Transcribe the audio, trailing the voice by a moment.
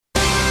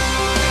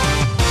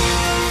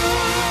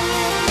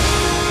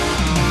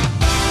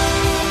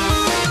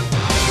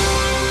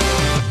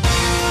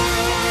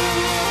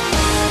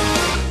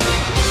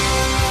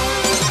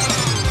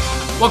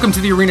Welcome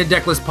to the Arena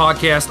Decklist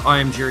Podcast. I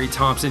am Jerry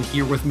Thompson.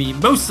 Here with me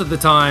most of the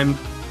time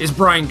is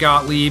Brian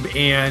Gottlieb,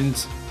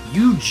 and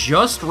you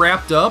just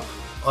wrapped up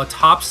a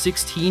top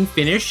 16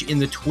 finish in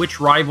the Twitch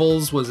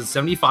Rivals. Was it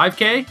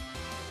 75K?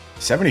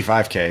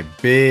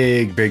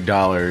 75K, big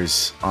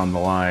dollars on the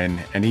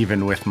line. And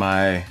even with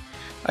my,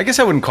 I guess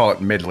I wouldn't call it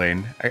mid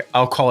lane.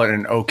 I'll call it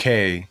an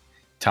okay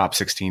top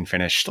 16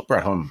 finish. Still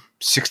brought home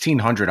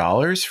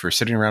 $1,600 for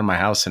sitting around my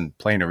house and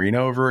playing Arena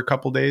over a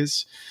couple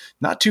days.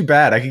 Not too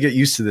bad. I could get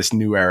used to this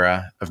new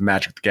era of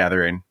Magic the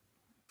Gathering.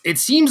 It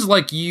seems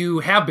like you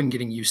have been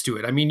getting used to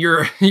it. I mean,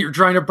 you're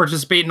trying to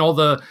participate in all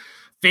the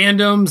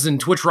fandoms and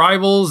Twitch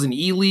Rivals and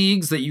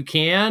E-Leagues that you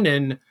can,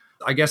 and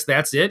I guess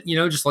that's it. You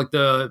know, just like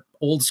the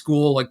old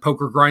school like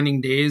poker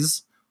grinding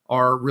days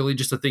are really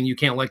just a thing you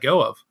can't let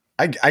go of.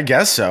 I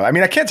guess so. I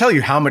mean, I can't tell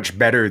you how much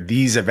better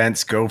these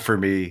events go for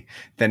me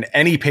than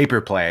any paper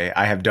play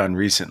I have done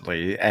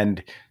recently.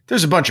 And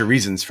there's a bunch of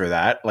reasons for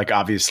that. Like,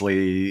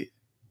 obviously,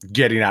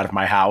 getting out of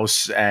my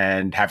house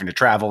and having to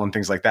travel and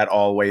things like that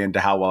all weigh into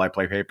how well I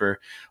play paper.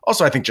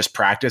 Also, I think just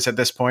practice at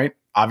this point.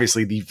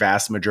 Obviously, the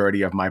vast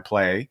majority of my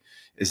play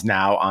is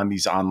now on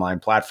these online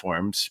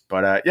platforms.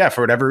 But yeah, for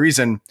whatever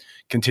reason,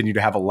 continue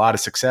to have a lot of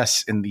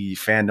success in the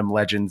Fandom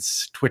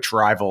Legends Twitch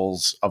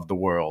Rivals of the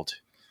world.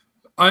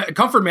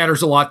 Comfort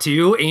matters a lot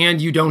too, and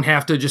you don't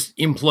have to just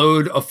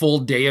implode a full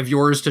day of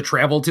yours to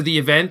travel to the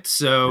event.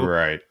 So,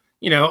 right.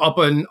 You know,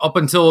 up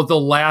until the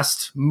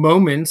last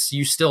moments,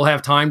 you still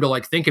have time to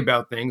like think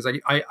about things.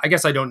 I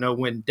guess I don't know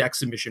when deck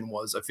submission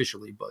was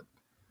officially, but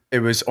it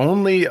was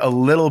only a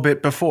little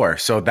bit before,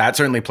 so that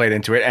certainly played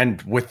into it.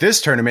 And with this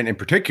tournament in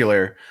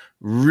particular,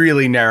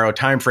 really narrow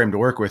time frame to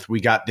work with.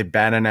 We got the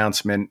ban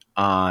announcement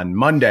on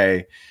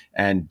Monday,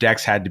 and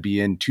decks had to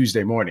be in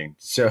Tuesday morning.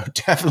 So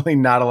definitely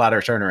not a lot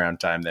of turnaround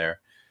time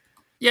there.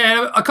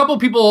 Yeah, a couple of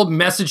people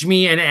messaged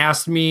me and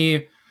asked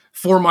me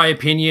for my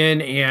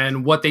opinion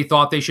and what they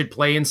thought they should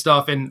play and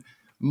stuff. And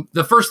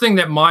the first thing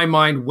that my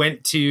mind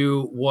went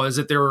to was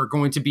that there were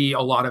going to be a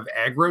lot of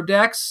aggro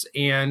decks.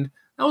 And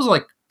that was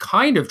like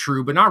kind of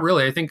true, but not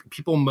really. I think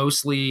people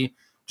mostly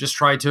just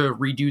tried to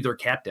redo their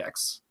cat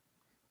decks.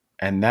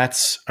 And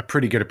that's a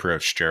pretty good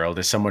approach, Gerald,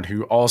 as someone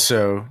who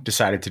also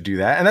decided to do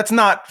that. And that's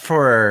not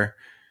for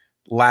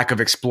lack of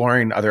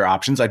exploring other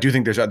options. I do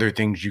think there's other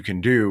things you can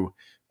do,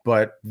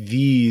 but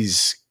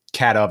these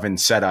cat oven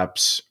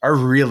setups are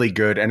really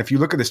good. And if you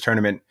look at this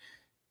tournament,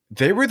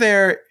 they were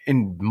there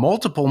in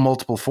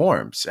multiple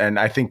forms, and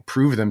I think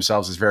prove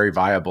themselves as very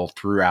viable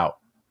throughout.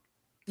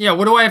 Yeah,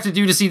 what do I have to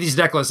do to see these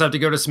deck lists? I have to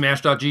go to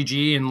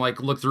smash.gg and like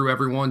look through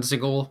every one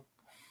single.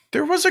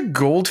 There was a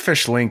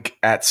Goldfish link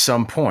at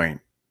some point.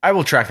 I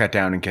will track that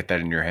down and get that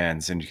in your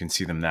hands, and you can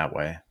see them that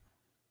way.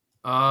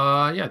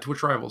 Yeah,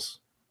 Twitch Rivals.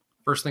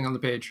 First thing on the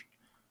page.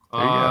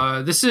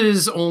 This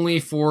is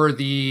only for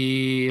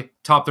the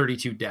top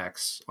 32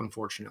 decks,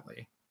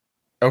 unfortunately.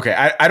 Okay,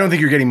 I don't think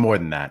you're getting more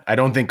than that. I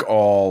don't think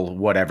all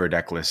whatever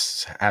deck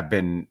lists have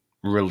been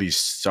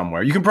released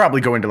somewhere. You can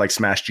probably go into like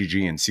Smash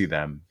GG and see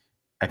them.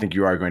 I think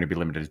you are going to be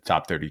limited to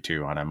top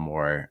 32 on a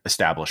more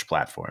established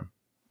platform.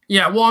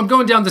 Yeah, well, I'm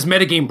going down this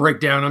metagame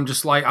breakdown. I'm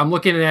just like, I'm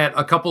looking at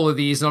a couple of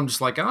these, and I'm just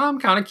like, oh, I'm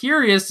kind of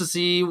curious to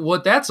see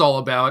what that's all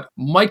about.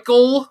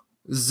 Michael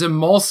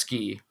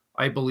Zamolski,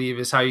 I believe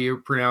is how you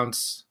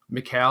pronounce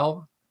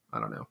Mikhail. I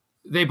don't know.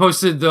 They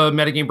posted the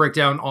metagame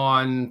breakdown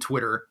on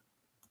Twitter.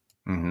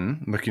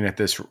 Looking at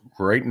this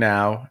right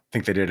now, I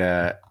think they did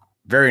a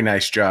very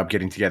nice job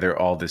getting together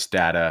all this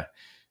data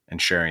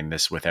and sharing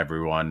this with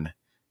everyone.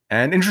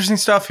 And interesting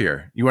stuff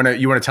here. You want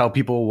to tell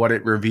people what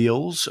it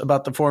reveals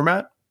about the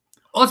format?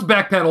 Let's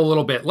backpedal a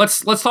little bit.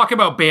 Let's talk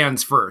about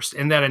bans first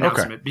and that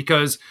announcement,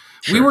 because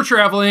we were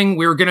traveling.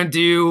 We were going to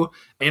do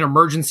an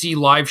emergency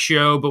live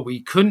show, but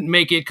we couldn't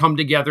make it come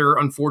together,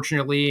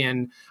 unfortunately.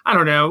 And I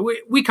don't know,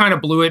 we kind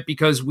of blew it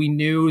because we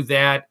knew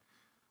that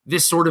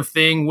this sort of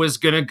thing was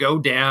going to go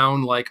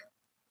down, like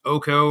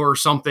Oko or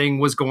something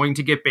was going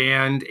to get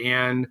banned,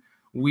 and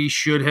we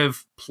should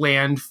have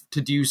planned to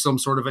do some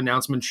sort of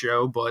announcement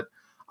show. But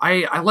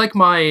I like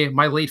my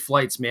late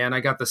flights, man. I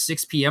got the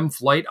 6 p.m.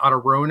 flight out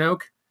of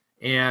Roanoke,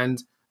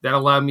 and that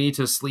allowed me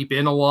to sleep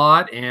in a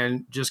lot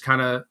and just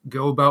kind of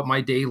go about my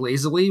day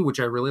lazily, which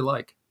I really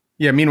like.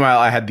 Yeah, meanwhile,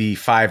 I had the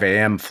 5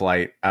 a.m.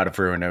 flight out of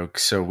Roanoke,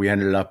 so we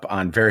ended up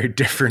on very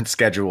different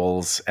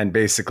schedules. And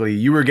basically,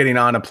 you were getting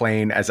on a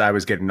plane as I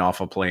was getting off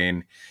a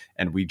plane,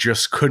 and we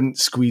just couldn't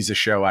squeeze a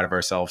show out of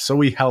ourselves. So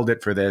we held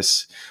it for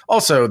this.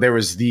 Also, there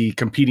was the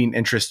competing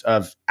interest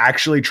of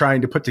actually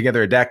trying to put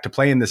together a deck to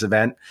play in this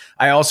event.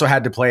 I also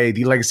had to play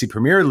the Legacy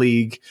Premier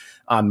League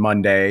on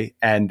Monday,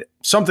 and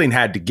something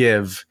had to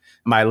give.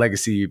 My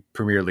Legacy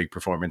Premier League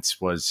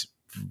performance was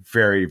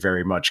very,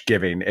 very much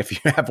giving. If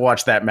you have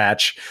watched that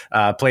match,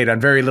 played on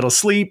very little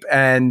sleep,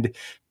 and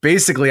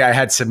basically I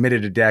had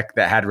submitted a deck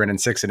that had Wrenn and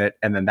 6 in it,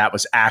 and then that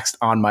was axed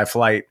on my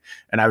flight,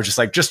 and I was just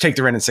like, just take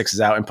the Wrenn and 6s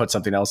out and put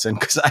something else in,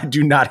 because I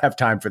do not have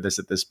time for this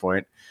at this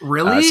point.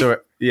 Really? So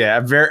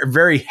yeah, very,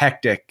 very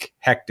hectic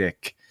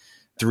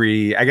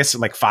 3, I guess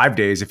like 5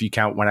 days if you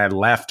count when I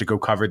left to go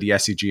cover the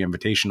SCG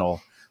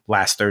Invitational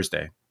last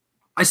Thursday.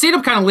 I stayed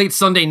up kind of late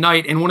Sunday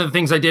night, and one of the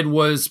things I did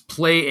was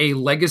play a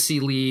Legacy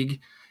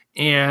League,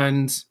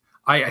 and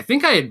I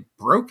think I had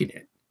broken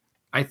it.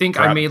 I think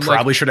I made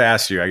probably should have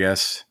asked you, I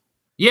guess.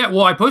 Yeah,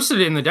 well, I posted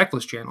it in the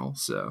Decklist channel,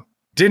 so.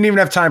 Didn't even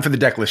have time for the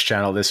Decklist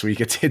channel this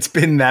week. It's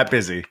been that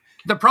busy.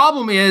 The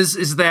problem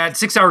is that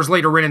 6 hours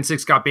later, Wrenn and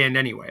 6 got banned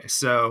anyway.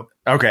 So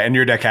okay, and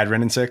your deck had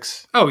Wrenn and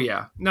 6? Oh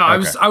yeah, no,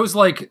 okay. I was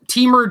like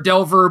Teamer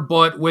Delver,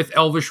 but with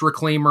Elvish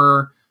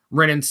Reclaimer,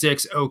 Wrenn and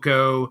 6,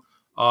 Oko,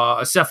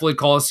 a Cephalid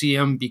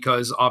Coliseum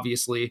because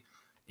obviously,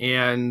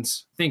 and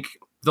I think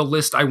the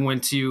list I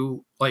went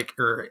to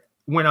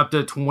went up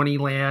to 20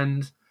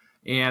 land,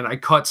 and I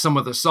cut some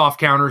of the soft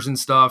counters and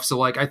stuff. So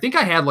like I think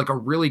I had like a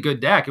really good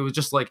deck. It was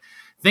just like.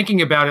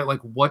 Thinking about it, like,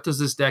 what does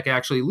this deck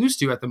actually lose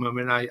to at the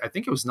moment? And I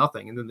think it was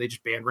nothing. And then they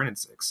just banned Wrenn and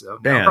 6. So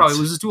it probably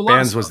loses to a lot.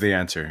 Bans was the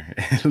answer.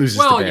 It loses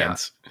to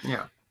bans.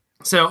 Yeah.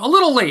 So a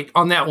little late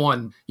on that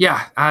one.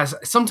 Yeah.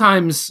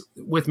 Sometimes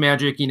with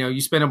Magic, you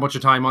spend a bunch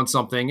of time on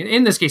something.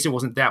 In this case, it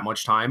wasn't that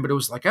much time, but it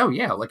was like, oh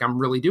yeah, like I'm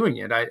really doing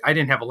it. I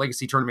didn't have a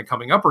Legacy tournament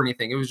coming up or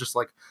anything. It was just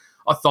like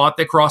a thought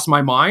that crossed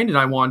my mind and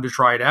I wanted to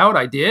try it out.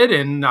 I did.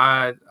 And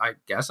I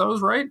guess I was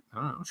right.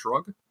 I don't know.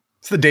 Shrug.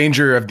 It's the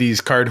danger of these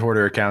card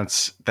hoarder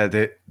accounts that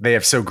they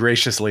have so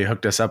graciously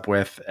hooked us up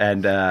with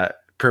and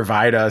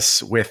provide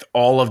us with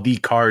all of the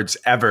cards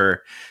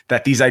ever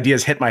that these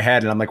ideas hit my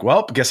head. And I'm like,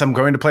 well, guess I'm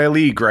going to play a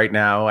league right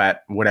now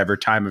at whatever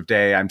time of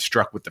day I'm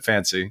struck with the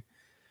fancy.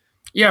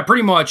 Yeah,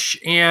 pretty much.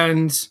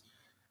 And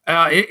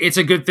it's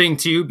a good thing,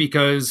 too,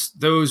 because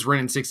those Wrenn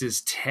and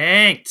 6s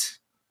tanked.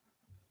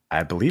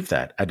 I believe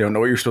that. I don't know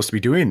what you're supposed to be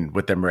doing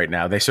with them right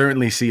now. They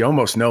certainly see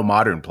almost no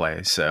modern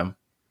play, so...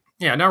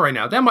 Yeah, not right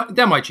now.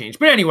 That might change.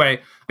 But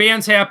anyway,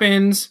 bans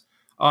happened.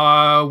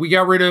 We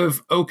got rid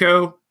of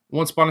Oko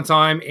once upon a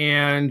time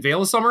and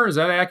Veil of Summer. Is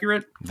that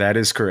accurate? That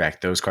is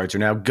correct. Those cards are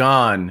now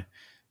gone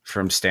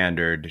from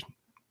Standard.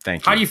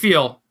 Thank you. How do you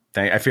feel?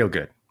 I feel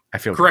good. I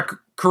feel correct. Good.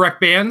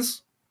 Correct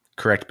bans?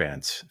 Correct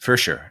bans, for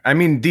sure. I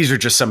mean, these are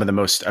just some of the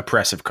most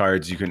oppressive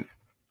cards you can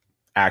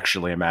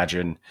actually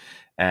imagine.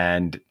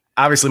 And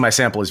obviously my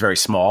sample is very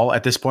small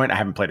at this point. I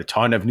haven't played a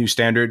ton of New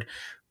Standard.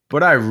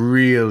 But I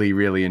really,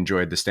 really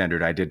enjoyed the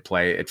Standard I did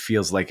play. It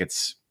feels like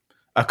it's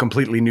a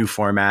completely new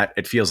format.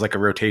 It feels like a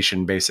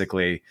rotation,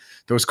 basically.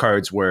 Those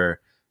cards were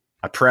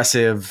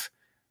oppressive,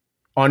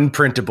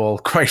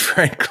 unprintable, quite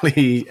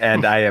frankly,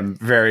 and I am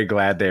very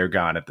glad they are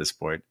gone at this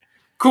point.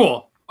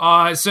 Cool.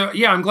 So,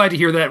 yeah, I'm glad to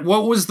hear that.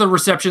 What was the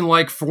reception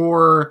like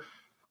for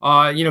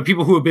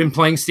people who have been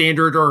playing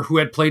Standard or who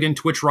had played in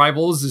Twitch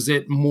Rivals? Is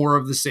it more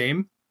of the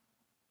same?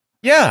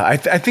 Yeah, I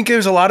think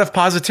there's a lot of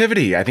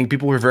positivity. I think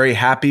people were very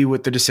happy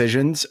with the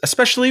decisions,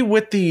 especially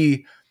with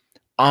the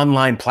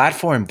online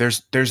platform.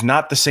 There's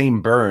not the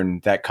same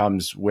burn that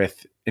comes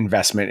with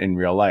investment in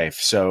real life.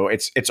 So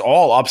it's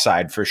all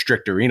upside for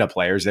strict arena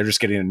players. They're just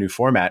getting a new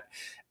format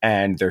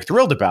and they're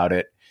thrilled about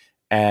it.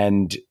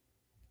 And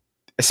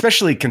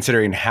especially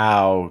considering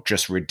how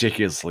just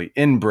ridiculously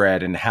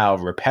inbred and how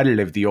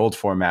repetitive the old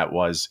format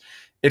was,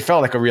 it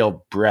felt like a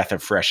real breath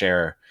of fresh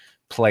air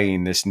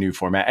playing this new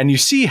format. And you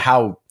see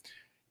how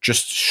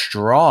just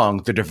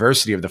strong the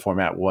diversity of the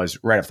format was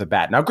right off the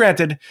bat. Now,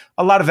 granted,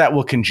 a lot of that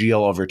will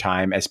congeal over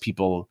time as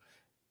people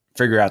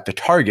figure out the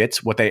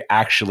targets, what they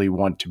actually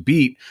want to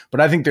beat. But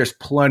I think there's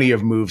plenty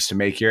of moves to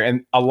make here.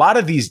 And a lot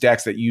of these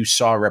decks that you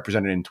saw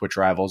represented in Twitch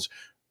Rivals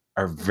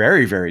are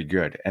very, very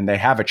good. And they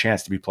have a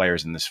chance to be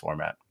players in this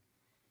format.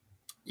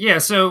 Yeah,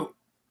 so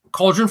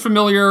Cauldron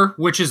Familiar,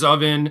 Witch's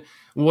Oven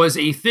was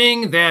a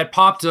thing that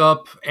popped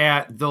up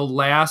at the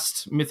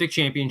last Mythic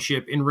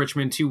Championship in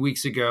Richmond 2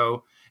 weeks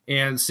ago.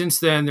 And since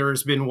then,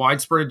 there's been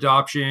widespread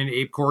adoption.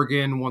 Abe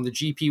Corrigan won the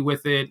GP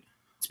with it.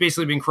 It's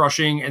basically been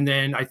crushing. And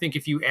then I think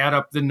if you add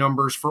up the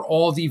numbers for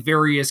all the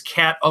various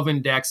cat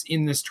oven decks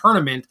in this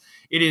tournament,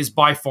 it is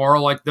by far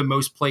like the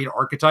most played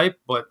archetype.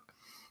 But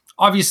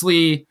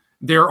obviously,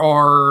 there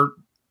are,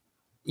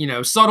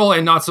 subtle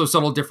and not so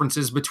subtle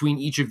differences between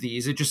each of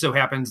these. It just so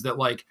happens that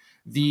like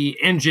the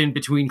engine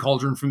between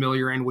Cauldron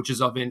Familiar and Witch's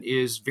Oven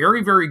is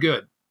very, very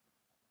good.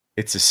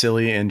 It's a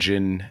silly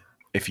engine.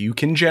 If you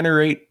can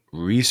generate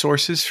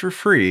resources for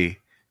free,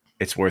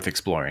 it's worth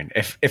exploring.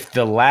 If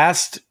the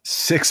last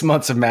 6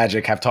 months of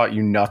Magic have taught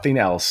you nothing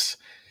else,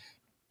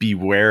 be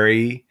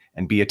wary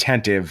and be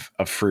attentive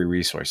of free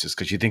resources.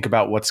 Because you think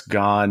about what's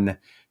gone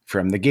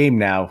from the game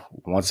now.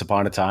 Once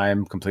Upon a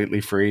Time,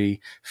 completely free.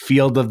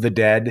 Field of the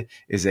Dead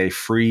is a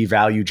free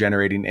value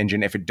generating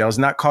engine. If it does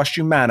not cost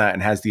you mana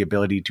and has the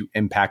ability to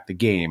impact the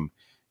game,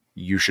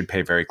 you should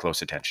pay very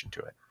close attention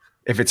to it.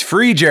 If it's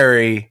free,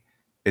 Jerry,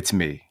 it's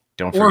me.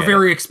 Don't forget. Or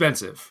very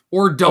expensive.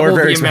 Or double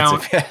the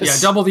amount. Yes. Yeah,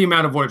 double the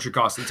amount of what it should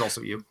cost. It's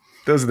also you.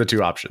 Those are the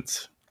two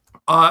options.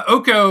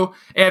 Oko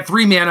at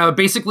 3 mana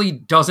basically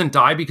doesn't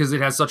die because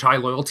it has such high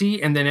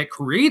loyalty, and then it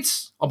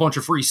creates a bunch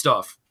of free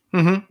stuff.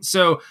 Mm-hmm.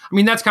 So, I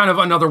mean, that's kind of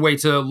another way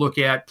to look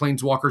at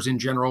Planeswalkers in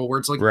general, where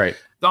it's like right.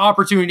 The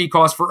opportunity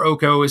cost for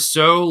Oko is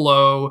so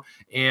low,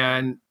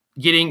 and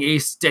getting a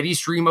steady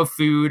stream of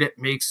food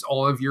makes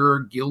all of your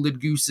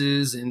Gilded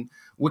Gooses and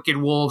Wicked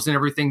Wolves and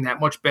everything that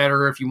much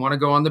better. If you want to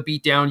go on the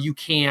beatdown, you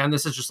can.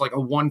 This is just like a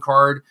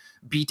 1-card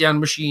beatdown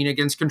machine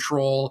against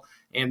control.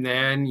 And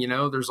then,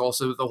 there's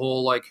also the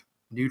whole like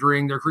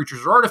neutering their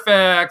creatures or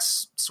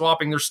artifacts,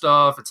 swapping their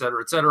stuff, et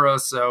cetera, et cetera.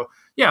 So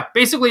yeah,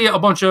 basically a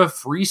bunch of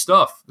free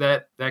stuff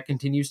that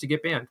continues to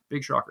get banned.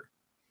 Big shocker.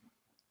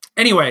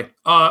 Anyway,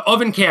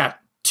 Oven Cat,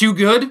 too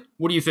good?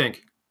 What do you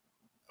think?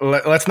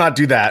 Let's not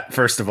do that,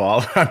 first of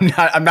all.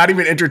 I'm not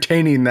even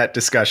entertaining that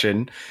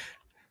discussion.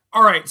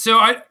 All right. So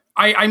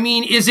I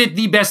mean, is it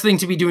the best thing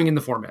to be doing in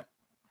the format?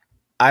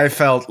 I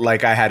felt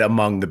like I had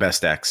among the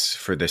best decks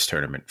for this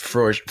tournament,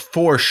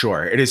 for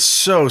sure. It is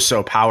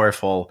so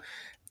powerful.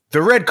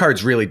 The red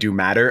cards really do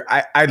matter.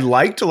 I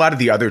liked a lot of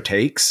the other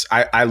takes.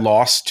 I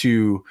lost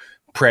to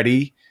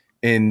Preddy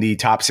in the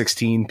top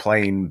 16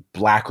 playing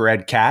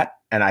Black-Red Cat,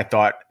 and I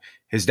thought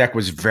his deck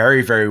was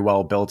very, very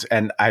well built.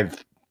 And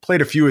I've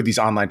played a few of these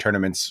online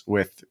tournaments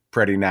with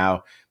Preddy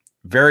now.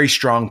 Very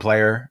strong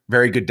player,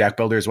 very good deck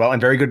builder as well, and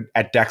very good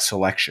at deck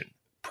selection.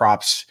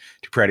 Props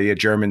to Preddy, a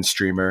German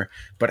streamer,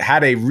 but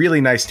had a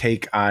really nice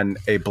take on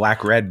a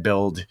Black-Red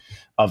build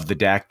of the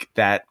deck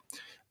that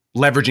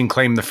leveraging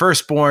Claim the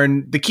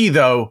Firstborn. The key,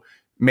 though,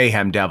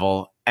 Mayhem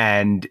Devil.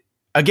 And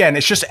again,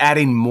 it's just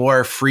adding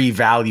more free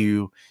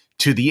value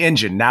to the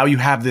engine. Now you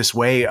have this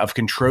way of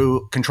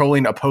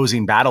controlling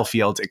opposing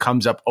battlefields. It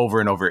comes up over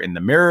and over in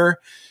the mirror.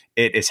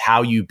 It is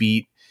how you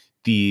beat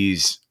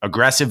these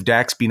aggressive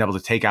decks, being able to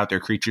take out their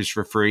creatures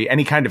for free.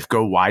 Any kind of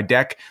go wide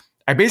deck.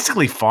 I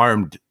basically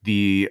farmed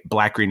the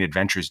Black-Green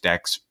Adventures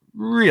decks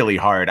really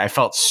hard. I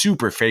felt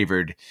super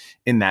favored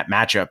in that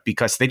matchup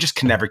because they just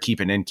can never keep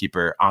an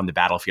Innkeeper on the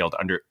battlefield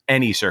under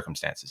any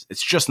circumstances.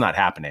 It's just not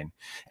happening.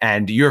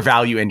 And your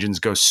value engines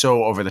go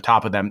so over the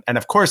top of them. And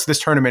of course,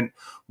 this tournament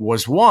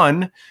was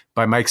won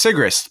by Mike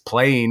Sigrist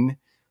playing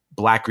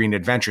Black-Green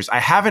Adventures. I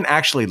haven't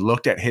actually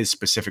looked at his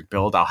specific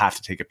build. I'll have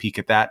to take a peek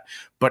at that.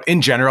 But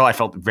in general, I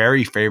felt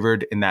very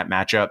favored in that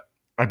matchup.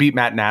 I beat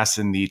Matt Nass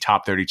in the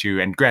top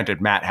 32. And granted,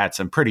 Matt had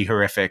some pretty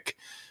horrific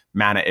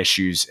mana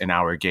issues in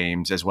our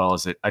games, as well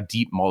as a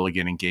deep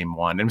mulligan in game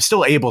one. And I'm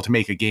still able to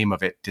make a game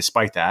of it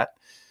despite that.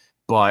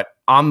 But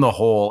on the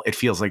whole, it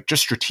feels like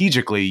just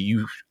strategically,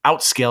 you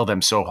outscale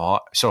them so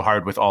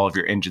hard with all of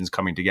your engines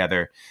coming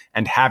together,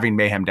 and having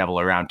Mayhem Devil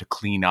around to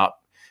clean up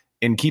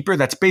Innkeeper,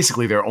 that's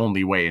basically their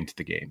only way into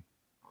the game.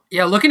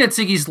 Yeah, looking at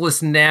Siggy's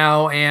list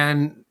now,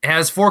 and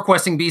has 4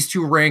 Questing Beasts,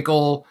 2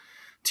 Rankle,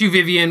 2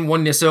 Vivian,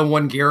 1 Nissa,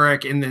 1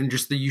 Garruk, and then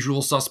just the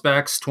usual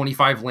suspects,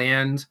 25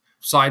 land.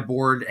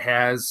 Sideboard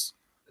has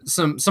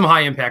some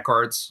high impact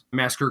cards: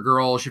 Massacre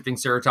Girl, Shifting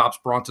Ceratops,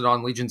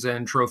 Brontodon, Legion's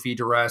End, Trophy,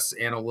 Duress,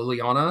 and a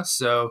Liliana.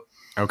 So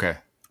okay,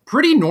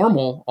 pretty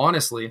normal,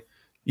 honestly.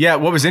 Yeah,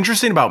 what was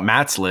interesting about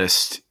Matt's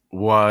list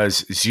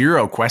was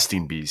 0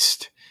 Questing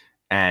Beast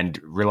and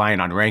relying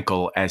on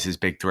Rankle as his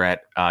big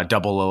threat,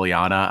 double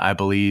Liliana, I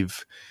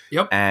believe.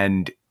 Yep.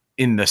 And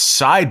in the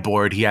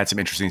sideboard, he had some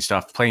interesting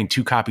stuff, playing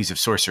 2 copies of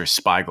Sorcerer's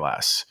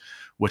Spyglass,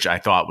 which I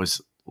thought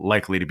was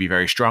likely to be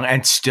very strong,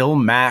 and still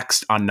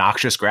maxed on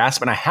Noxious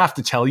Grasp. And I have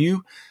to tell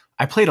you,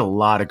 I played a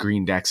lot of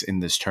green decks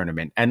in this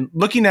tournament, and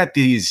looking at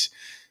these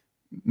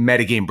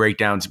metagame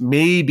breakdowns,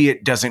 maybe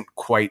it doesn't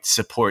quite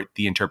support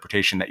the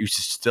interpretation that you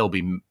should still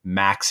be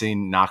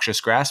maxing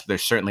Noxious Grasp.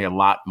 There's certainly a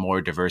lot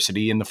more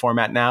diversity in the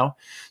format now,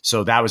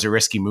 so that was a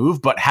risky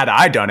move, but had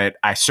I done it,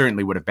 I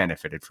certainly would have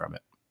benefited from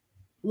it.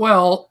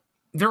 Well,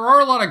 there are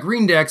a lot of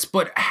green decks,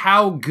 but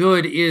how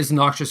good is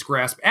Noxious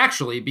Grasp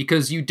actually?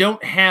 Because you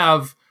don't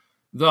have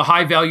the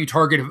high value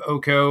target of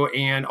Oko,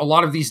 and a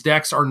lot of these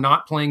decks are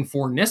not playing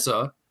for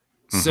Nissa.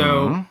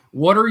 So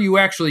what are you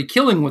actually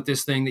killing with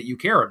this thing that you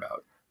care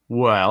about?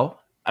 Well,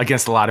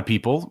 against a lot of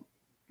people,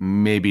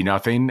 maybe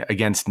nothing.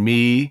 Against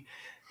me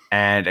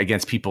and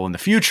against people in the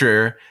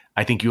future,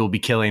 I think you will be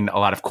killing a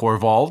lot of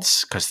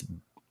Korvalds, because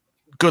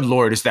good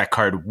Lord, is that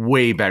card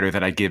way better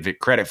than I give it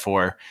credit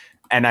for.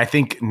 And I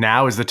think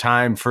now is the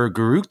time for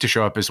Garruk to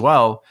show up as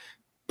well,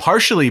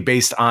 partially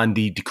based on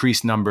the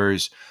decreased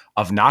numbers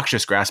of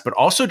Noxious Grasp, but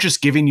also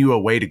just giving you a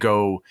way to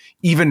go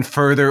even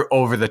further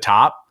over the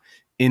top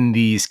in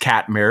these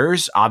cat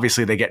mirrors.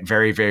 Obviously, they get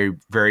very, very,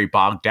 very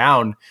bogged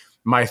down.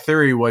 My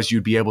theory was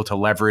you'd be able to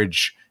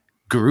leverage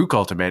Garruk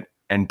Ultimate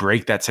and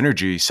break that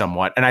synergy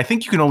somewhat. And I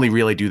think you can only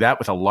really do that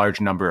with a large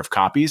number of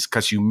copies,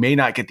 because you may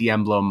not get the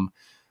emblem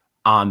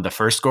on the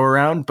first go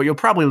around, but you'll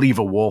probably leave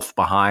a wolf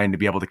behind to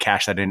be able to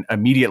cash that in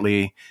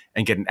immediately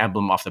and get an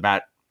emblem off the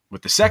bat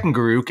with the second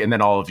Garruk, and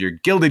then all of your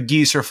Gilded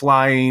Geese are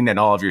flying, and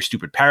all of your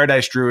stupid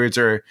Paradise Druids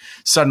are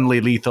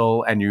suddenly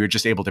lethal, and you're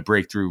just able to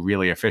break through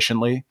really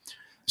efficiently.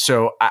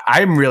 So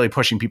I'm really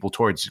pushing people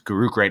towards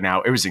Garruk right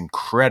now. It was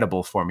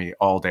incredible for me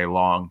all day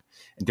long,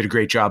 and did a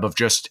great job of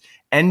just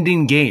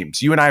ending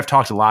games. You and I have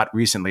talked a lot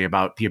recently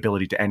about the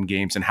ability to end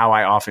games and how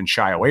I often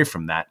shy away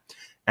from that.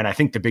 And I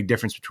think the big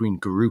difference between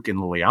Garruk and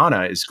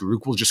Liliana is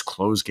Garruk will just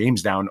close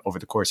games down over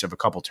the course of a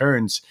couple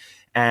turns.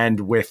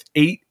 And with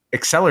 8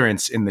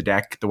 accelerants in the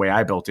deck, the way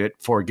I built it,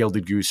 4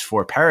 Gilded Goose,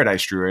 4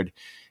 Paradise Druid,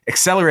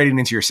 accelerating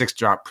into your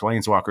 6-drop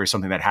Planeswalker is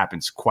something that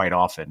happens quite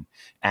often.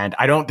 And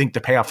I don't think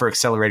the payoff for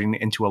accelerating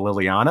into a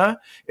Liliana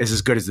is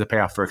as good as the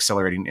payoff for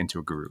accelerating into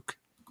a Garruk.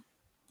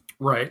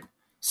 Right.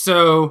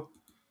 So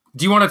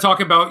do you want to talk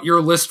about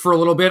your list for a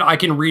little bit? I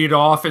can read it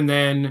off and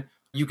then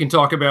you can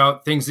talk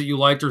about things that you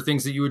liked or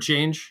things that you would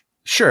change.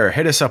 Sure.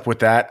 Hit us up with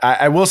that.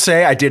 I will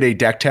say I did a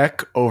deck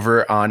tech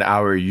over on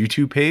our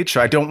YouTube page, so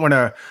I don't want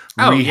to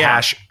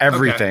rehash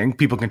everything. Okay.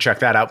 People can check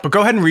that out. But go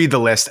ahead and read the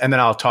list, and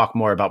then I'll talk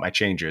more about my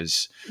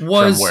changes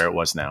from where it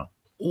was now.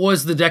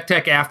 Was the deck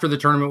tech after the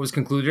tournament was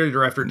concluded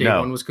or after day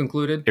one was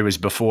concluded? It was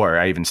before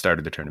I even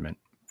started the tournament.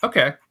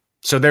 Okay.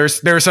 So there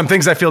are some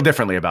things I feel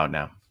differently about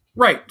now.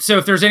 Right. So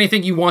if there's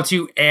anything you want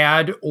to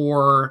add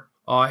or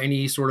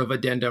any sort of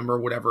addendum or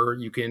whatever,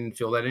 you can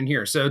fill that in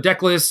here. So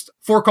deck list: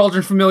 4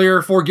 Cauldron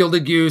Familiar, 4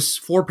 Gilded Goose,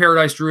 4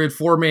 Paradise Druid,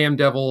 4 Mayhem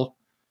Devil,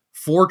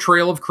 4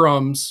 Trail of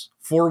Crumbs,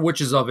 4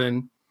 Witch's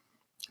Oven,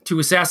 2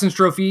 Assassin's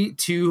Trophy,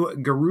 2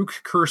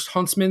 Garruk Cursed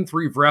Huntsman,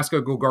 3 Vraska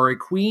Golgari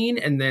Queen,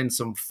 and then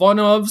some fun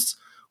ofs: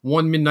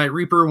 1 Midnight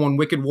Reaper, 1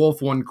 Wicked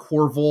Wolf, 1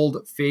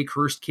 Korvold Fey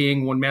Cursed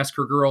King, 1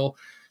 Massacre Girl,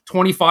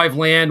 25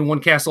 land, 1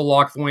 Castle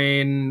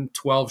Locthwain,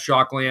 12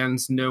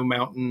 Shocklands, no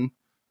Mountain.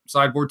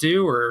 Sideboard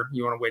too, or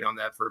you want to wait on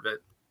that for a bit?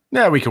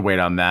 Yeah, we could wait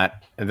on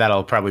that.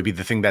 That'll probably be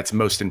the thing that's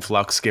most in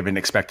flux given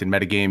expected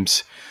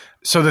metagames.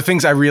 So the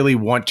things I really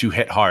want to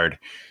hit hard.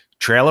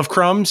 Trail of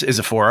Crumbs is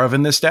a 4 of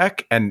in this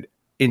deck, and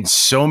in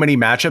so many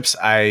matchups,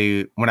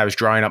 when I was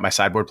drawing up my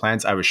sideboard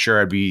plans, I was sure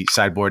I'd be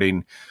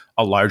sideboarding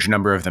a large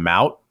number of them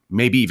out,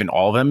 maybe even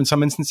all of them in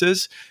some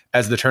instances.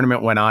 As the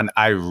tournament went on,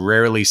 I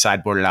rarely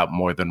sideboarded out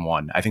more than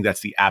 1. I think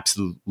that's the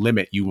absolute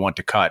limit you want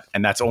to cut,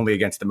 and that's only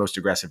against the most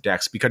aggressive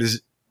decks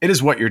because it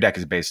is what your deck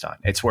is based on.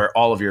 It's where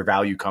all of your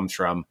value comes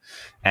from.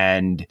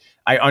 And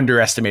I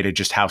underestimated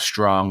just how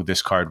strong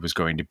this card was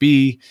going to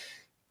be.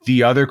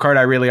 The other card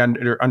I really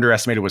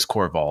underestimated was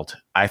Korvold.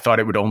 I thought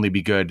it would only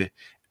be good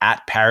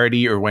at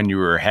parity or when you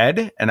were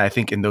ahead. And I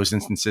think in those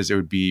instances, it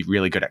would be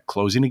really good at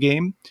closing a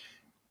game.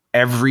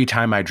 Every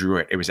time I drew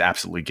it, it was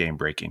absolutely game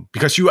breaking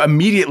because you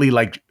immediately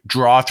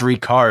draw 3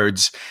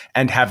 cards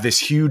and have this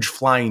huge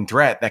flying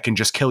threat that can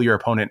just kill your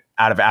opponent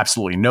out of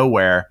absolutely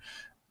nowhere.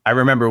 I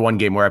remember one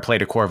game where I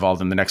played a Korvold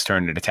and the next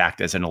turn it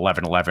attacked as an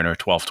 11-11 or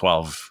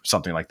 12-12,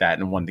 something like that,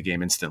 and won the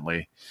game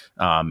instantly,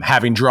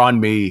 having drawn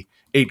me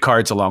 8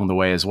 cards along the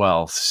way as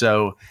well.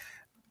 So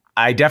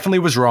I definitely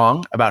was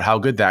wrong about how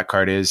good that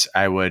card is.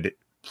 I would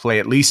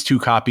play at least 2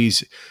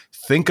 copies.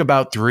 Think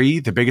about 3.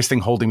 The biggest thing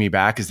holding me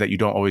back is that you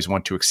don't always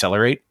want to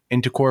accelerate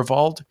into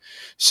Korvold.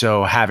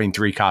 So having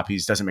 3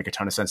 copies doesn't make a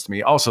ton of sense to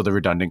me. Also, the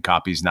redundant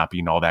copies not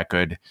being all that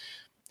good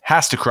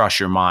has to cross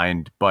your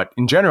mind. But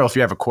in general, if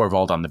you have a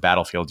Korvold on the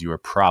battlefield, you are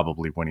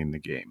probably winning the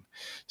game.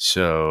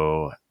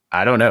 So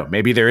I don't know.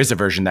 Maybe there is a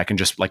version that can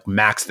just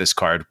max this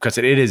card because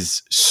it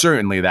is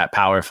certainly that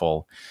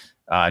powerful.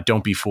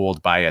 Don't be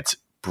fooled by its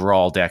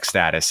brawl deck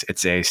status.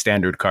 It's a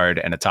standard card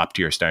and a top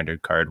tier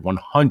standard card,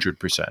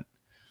 100%.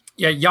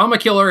 Yeah, Yama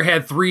Killer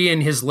had 3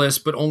 in his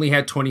list, but only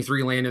had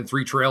 23 land and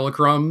 3 Trail of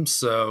Crumbs.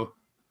 So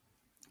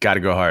got to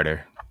go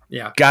harder.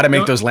 Yeah. Got to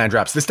make those land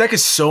drops. This deck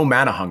is so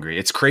mana hungry.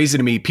 It's crazy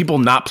to me. People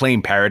not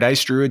playing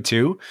Paradise Druid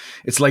too.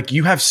 It's like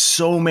you have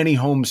so many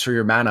homes for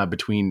your mana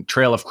between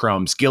Trail of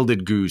Crumbs,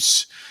 Gilded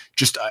Goose.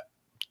 Just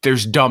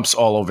there's dumps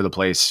all over the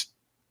place.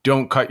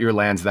 Don't cut your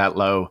lands that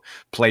low.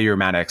 Play your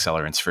mana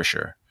accelerants for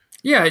sure.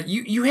 Yeah,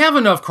 you have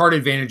enough card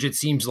advantage, it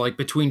seems like,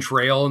 between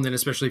Trail and then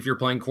especially if you're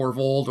playing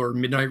Korvold or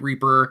Midnight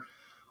Reaper.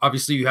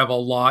 Obviously, you have a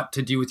lot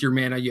to do with your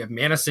mana. You have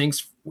mana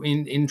sinks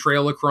in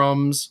Trail of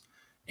Crumbs,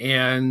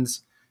 and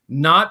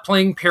not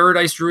playing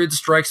Paradise Druid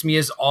strikes me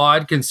as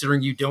odd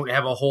considering you don't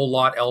have a whole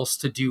lot else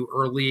to do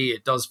early.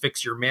 It does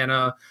fix your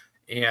mana.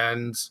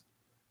 And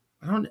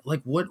I don't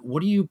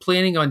what are you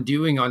planning on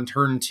doing on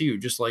turn 2?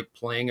 Just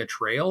playing a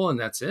Trail and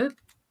that's it?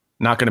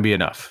 Not going to be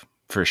enough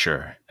for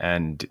sure.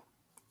 And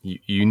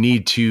you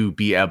need to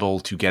be able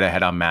to get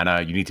ahead on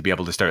mana. You need to be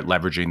able to start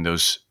leveraging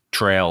those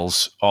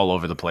trails all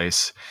over the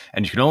place.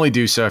 And you can only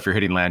do so if you're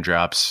hitting land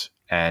drops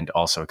and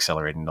also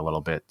accelerating a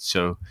little bit.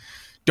 So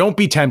don't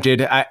be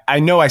tempted. I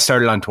know I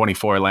started on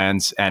 24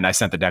 lands and I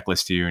sent the deck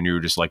list to you and you were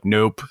just like,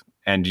 nope.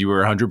 And you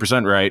were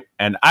 100% right.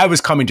 And I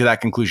was coming to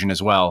that conclusion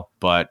as well.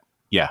 But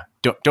yeah,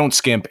 don't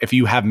skimp. If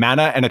you have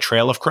mana and a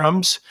Trail of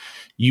Crumbs,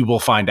 you will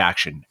find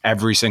action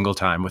every single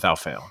time without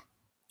fail.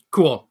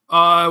 Cool.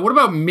 What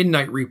about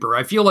Midnight Reaper?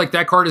 I feel like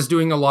that card is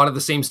doing a lot of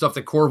the same stuff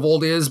that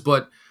Korvold is,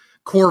 but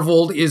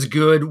Korvold is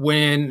good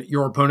when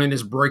your opponent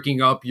is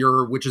breaking up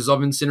your Witch's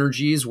Oven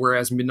synergies,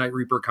 whereas Midnight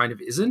Reaper kind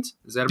of isn't.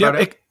 Is that about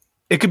it?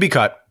 It could be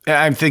cut.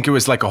 I think it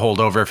was like a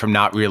holdover from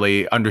not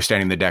really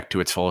understanding the deck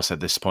to its fullest at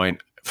this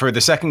point. For the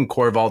second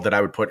Korvold that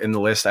I would put in the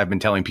list, I've been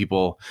telling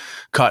people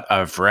cut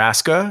a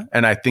Vraska,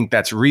 and I think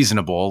that's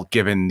reasonable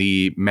given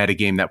the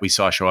metagame that we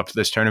saw show up to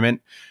this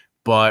tournament.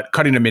 But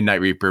cutting a Midnight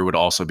Reaper would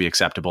also be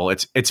acceptable.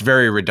 It's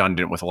very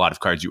redundant with a lot of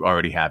cards you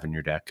already have in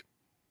your deck.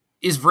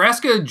 Is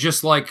Vraska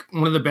just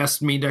one of the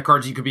best main deck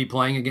cards you could be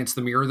playing against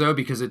the mirror, though,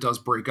 because it does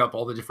break up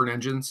all the different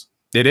engines?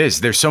 It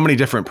is. There's so many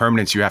different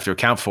permanents you have to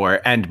account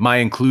for. And my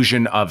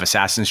inclusion of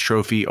Assassin's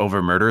Trophy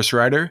over Murderous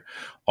Rider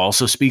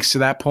also speaks to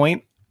that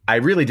point. I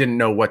really didn't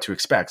know what to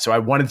expect. So I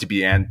wanted to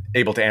be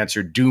able to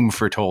answer Doom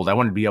Foretold. I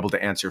wanted to be able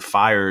to answer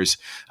Fires.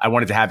 I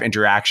wanted to have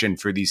interaction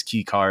for these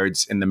key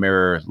cards in the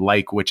mirror,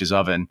 like Witch's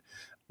Oven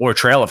or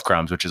Trail of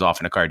Crumbs, which is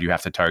often a card you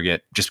have to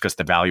target just because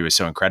the value is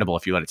so incredible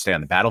if you let it stay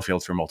on the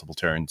battlefield for multiple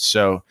turns.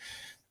 So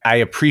I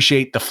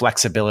appreciate the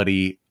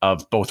flexibility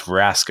of both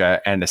Vraska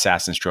and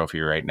Assassin's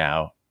Trophy right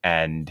now.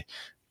 And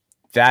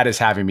that is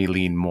having me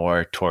lean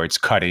more towards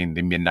cutting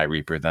the Midnight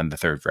Reaper than the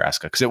third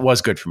Vraska, because it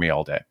was good for me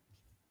all day.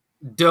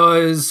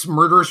 Does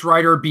Murderous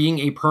Rider being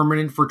a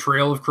permanent for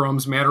Trail of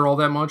Crumbs matter all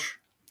that much?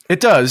 It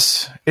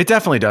does. It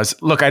definitely does.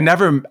 Look, I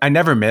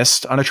never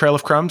missed on a Trail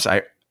of Crumbs.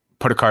 I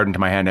put a card into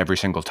my hand every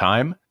single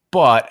time.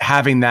 But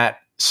having that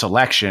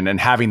selection and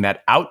having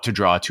that out to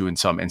draw to in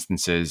some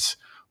instances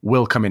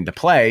will come into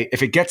play.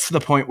 If it gets to the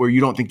point where you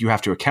don't think you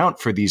have to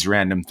account for these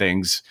random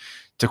things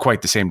to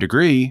quite the same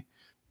degree,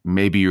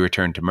 maybe you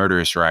return to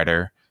Murderous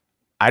Rider.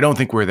 I don't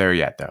think we're there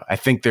yet, though. I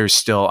think there's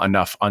still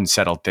enough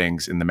unsettled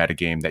things in the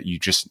metagame that you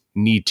just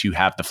need to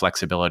have the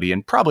flexibility,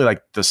 and probably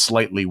like the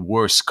slightly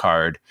worse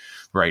card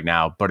right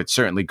now, but it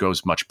certainly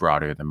goes much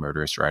broader than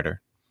Murderous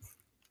Rider.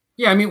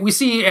 Yeah, I mean, we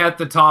see at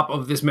the top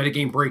of this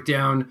metagame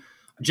breakdown,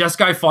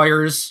 Jeskai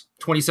Fires,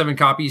 27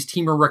 copies,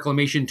 Temur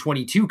Reclamation,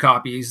 22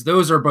 copies.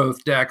 Those are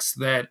both decks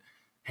that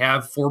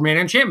have 4-mana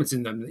enchantments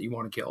in them that you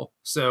want to kill.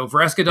 So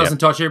Vraska doesn't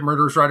touch it,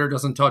 Murderous Rider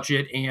doesn't touch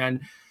it, and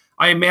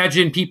I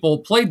imagine people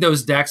played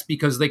those decks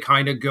because they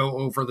kind of go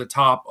over the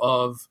top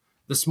of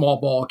the small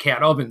ball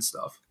cat oven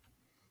stuff.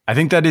 I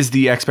think that is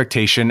the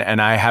expectation,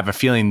 and I have a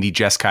feeling the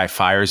Jeskai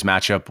Fires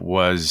matchup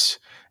was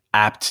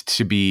apt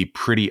to be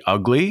pretty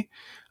ugly.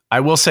 I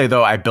will say,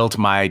 though, I built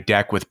my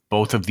deck with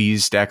both of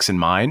these decks in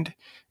mind.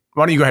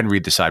 Why don't you go ahead and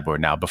read the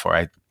sideboard now before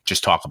I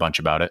just talk a bunch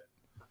about it?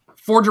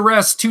 4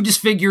 Duress, 2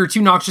 Disfigure,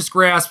 2 Noxious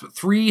Grasp,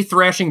 3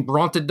 Thrashing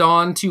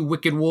Brontodon, 2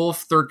 Wicked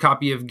Wolf, 3rd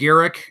copy of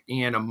Garruk,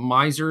 and a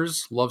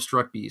Miser's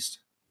Lovestruck Beast.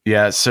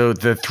 Yeah, so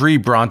the 3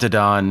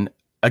 Brontodon,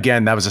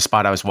 again, that was a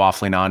spot I was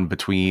waffling on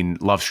between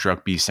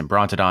Lovestruck Beast and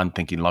Brontodon,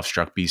 thinking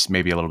Lovestruck Beast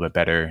maybe a little bit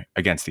better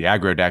against the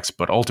aggro decks,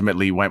 but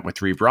ultimately went with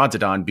 3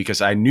 Brontodon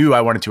because I knew I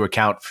wanted to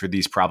account for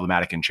these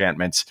problematic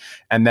enchantments,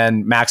 and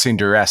then maxing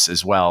Duress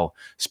as well,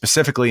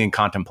 specifically in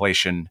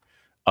contemplation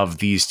of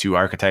these two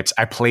archetypes.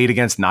 I played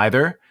against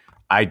neither.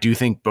 I do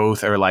think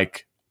both are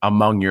like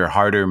among your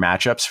harder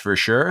matchups for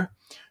sure.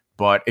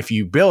 But if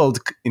you build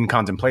in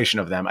contemplation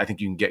of them, I think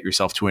you can get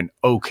yourself to an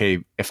okay,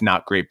 if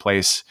not great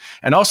place.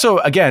 And also,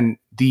 again,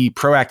 the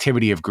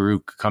proactivity of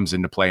Garruk comes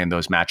into play in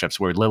those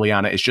matchups where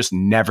Liliana is just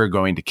never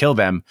going to kill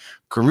them.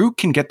 Garruk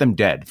can get them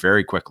dead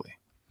very quickly.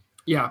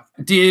 Yeah.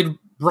 Did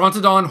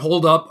Brontodon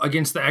hold up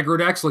against the aggro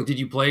decks? Like, did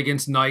you play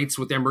against Knights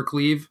with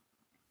Embercleave?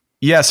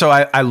 Yeah, so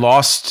I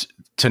lost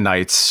to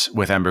Knights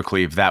with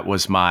Embercleave. That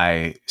was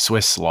my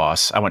Swiss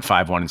loss. I went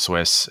 5-1 in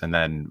Swiss and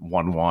then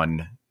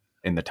 1-1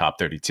 in the top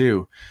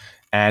 32.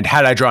 And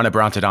had I drawn a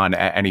Brontodon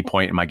at any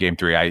point in my game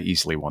 3, I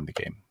easily won the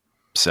game.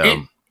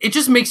 So it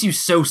just makes you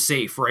so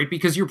safe, right?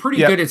 Because you're pretty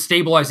good at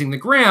stabilizing the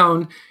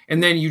ground,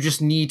 and then you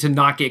just need to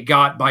not get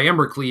got by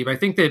Embercleave. I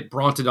think that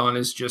Brontodon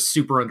is just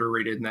super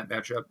underrated in that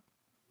matchup.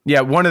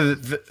 Yeah, one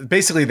of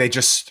basically they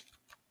just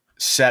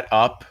set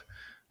up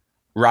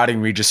Rotting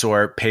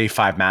Regisaur, pay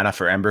 5 mana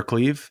for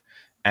Embercleave,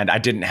 and I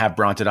didn't have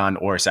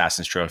Brontodon or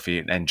Assassin's Trophy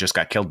and just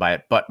got killed by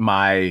it. But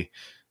my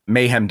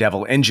Mayhem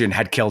Devil engine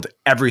had killed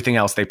everything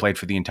else they played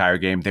for the entire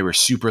game. They were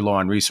super low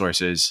on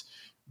resources.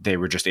 They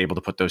were just able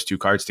to put those 2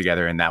 cards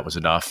together, and that was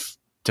enough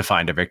to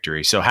find a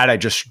victory. So had I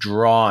just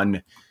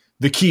drawn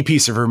the key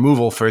piece of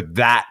removal for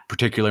that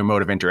particular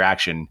mode of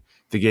interaction,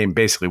 the game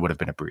basically would have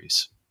been a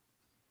breeze.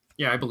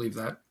 Yeah, I believe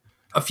that.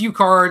 A few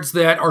cards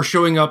that are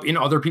showing up in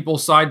other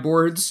people's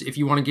sideboards, if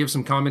you want to give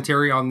some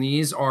commentary on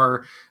these,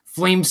 are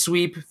Flame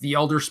Sweep, the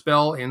Elder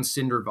Spell, and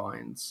Cinder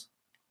Vines.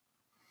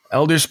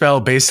 Elder Spell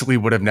basically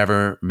would have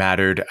never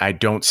mattered. I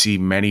don't see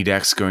many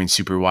decks going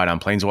super wide on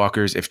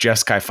Planeswalkers. If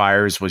Jeskai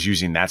Fires was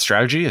using that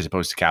strategy as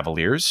opposed to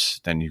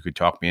Cavaliers, then you could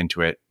talk me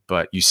into it.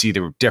 But you see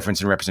the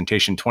difference in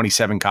representation.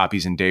 27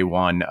 copies in day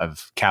 1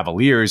 of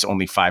Cavaliers,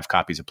 only 5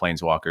 copies of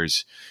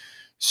Planeswalkers.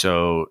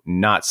 So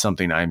not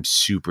something I'm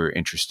super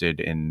interested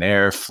in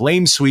there.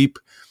 Flame Sweep,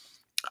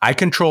 I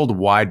controlled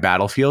wide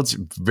battlefields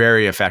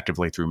very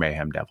effectively through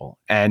Mayhem Devil.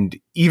 And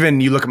even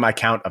you look at my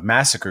count of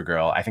Massacre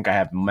Girl, I think I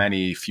have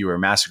many fewer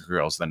Massacre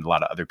Girls than a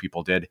lot of other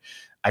people did.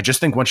 I just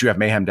think once you have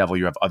Mayhem Devil,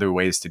 you have other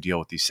ways to deal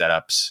with these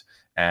setups,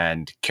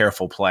 and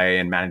careful play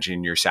and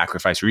managing your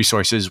sacrifice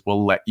resources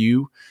will let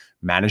you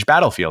manage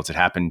battlefields. It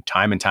happened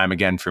time and time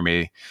again for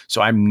me.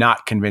 So I'm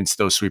not convinced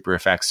those sweeper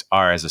effects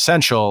are as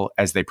essential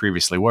as they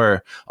previously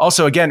were.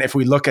 Also, again, if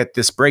we look at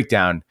this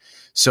breakdown,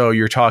 so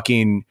you're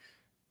talking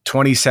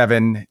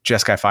 27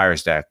 Jeskai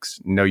Fires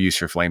decks, no use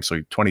for Flame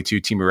Sweep.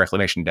 22 Temur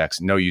Reclamation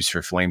decks, no use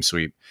for Flame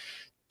Sweep.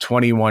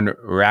 21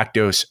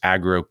 Rakdos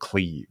Aggro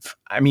Cleave.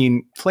 I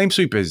mean, Flame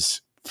Sweep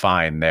is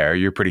fine there.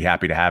 You're pretty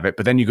happy to have it.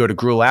 But then you go to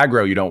Gruul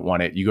Aggro, you don't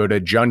want it. You go to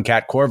Jund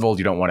Cat Korvold,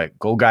 you don't want it.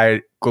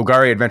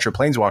 Golgari Adventure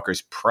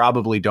Planeswalkers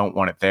probably don't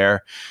want it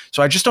there.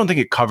 So I just don't think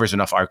it covers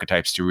enough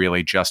archetypes to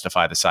really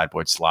justify the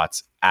sideboard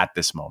slots at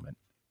this moment.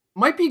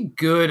 Might be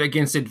good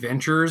against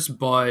adventures,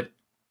 but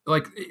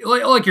like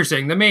you're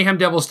saying, the Mayhem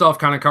Devil stuff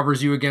kind of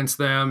covers you against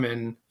them.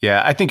 And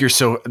yeah, I think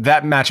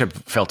that matchup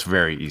felt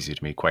very easy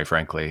to me, quite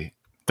frankly.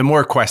 The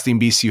more questing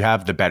beasts you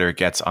have, the better it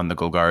gets on the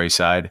Golgari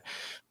side.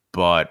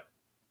 But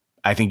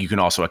I think you can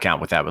also account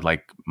with that with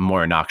like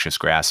more Noxious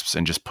Grasps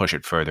and just push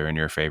it further in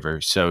your favor.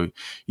 So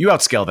you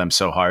outscale them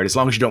so hard. As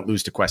long as you don't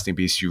lose to questing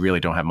beasts, you really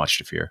don't have much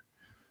to fear.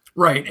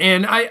 Right.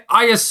 And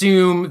I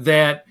assume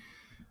that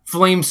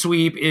Flame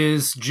Sweep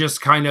is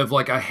just kind of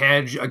like a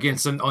hedge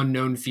against an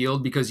unknown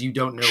field because you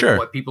don't know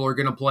what people are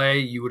going to play.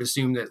 You would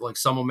assume that like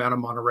some amount of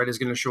mono red is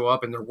going to show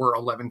up, and there were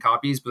 11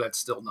 copies, but that's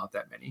still not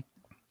that many.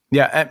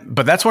 Yeah,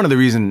 but that's one of the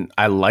reasons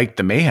I like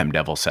the Mayhem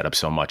Devil setup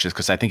so much is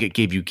because I think it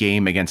gave you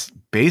game against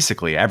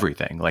basically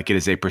everything. Like it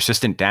is a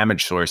persistent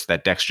damage source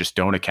that decks just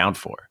don't account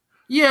for.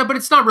 Yeah, but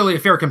it's not really a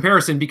fair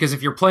comparison because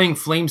if you're playing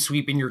Flame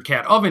Sweep in your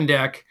Cat Oven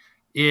deck,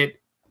 it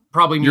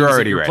probably means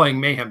that you're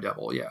playing Mayhem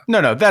Devil, yeah.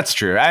 No, that's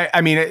true.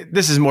 I mean,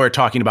 this is more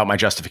talking about my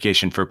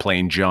justification for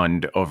playing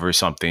Jund over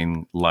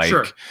something like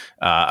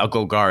a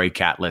Golgari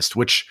Cat list,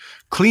 which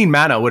clean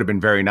mana would have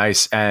been very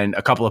nice. And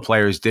a couple of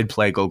players did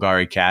play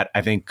Golgari Cat.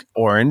 I think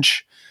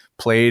Orange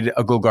played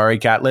a Golgari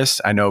Cat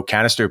list. I know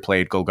Canister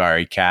played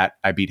Golgari Cat.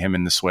 I beat him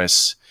in the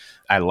Swiss.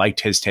 I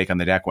liked his take on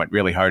the deck, went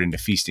really hard into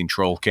Feasting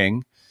Troll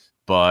King.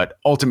 But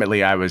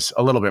ultimately, I was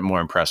a little bit more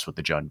impressed with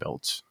the Jund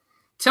builds.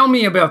 Tell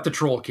me about the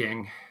Troll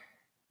King.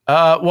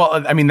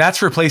 Well, I mean,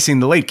 that's replacing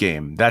the late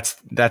game.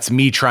 That's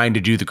me trying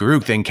to do the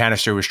Garruk thing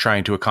Canister was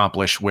trying to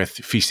accomplish with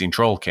Feasting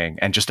Troll King,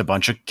 and just a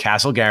bunch of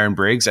Castle Garen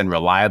Briggs and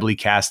reliably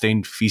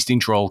casting Feasting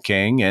Troll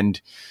King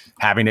and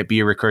having it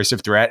be a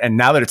recursive threat. And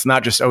now that it's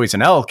not just always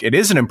an elk, it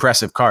is an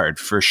impressive card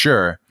for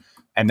sure.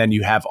 And then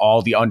you have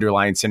all the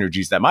underlying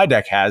synergies that my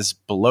deck has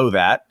below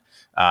that.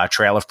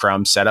 Trail of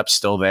Crumbs setup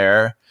still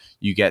there.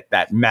 You get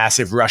that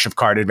massive rush of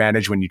card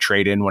advantage when you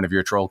trade in one of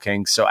your Troll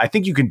Kings. So I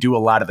think you can do a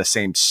lot of the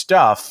same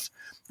stuff.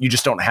 You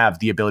just don't have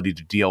the ability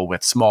to deal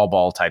with small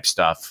ball type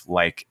stuff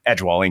like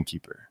Edgewall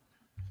Innkeeper.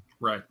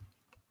 Right.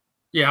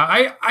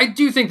 Yeah, I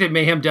do think that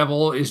Mayhem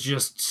Devil is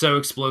just so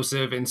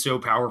explosive and so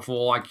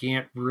powerful. I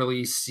can't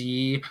really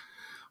see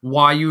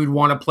why you would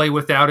want to play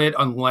without it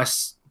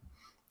unless,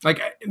 like,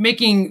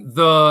 making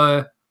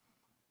the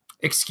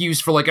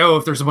excuse for like, oh,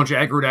 if there's a bunch of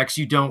aggro decks,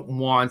 you don't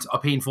want a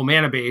painful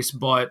mana base,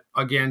 but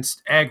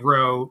against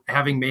aggro,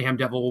 having Mayhem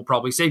Devil will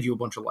probably save you a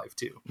bunch of life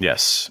too.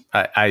 Yes,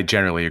 I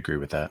generally agree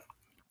with that.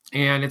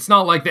 And it's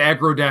not like the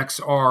aggro decks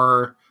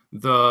are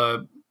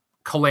the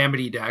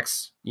calamity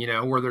decks, you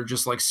know, where they're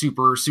just like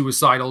super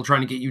suicidal,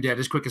 trying to get you dead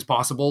as quick as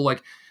possible.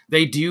 Like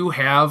they do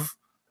have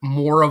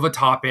more of a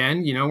top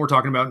end, you know, we're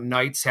talking about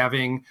Knights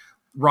having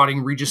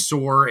Rotting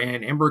Regisaur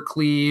and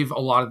Embercleave. A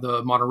lot of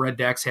the mono red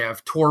decks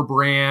have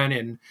Torbran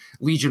and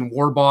Legion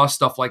Warboss,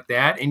 stuff like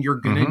that. And you're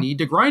going to need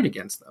to grind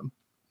against them.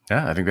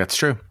 Yeah, I think that's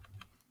true.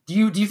 Do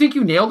you think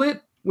you nailed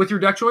it with your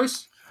deck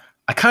choice?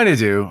 I kind of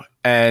do.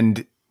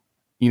 And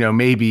you know,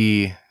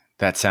 maybe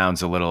that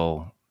sounds a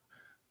little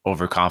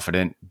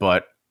overconfident,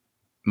 but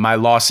my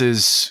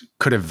losses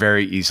could have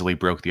very easily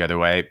broke the other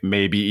way.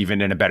 Maybe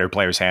even in a better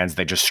player's hands,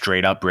 they just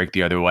straight up break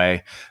the other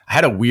way. I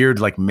had a weird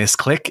like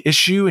misclick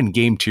issue in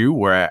game 2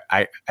 where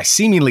I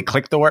seemingly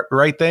clicked the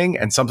right thing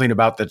and something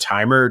about the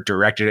timer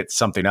directed it to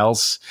something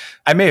else.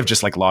 I may have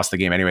just like lost the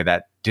game anyway.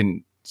 That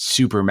didn't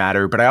super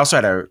matter, but I also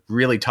had a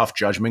really tough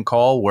judgment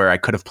call where I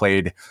could have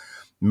played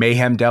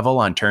Mayhem Devil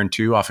on turn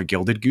 2 off a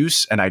Gilded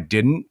Goose, and I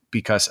didn't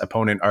because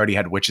opponent already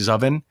had Witch's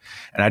Oven,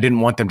 and I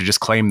didn't want them to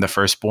just claim the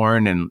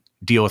Firstborn and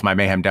deal with my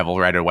Mayhem Devil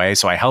right away,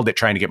 so I held it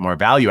trying to get more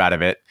value out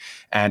of it,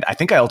 and I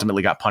think I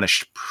ultimately got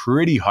punished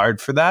pretty hard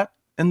for that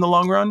in the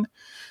long run.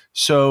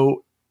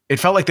 So it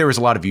felt like there was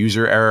a lot of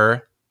user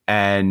error,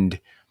 and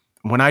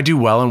when I do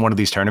well in one of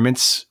these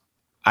tournaments,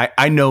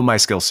 I know my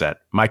skill set.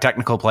 My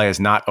technical play is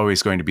not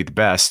always going to be the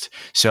best,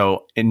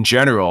 so in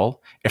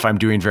general, if I'm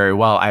doing very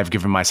well, I've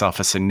given myself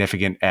a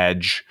significant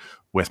edge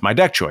with my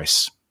deck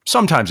choice.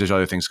 Sometimes there's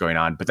other things going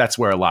on, but that's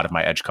where a lot of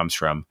my edge comes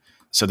from.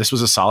 So this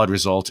was a solid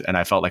result, and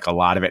I felt like a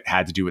lot of it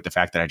had to do with the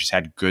fact that I just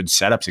had good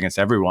setups against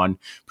everyone,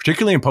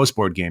 particularly in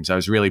post-board games. I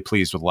was really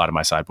pleased with a lot of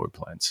my sideboard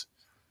plans.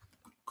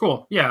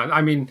 Cool. Yeah,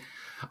 I mean,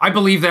 I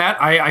believe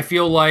that. I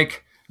feel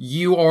like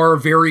you are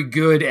very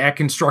good at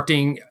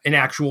constructing an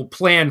actual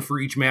plan for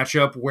each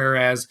matchup,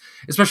 whereas,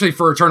 especially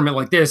for a tournament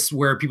like this,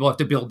 where people have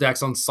to build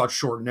decks on such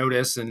short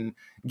notice and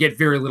get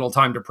very little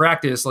time to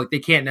practice, like they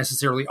can't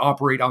necessarily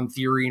operate on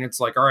theory. And it's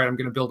like, all right, I'm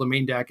going to build a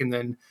main deck and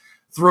then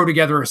throw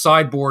together a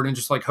sideboard and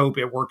just like hope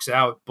it works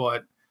out.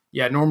 But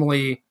yeah,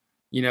 normally,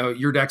 you know,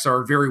 your decks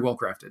are very well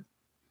crafted.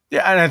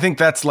 Yeah, and I think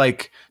that's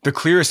like the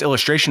clearest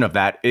illustration of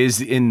that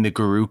is in the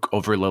Garruk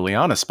over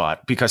Liliana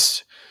spot,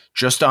 because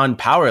just on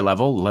power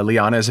level,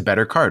 Liliana is a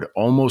better card,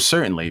 almost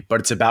certainly, but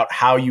it's about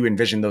how you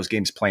envision those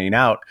games playing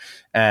out.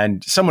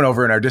 And someone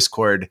over in our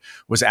Discord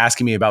was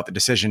asking me about the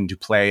decision to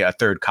play a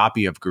third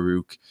copy of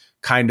Garruk,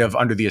 kind of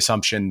under the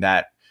assumption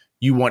that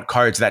you want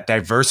cards that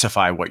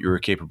diversify what you're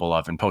capable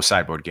of in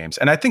post-sideboard games.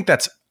 And I think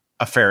that's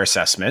a fair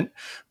assessment,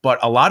 but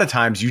a lot of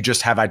times you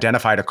just have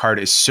identified a card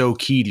is so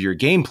key to your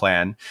game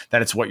plan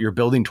that it's what you're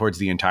building towards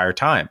the entire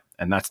time.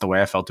 And that's the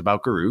way I felt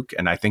about Garruk.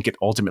 And I think it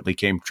ultimately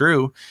came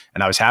true.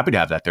 And I was happy to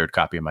have that third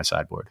copy of my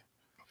sideboard.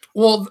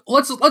 Well,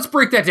 let's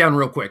break that down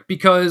real quick,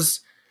 because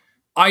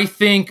I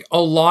think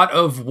a lot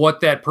of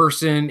what that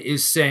person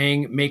is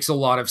saying makes a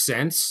lot of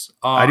sense.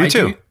 I do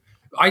too.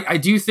 I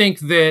do think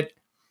that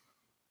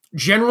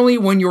generally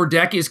when your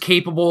deck is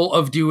capable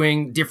of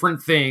doing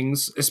different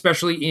things,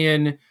 especially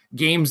in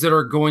games that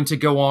are going to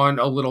go on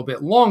a little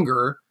bit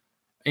longer,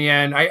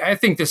 and I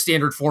think the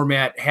standard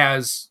format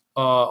has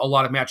a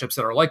lot of matchups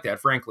that are like that,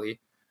 frankly,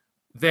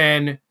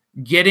 then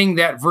getting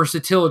that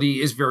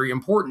versatility is very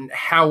important.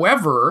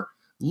 However,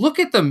 look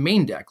at the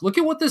main deck. Look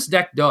at what this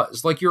deck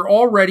does. Like, you're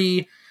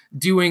already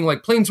doing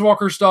like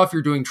Planeswalker stuff.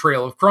 You're doing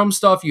Trail of Crumbs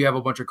stuff. You have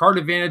a bunch of card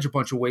advantage, a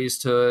bunch of ways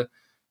to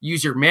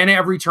use your mana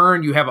every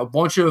turn. You have a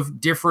bunch of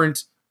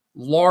different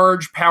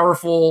large,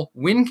 powerful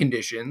win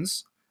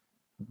conditions.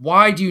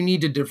 Why do you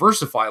need to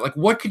diversify? Like,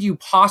 what could you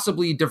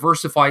possibly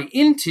diversify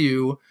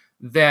into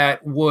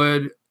that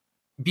would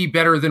be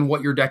better than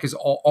what your deck is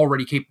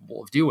already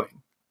capable of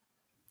doing?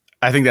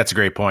 I think that's a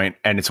great point.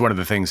 And it's one of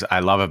the things I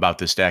love about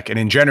this deck. And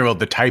in general,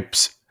 the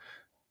types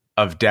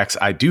of decks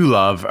I do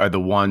love are the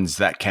ones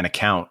that can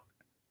account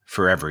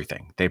for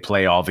everything. They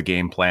play all the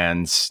game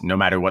plans, no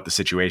matter what the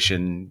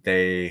situation.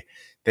 They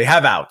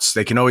have outs.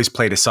 They can always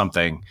play to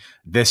something.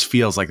 This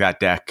feels like that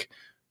deck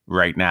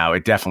right now.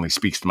 It definitely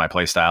speaks to my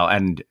playstyle.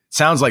 And it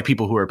sounds like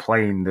people who are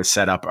playing this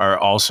setup are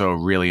also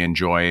really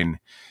enjoying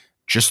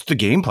just the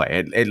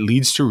gameplay. It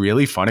leads to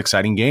really fun,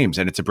 exciting games.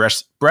 And it's a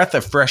breath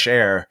of fresh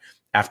air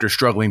after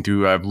struggling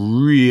through a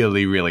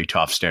really, really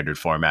tough standard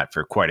format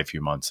for quite a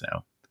few months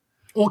now.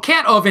 Well,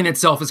 Cat Oven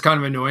itself is kind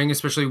of annoying,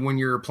 especially when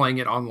you're playing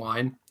it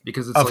online,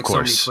 because it's so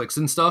many clicks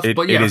and stuff.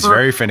 But yeah, it is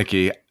very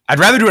finicky. I'd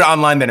rather do it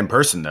online than in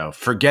person, though.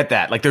 Forget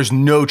that. Like, there's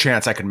no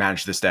chance I could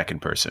manage this deck in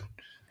person.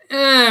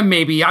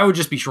 Maybe. I would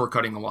just be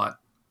shortcutting a lot,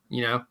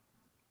 you know?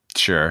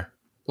 Sure.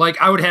 Like,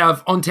 I would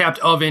have untapped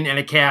Oven and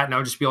a cat, and I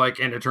would just be like,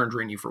 end of turn,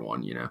 drain you for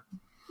one, you know?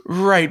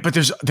 Right, but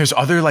there's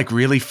other like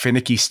really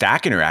finicky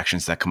stack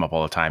interactions that come up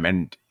all the time,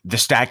 and the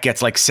stack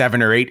gets like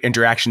 7 or 8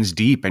 interactions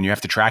deep, and you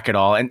have to track it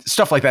all, and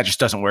stuff like that just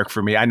doesn't work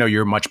for me. I know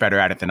you're much better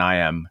at it than I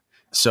am,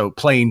 so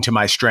playing to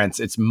my strengths,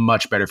 it's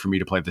much better for me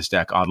to play this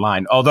deck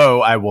online.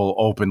 Although I will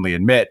openly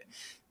admit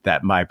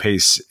that my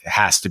pace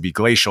has to be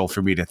glacial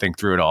for me to think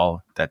through it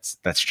all. That's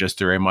just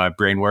the way my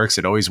brain works.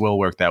 It always will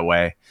work that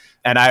way,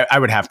 and I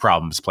would have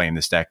problems playing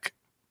this deck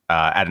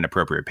at an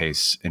appropriate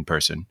pace in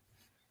person.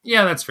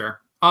 Yeah, that's fair.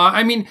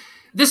 I mean,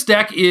 this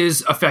deck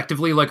is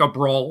effectively like a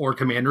Brawl or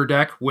Commander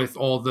deck with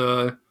all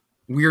the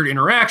weird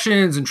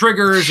interactions and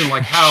triggers and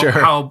like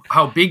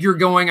how big you're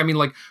going. I mean,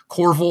 like,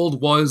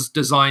 Korvold was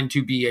designed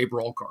to be a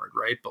Brawl card,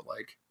 right? But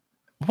like,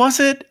 was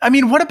it? I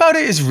mean, what about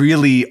it is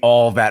really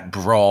all that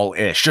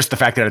Brawl-ish? Just the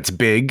fact that it's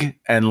big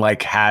and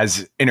like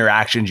has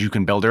interactions you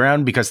can build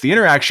around, because the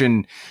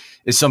interaction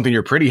is something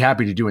you're pretty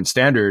happy to do in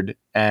Standard.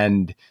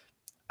 And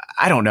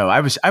I don't know. I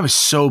was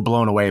so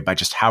blown away by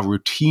just how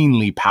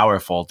routinely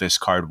powerful this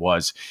card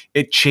was.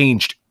 It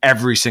changed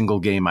every single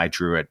game I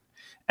drew it,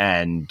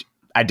 and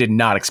I did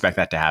not expect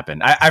that to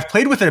happen. I've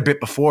played with it a bit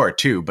before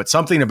too, but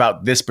something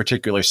about this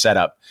particular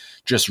setup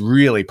just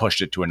really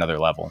pushed it to another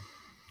level.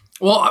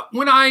 Well,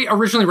 when I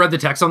originally read the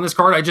text on this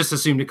card, I just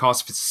assumed it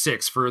cost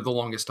 6 for the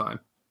longest time.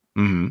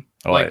 Mm-hmm.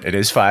 Well, like, it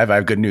is 5. I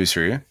have good news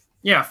for you.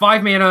 Yeah,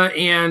 5 mana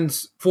and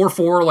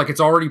 4/4. Like, it's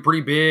already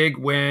pretty big.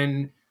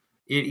 When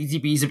it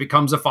ETBs, it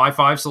becomes a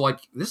 5/5. So like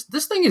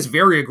this thing is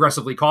very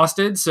aggressively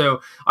costed.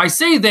 So I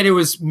say that it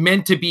was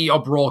meant to be a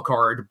Brawl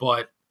card,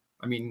 but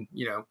I mean,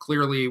 you know,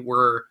 clearly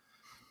we're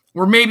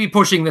maybe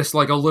pushing this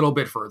like a little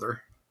bit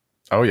further.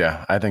 Oh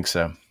yeah, I think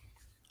so.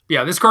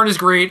 Yeah, this card is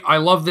great. I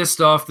love this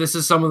stuff. This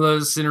is some of the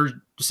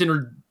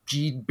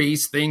synergy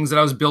based things that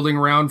I was building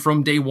around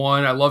from day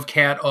one. I love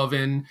Cat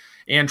Oven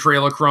and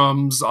Trail of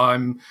Crumbs.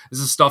 This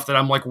is stuff that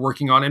I'm like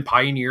working on in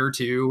Pioneer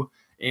too.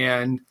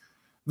 And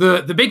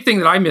the big thing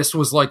that I missed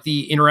was like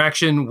the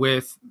interaction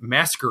with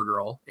Massacre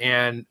Girl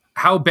and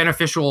how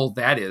beneficial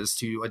that is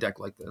to a deck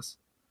like this.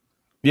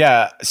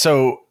 Yeah,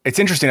 so it's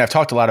interesting. I've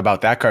talked a lot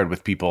about that card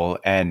with people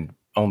and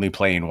only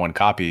playing one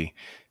copy.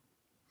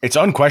 It's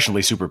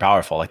unquestionably super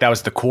powerful. Like, that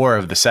was the core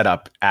of the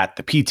setup at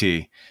the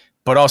PT,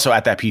 but also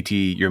at that PT,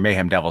 your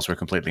Mayhem Devils were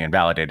completely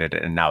invalidated,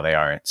 and now they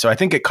aren't. So I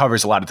think it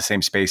covers a lot of the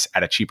same space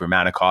at a cheaper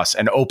mana cost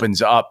and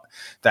opens up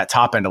that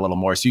top end a little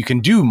more. So you can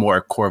do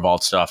more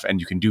Korvold stuff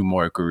and you can do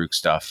more Garruk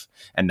stuff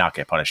and not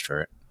get punished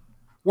for it.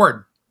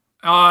 Word.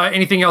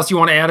 Anything else you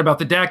want to add about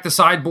the deck, the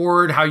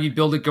sideboard, how you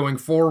build it going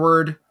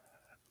forward?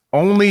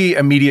 Only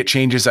immediate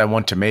changes I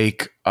want to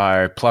make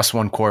are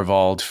 +1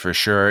 Korvold for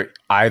sure,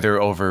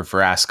 either over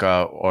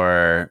Vraska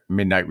or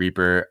Midnight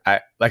Reaper.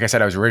 Like I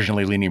said, I was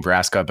originally leaning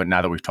Vraska, but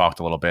now that we've talked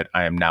a little bit,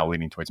 I am now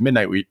leaning towards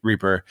Midnight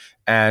Reaper.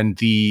 And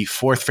the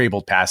 4th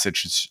Fabled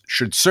Passage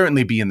should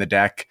certainly be in the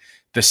deck.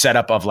 The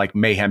setup of like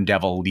Mayhem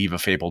Devil, leave a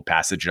Fabled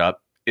Passage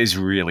up is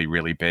really,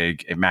 really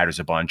big. It matters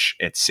a bunch.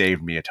 It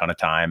saved me a ton of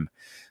time.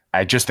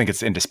 I just think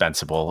it's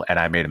indispensable, and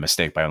I made a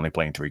mistake by only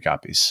playing 3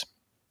 copies.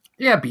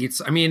 Yeah,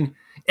 beats. I mean,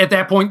 at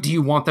that point, do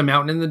you want the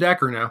Mountain in the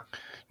deck or no?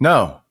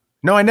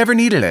 No, I never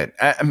needed it.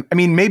 I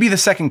mean, maybe the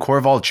second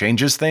Korvold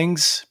changes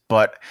things,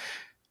 but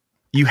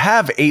you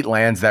have 8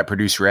 lands that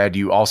produce red.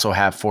 You also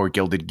have 4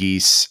 Gilded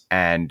Geese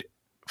and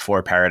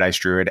 4 Paradise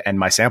Druid, and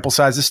my sample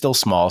size is still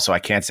small, so I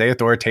can't say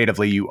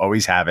authoritatively you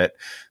always have it,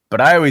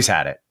 but I always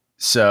had it.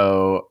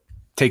 So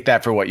take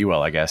that for what you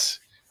will, I guess.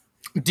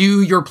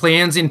 Do your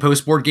plans in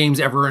post-board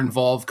games ever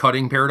involve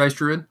cutting Paradise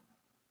Druid?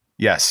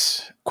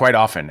 Yes, quite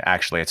often,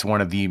 actually. It's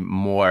one of the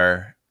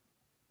more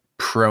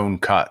prone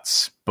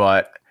cuts,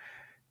 but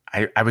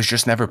I was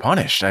just never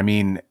punished. I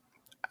mean,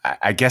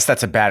 I guess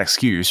that's a bad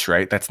excuse,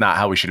 right? That's not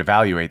how we should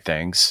evaluate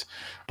things.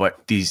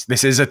 But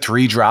this is a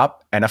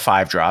 3-drop and a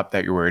 5-drop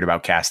that you're worried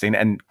about casting.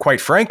 And quite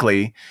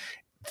frankly,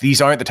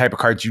 these aren't the type of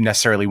cards you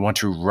necessarily want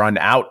to run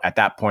out at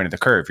that point of the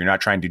curve. You're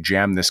not trying to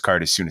jam this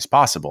card as soon as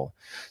possible.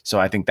 So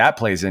I think that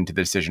plays into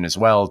the decision as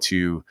well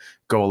to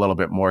go a little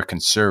bit more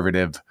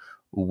conservative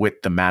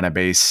with the mana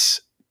base.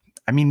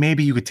 I mean,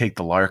 maybe you could take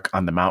the Lark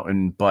on the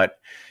Mountain, but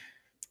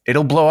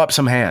it'll blow up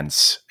some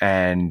hands.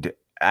 And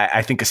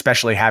I think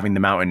especially having the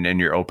Mountain in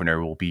your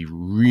opener will be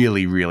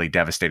really, really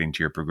devastating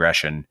to your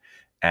progression.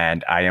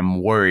 And I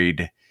am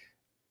worried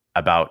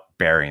about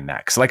burying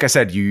that. Because like I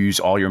said, you use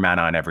all your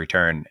mana on every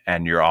turn,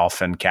 and you're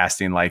often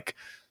casting like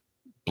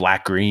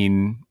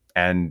black-green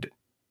and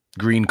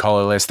green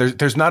colorless.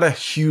 There's not a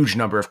huge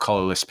number of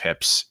colorless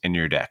pips in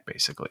your deck,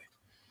 basically.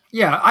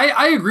 Yeah,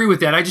 I agree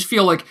with that. I just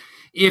feel like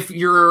if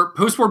your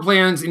post-board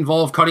plans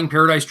involve cutting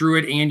Paradise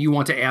Druid and you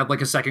want to add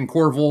like a second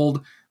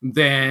Korvold,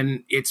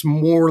 then it's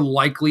more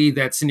likely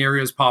that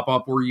scenarios pop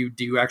up where you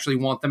do actually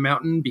want the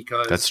Mountain,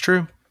 because that's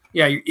true.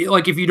 Yeah,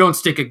 like if you don't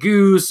stick a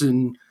Goose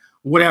and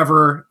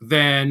whatever,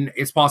 then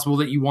it's possible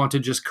that you want to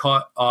just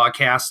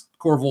cast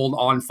Korvold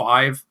on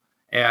 5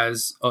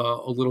 as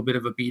a little bit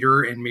of a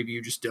beater, and maybe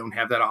you just don't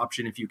have that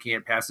option if you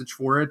can't passage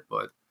for it.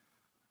 But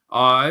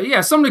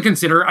yeah, something to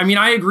consider. I mean,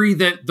 I agree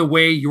that the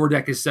way your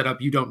deck is set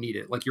up, you don't need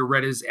it. Like your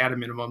red is at a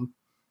minimum.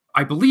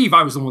 I believe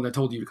I was the one that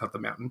told you to cut the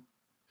Mountain.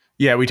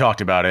 Yeah, we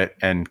talked about it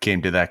and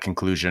came to that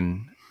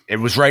conclusion. It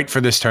was right for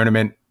this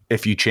tournament.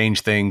 If you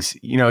change things,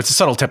 it's a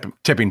subtle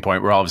tipping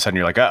point where all of a sudden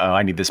you're like, uh-oh,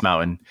 I need this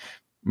Mountain.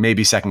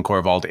 Maybe second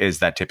Korvold is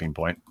that tipping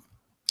point.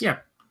 Yeah.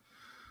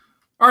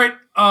 All right.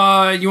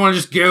 You want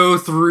to just go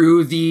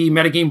through the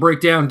metagame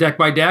breakdown deck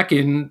by deck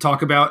and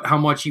talk about how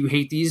much you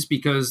hate these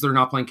because they're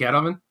not playing Cat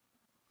Oven?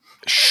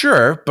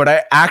 Sure, but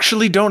I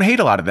actually don't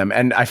hate a lot of them.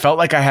 And I felt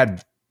like I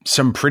had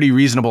some pretty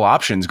reasonable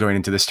options going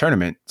into this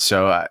tournament.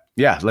 So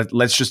yeah,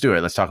 let's just do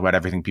it. Let's talk about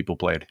everything people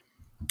played.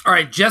 All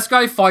right.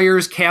 Jeskai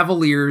Fires,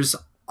 Cavaliers.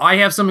 I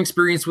have some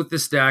experience with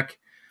this deck.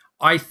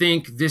 I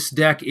think this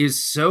deck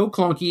is so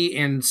clunky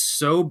and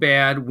so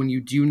bad when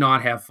you do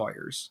not have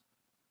fires.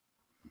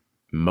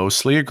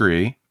 Mostly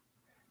agree.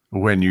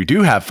 When you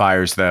do have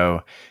fires,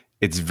 though,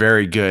 it's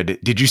very good.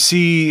 Did you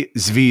see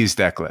Zvi's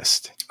deck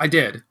list? I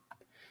did.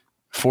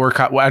 4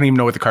 I don't even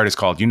know what the card is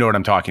called. You know what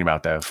I'm talking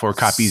about, though. 4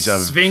 copies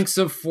of Sphinx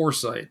of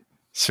Foresight.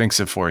 Sphinx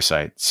of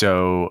Foresight.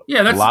 So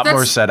yeah, a lot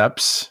more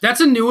setups.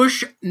 That's a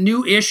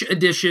newish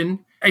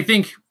addition. I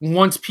think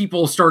once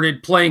people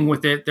started playing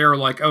with it, they're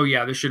like, oh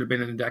yeah, this should have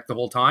been in the deck the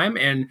whole time.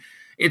 And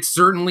it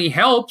certainly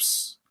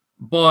helps,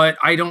 but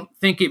I don't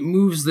think it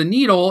moves the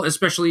needle,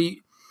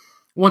 especially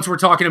once we're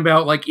talking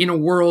about like in a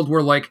world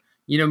where like,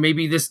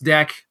 maybe this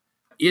deck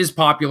is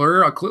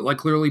popular, like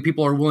clearly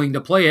people are willing to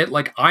play it.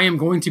 Like I am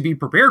going to be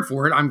prepared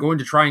for it. I'm going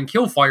to try and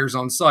kill fires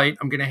on site.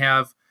 I'm going to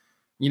have,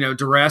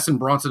 Duress and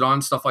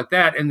Bronzodon, stuff like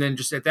that. And then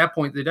just at that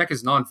point, the deck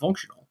is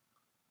non-functional.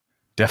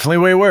 Definitely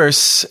way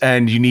worse,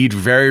 and you need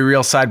very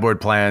real sideboard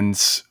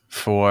plans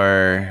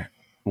for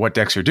what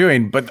decks you're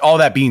doing. But all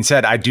that being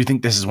said, I do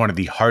think this is one of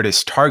the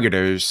hardest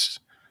targeters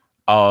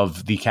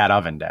of the Cat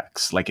Oven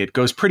decks. Like it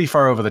goes pretty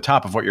far over the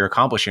top of what you're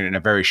accomplishing in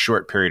a very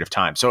short period of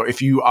time. So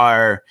if you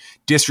are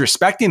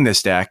disrespecting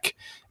this deck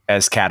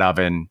as Cat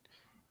Oven,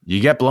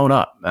 you get blown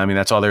up. I mean,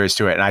 that's all there is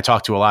to it. And I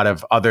talked to a lot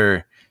of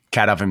other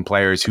Cat Oven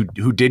players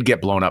who did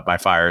get blown up by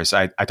fires.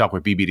 I talked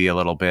with BBD a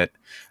little bit,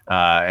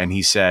 and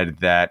he said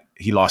that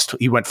he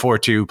went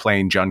 4-2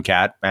 playing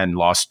Juncat and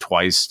lost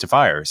twice to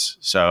fires.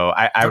 So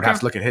I would have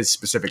to look at his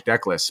specific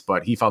deck list,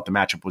 but he felt the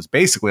matchup was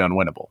basically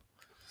unwinnable.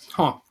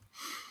 Huh.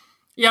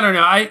 Yeah, I don't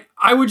know.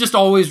 I would just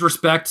always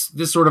respect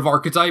this sort of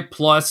archetype.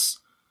 Plus,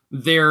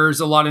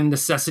 there's a lot of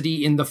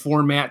necessity in the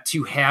format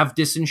to have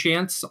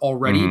disenchants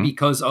already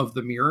because of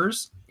the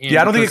mirrors. And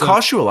yeah, I don't think it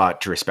costs you a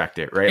lot to respect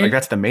it, right? Like,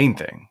 that's the main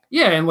thing.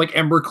 Yeah, and like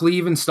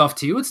Embercleave and stuff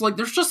too. It's like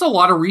there's just a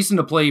lot of reason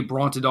to play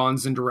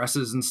Brontodons and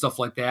Duresses and stuff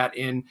like that.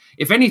 And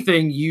if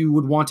anything, you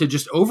would want to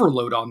just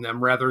overload on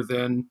them rather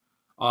than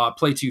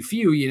play too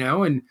few,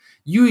 And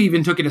you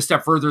even took it a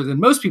step further than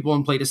most people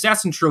and played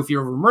Assassin's Trophy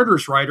over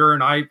Murderous Rider,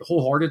 and I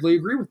wholeheartedly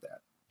agree with that.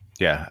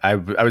 Yeah, I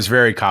was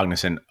very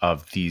cognizant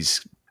of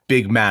these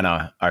big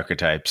mana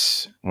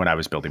archetypes when I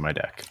was building my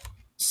deck.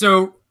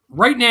 So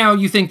right now,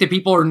 you think that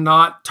people are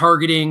not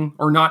targeting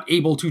or not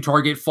able to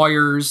target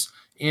fires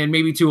and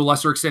maybe to a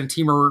lesser extent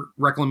Temur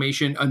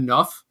Reclamation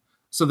enough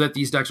so that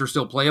these decks are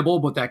still playable,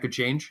 but that could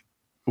change?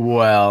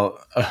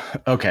 Well,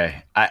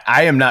 okay.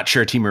 I am not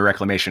sure Temur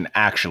Reclamation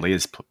actually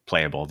is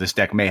playable. This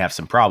deck may have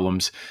some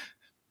problems.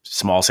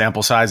 Small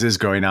sample sizes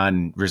going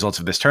on results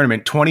of this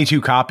tournament.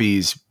 22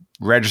 copies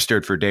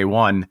registered for day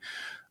one.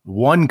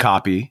 1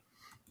 copy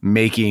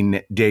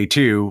making day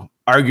 2.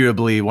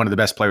 Arguably one of the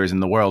best players in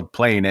the world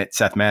playing it,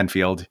 Seth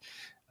Manfield.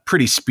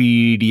 Pretty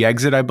speedy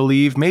exit, I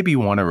believe. Maybe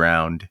 1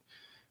 around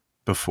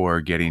before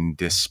getting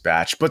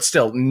dispatched, but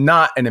still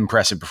not an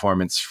impressive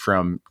performance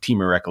from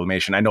Temur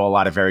Reclamation. I know a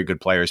lot of very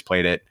good players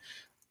played it.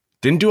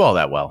 Didn't do all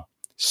that well.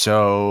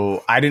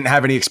 So I didn't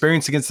have any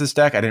experience against this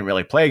deck. I didn't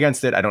really play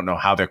against it. I don't know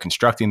how they're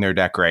constructing their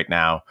deck right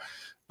now.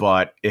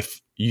 But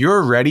if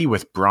you're ready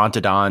with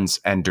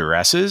Brontodons and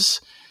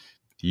Duresses,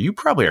 you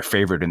probably are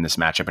favored in this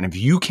matchup. And if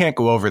you can't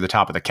go over the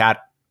top of the Cat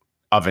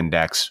Oven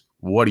decks,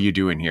 what are you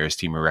doing here as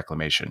Temur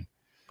Reclamation?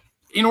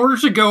 In order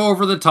to go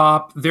over the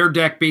top, their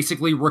deck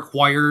basically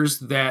requires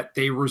that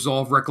they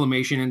resolve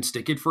Reclamation and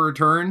stick it for a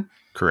turn.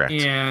 Correct.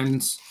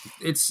 And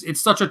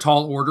it's such a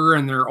tall order,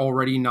 and they're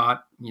already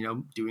not,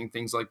 doing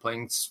things like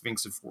playing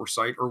Sphinx of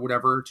Foresight or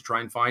whatever to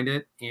try and find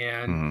it.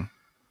 And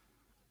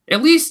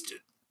at least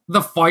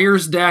the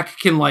Fires deck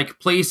can like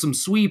play some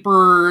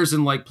sweepers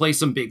and like play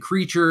some big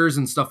creatures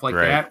and stuff like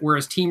that,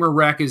 whereas Temur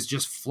Rec is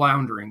just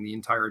floundering the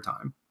entire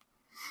time.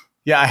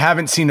 Yeah, I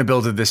haven't seen a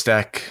build of this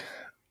deck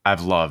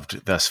I've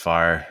loved thus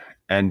far,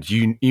 and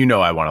you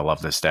know I want to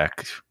love this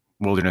deck.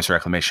 Wilderness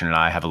Reclamation and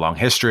I have a long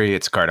history.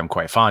 It's a card I'm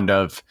quite fond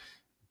of.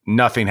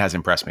 Nothing has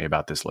impressed me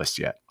about this list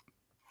yet.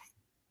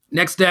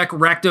 Next deck,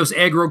 Rakdos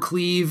Aggro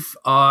Cleave,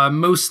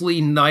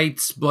 mostly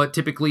knights, but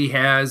typically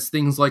has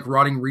things like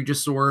Rotting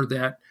Regisaur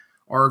that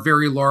are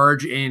very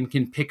large and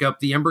can pick up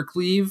the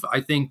Embercleave.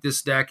 I think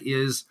this deck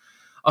is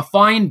a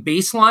fine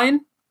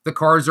baseline. The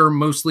cards are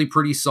mostly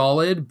pretty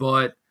solid,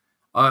 but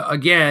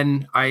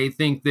again, I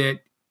think that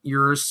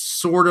you're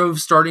sort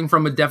of starting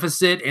from a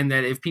deficit, and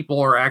that if people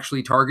are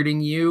actually targeting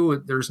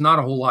you, there's not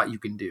a whole lot you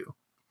can do.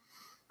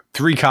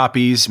 3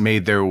 copies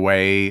made their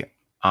way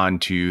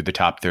onto the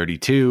top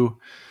 32.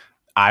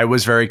 I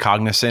was very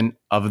cognizant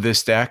of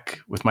this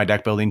deck with my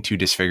deck building. 2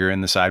 Disfigure in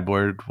the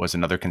sideboard was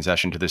another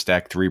concession to this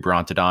deck. 3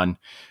 Brontodon.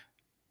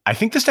 I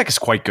think this deck is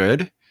quite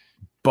good,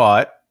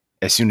 but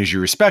as soon as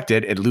you respect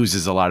it, it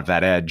loses a lot of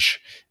that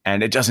edge,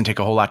 and it doesn't take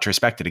a whole lot to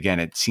respect it.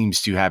 Again, it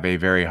seems to have a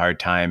very hard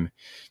time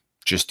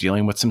just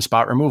dealing with some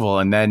spot removal.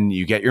 And then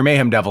you get your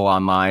Mayhem Devil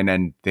online,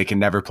 and they can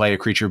never play a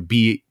creature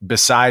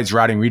besides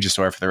Rotting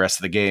Regisaur for the rest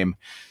of the game.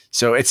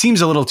 So it seems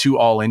a little too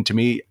all in to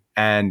me.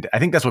 And I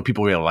think that's what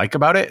people really like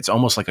about it. It's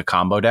almost like a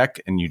combo deck,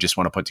 and you just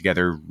want to put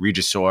together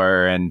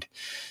Regisaur and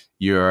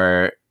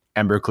your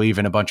Embercleave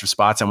in a bunch of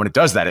spots. And when it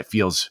does that, it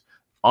feels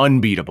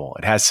unbeatable.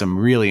 It has some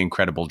really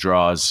incredible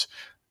draws.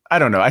 I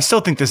don't know. I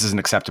still think this is an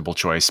acceptable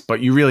choice, but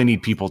you really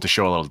need people to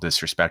show a little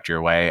disrespect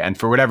your way. And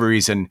for whatever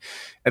reason,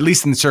 at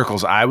least in the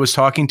circles I was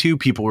talking to,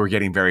 people were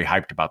getting very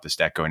hyped about this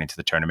deck going into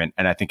the tournament.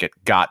 And I think it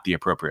got the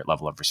appropriate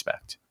level of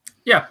respect.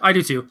 Yeah, I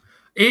do too.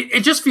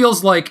 It just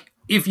feels like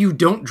if you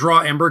don't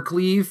draw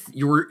Embercleave,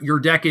 your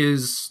deck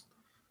is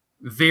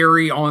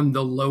very on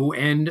the low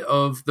end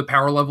of the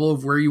power level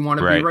of where you want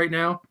to be right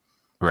now.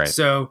 Right.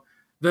 So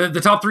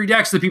the top 3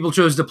 decks that people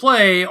chose to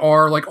play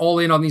are like all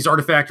in on these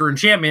artifact or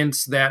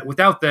enchantments that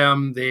without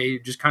them, they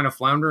just kind of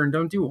flounder and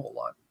don't do a whole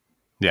lot.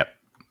 Yep.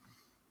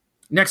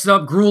 Next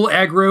up, Gruul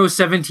Aggro,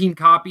 17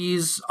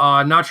 copies.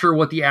 Not sure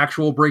what the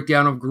actual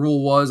breakdown of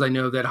Gruul was. I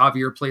know that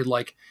Javier played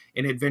like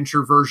an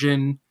adventure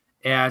version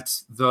at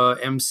the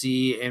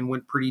MC and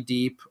went pretty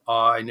deep.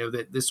 I know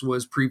that this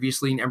was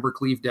previously an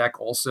Embercleave deck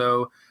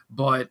also,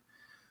 but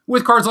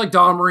with cards like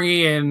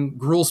Domri and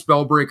Gruul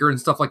Spellbreaker and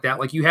stuff like that,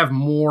 like you have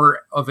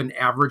more of an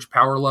average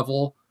power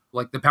level.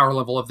 Like the power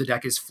level of the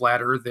deck is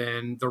flatter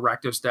than the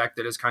Rakdos deck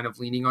that is kind of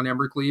leaning on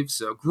Embercleave.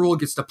 So Gruul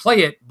gets to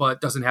play it,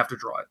 but doesn't have to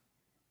draw it.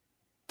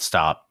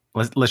 Stop.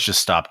 Let's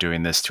just stop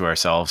doing this to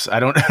ourselves. I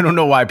don't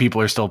know why people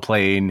are still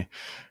playing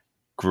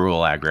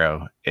Gruul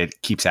Aggro.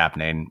 It keeps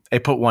happening. They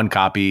put 1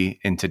 copy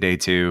into day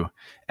 2,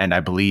 and I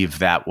believe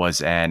that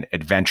was an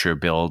adventure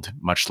build,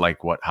 much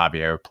like what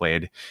Javier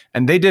played.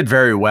 And they did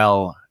very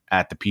well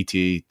at the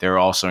PT. They're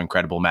also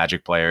incredible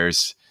Magic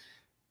players.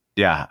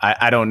 Yeah,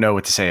 I don't know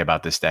what to say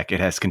about this deck. It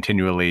has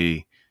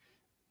continually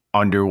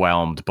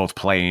underwhelmed, both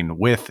playing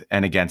with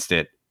and against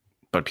it,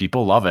 but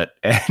people love it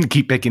and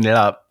keep picking it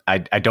up.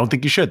 I don't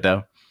think you should,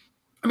 though.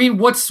 I mean,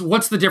 what's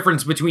the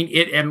difference between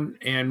it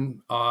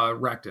and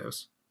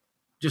Rakdos?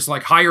 Just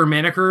like higher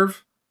mana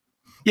curve?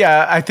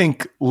 Yeah, I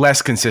think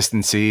less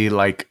consistency.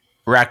 Like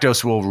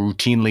Rakdos will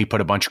routinely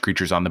put a bunch of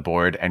creatures on the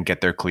board and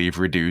get their cleave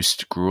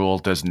reduced.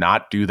 Gruul does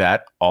not do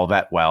that all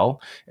that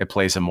well. It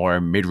plays a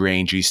more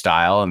mid-rangey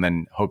style and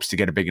then hopes to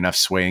get a big enough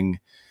swing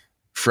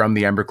from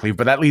the Ember Cleave,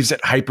 but that leaves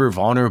it hyper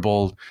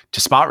vulnerable to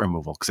spot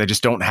removal because I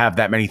just don't have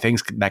that many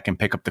things that can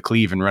pick up the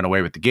cleave and run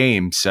away with the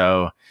game.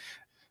 So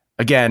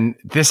again,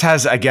 this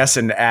has, I guess,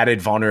 an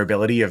added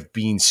vulnerability of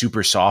being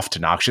super soft to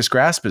Noxious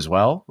Grasp as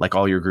well. Like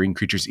all your green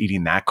creatures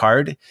eating that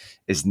card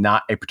is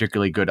not a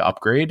particularly good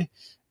upgrade.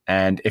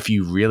 And if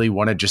you really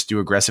want to just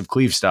do aggressive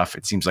cleave stuff,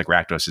 it seems like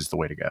Rakdos is the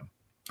way to go.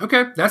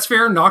 Okay, that's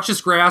fair.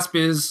 Noxious Grasp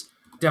is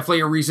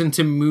definitely a reason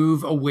to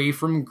move away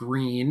from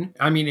green.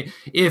 I mean,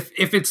 if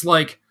it's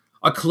like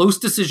a close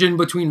decision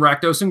between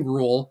Rakdos and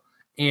Gruul,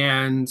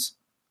 and,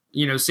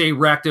 you know, say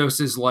Rakdos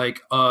is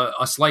like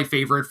a slight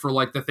favorite for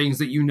like the things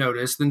that you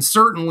notice, then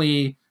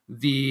certainly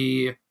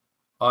the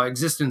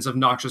existence of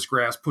Noxious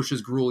Grasp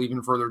pushes Gruul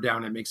even further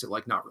down and makes it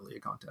like not really a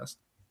contest.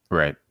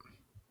 Right.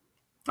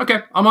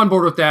 Okay, I'm on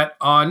board with that.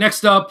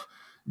 Next up,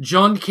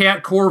 Jund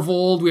Cat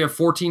Korvold. We have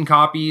 14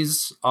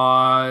 copies.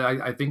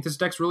 I think this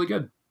deck's really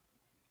good.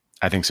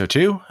 I think so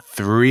too.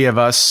 3 of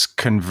us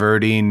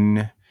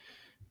converting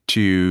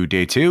to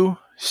day 2.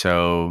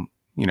 So,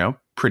 you know,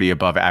 pretty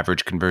above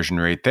average conversion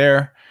rate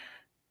there.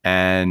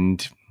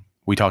 And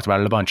we talked about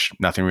it a bunch.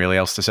 Nothing really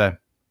else to say.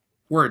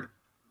 Word.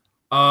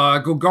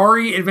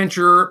 Golgari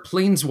Adventure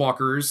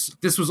Planeswalkers.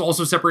 This was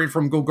also separated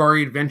from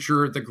Golgari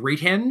Adventure The Great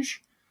Henge.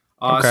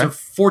 Okay. So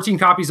 14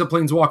 copies of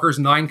Planeswalkers,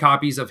 9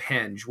 copies of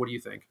Henge. What do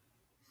you think?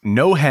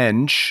 No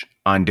Henge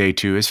on day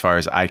 2, as far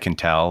as I can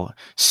tell.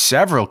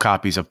 Several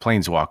copies of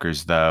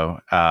Planeswalkers, though.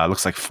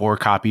 Looks like 4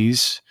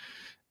 copies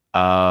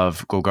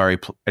of Golgari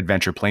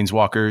Adventure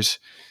Planeswalkers.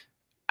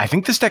 I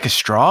think this deck is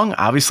strong.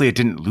 Obviously, it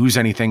didn't lose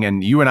anything,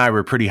 and you and I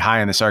were pretty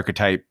high on this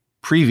archetype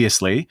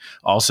previously.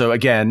 Also,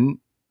 again,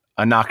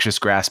 a Noxious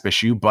Grasp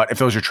issue, but if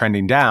those are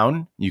trending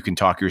down, you can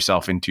talk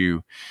yourself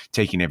into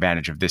taking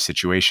advantage of this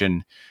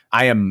situation.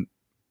 I am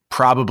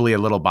probably a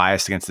little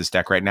biased against this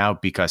deck right now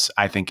because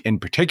I think in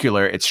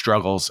particular it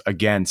struggles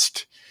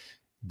against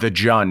the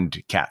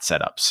Jund Cat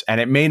setups,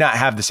 and it may not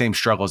have the same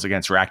struggles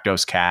against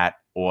Rakdos Cat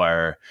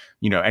or,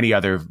 you know, any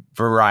other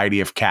variety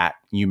of cat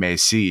you may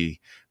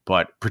see.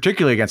 But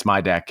particularly against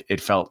my deck,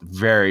 it felt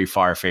very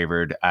far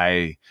favored.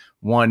 I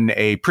won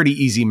a pretty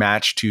easy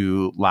match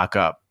to lock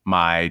up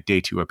my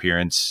day 2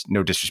 appearance.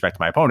 No disrespect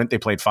to my opponent. They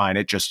played fine.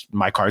 It just,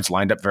 my cards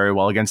lined up very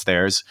well against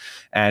theirs.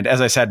 And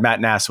as I said,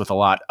 Matt Nass with a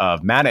lot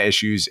of mana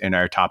issues in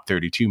our top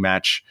 32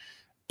 match,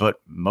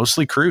 but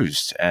mostly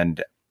cruised.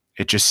 And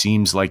it just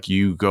seems like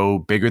you go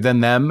bigger than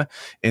them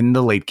in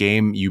the late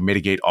game. You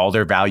mitigate all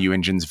their value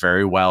engines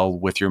very well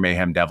with your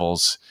Mayhem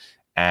Devils.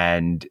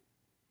 And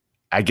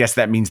I guess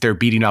that means they're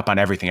beating up on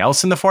everything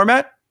else in the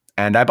format.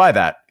 And I buy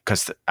that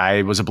because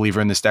I was a believer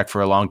in this deck for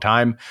a long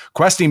time.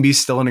 Questing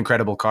Beast, still an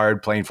incredible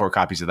card. Playing 4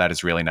 copies of that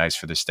is really nice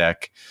for this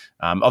deck.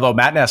 Although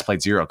Matt Nass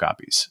played 0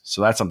 copies.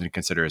 So that's something to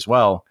consider as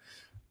well.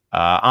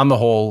 On the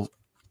whole,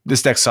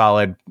 this deck's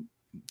solid.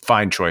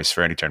 Fine choice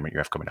for any tournament you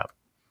have coming up.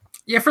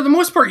 Yeah, for the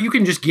most part, you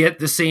can just get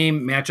the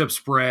same matchup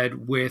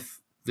spread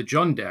with the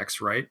Jund decks,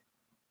 right?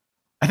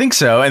 I think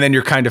so. And then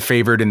you're kind of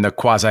favored in the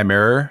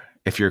quasi-mirror,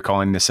 if you're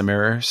calling this a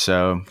mirror.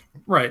 So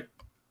right.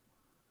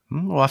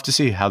 We'll have to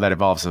see how that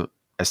evolves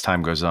as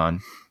time goes on.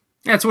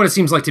 That's what it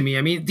seems like to me.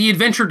 I mean, the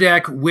adventure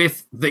deck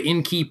with the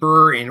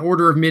Innkeeper and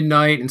Order of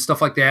Midnight and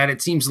stuff like that,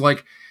 it seems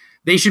like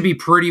they should be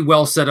pretty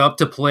well set up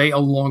to play a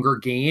longer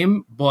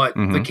game. But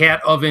the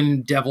Cat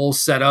Oven Devil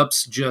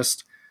setups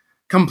just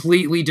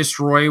completely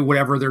destroy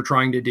whatever they're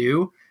trying to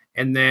do.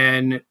 And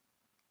then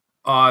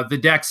the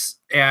decks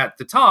at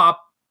the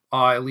top,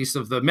 at least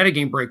of the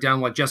metagame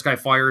breakdown, like Jeskai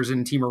Fires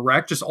and Temur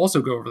Rec, just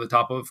also go over the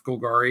top of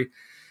Golgari.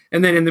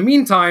 And then in the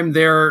meantime,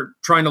 they're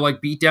trying to like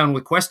beat down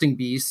with Questing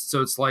Beast.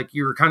 So it's like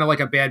you're kind of like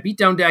a bad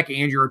beatdown deck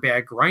and you're a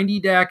bad grindy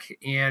deck.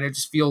 And it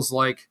just feels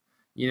like,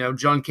 you know,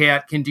 Jund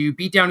Cat can do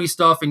beatdowny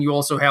stuff. And you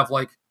also have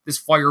like this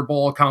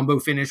Fireball combo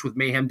finish with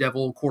Mayhem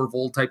Devil,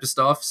 Korvold type of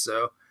stuff.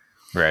 So,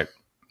 right.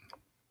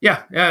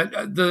 Yeah,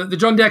 the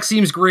Jund deck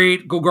seems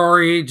great.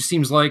 Golgari just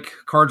seems like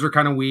cards are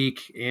kind of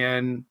weak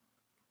and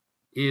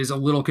is a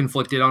little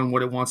conflicted on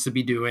what it wants to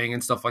be doing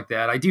and stuff like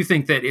that. I do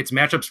think that its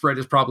matchup spread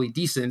is probably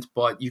decent,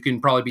 but you can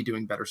probably be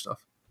doing better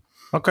stuff.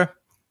 Okay.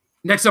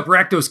 Next up,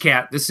 Rakdos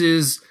Cat. This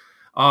is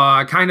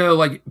kind of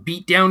like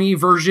beatdowny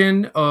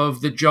version of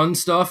the Jund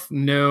stuff.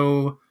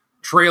 No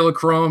Trail of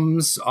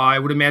Crumbs. I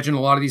would imagine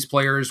a lot of these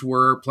players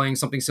were playing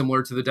something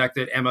similar to the deck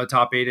that Emma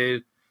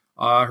top-aided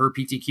her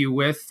PTQ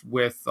with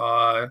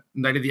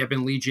Knight of the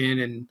Ebon Legion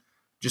and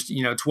just,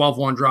 you know, 12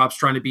 1-drops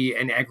trying to be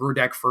an aggro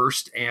deck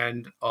first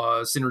and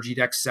synergy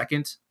deck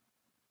second.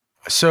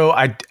 So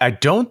I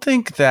don't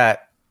think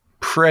that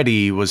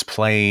Preddy was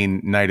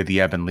playing Knight of the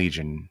Ebon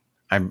Legion.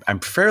 I'm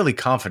fairly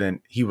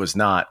confident he was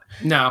not.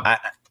 No.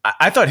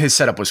 I thought his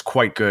setup was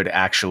quite good,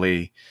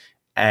 actually.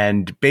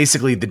 And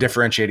basically the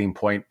differentiating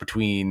point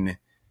between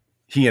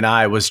he and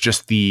I was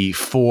just the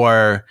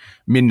 4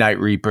 Midnight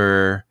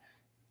Reaper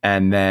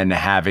and then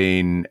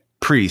having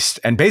Priest.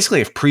 And basically,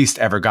 if Priest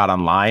ever got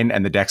online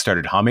and the deck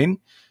started humming,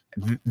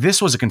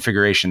 this was a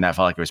configuration that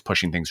felt like it was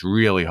pushing things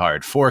really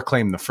hard. 4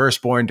 claimed the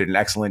Firstborn, did an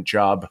excellent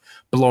job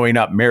blowing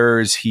up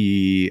mirrors.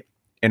 He,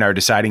 in our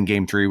deciding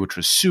game 3, which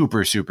was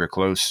super, super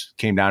close,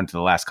 came down to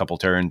the last couple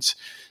turns.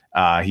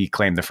 He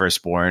claimed the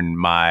Firstborn,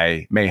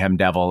 my Mayhem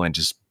Devil, and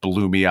just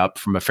blew me up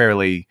from a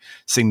fairly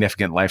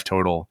significant life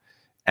total.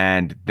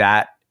 And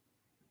that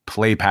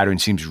play pattern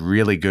seems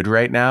really good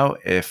right now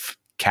if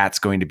Cat's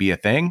going to be a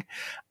thing.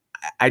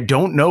 I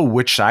don't know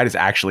which side is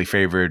actually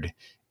favored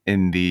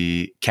in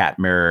the Cat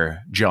Mirror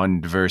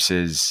Jund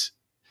versus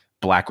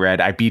Black Red.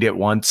 I beat it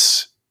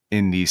once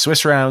in the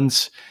Swiss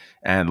rounds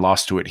and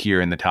lost to it here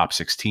in the top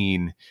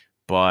 16.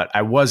 But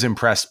I was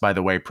impressed by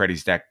the way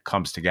Preddy's deck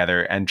comes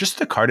together, and just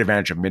the card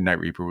advantage of Midnight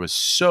Reaper was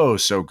so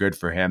good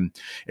for him.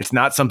 It's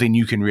not something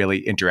you can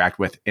really interact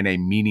with in a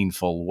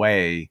meaningful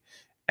way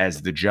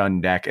as the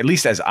Jund deck, at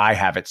least as I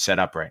have it set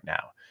up right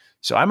now.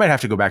 So I might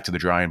have to go back to the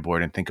drawing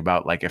board and think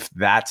about like if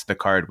that's the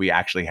card we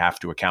actually have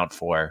to account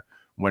for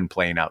when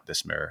playing out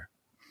this mirror.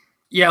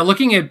 Yeah,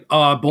 looking at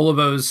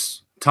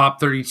Bolivo's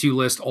top 32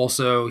 list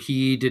also,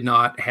 he did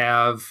not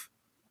have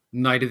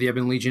Knight of the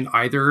Ebon Legion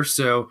either.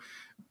 So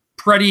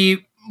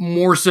Preddy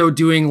more so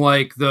doing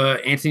like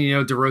the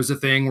Antonino DeRosa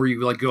thing where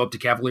you like go up to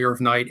Cavalier of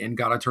Night and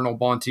got Eternal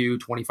Bontu,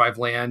 25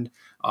 land.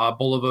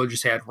 Bolivo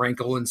just had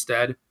Rankle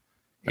instead.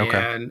 Okay.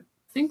 And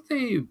I think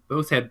they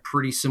both had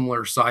pretty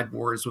similar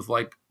sideboards with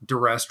like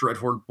Duress,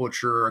 Dreadhorde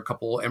Butcher, a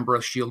couple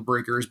Embrus Shield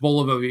Breakers.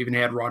 Bolivo even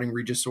had Rotting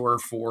Regisaur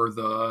for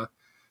the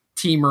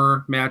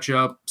Teamer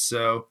matchup.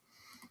 So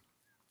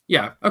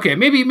yeah, okay,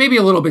 maybe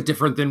a little bit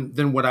different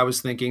than what I was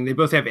thinking. They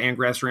both have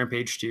Angrass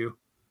Rampage too,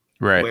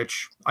 right?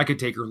 Which I could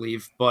take or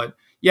leave. But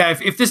yeah,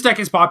 if this deck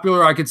is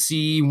popular, I could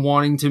see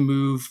wanting to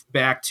move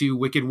back to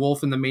Wicked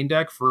Wolf in the main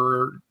deck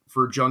for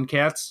Jund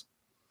Cats.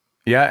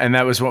 Yeah, and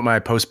that was what my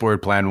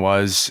post-board plan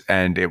was,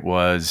 and it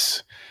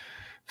was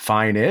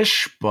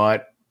fine-ish,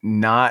 but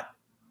not...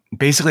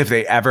 Basically, if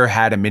they ever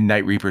had a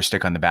Midnight Reaper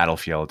stick on the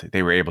battlefield,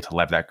 they were able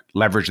to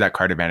leverage that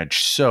card advantage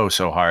so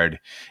hard,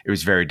 it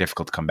was very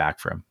difficult to come back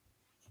from.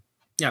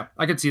 Yeah,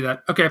 I could see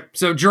that. Okay,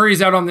 so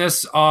jury's out on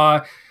this.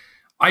 I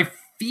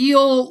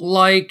feel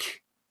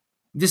like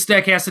this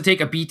deck has to take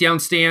a beatdown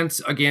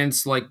stance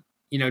against, like,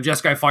 you know,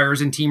 Jeskai Fires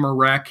and Teamer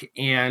Wreck,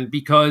 and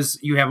because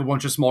you have a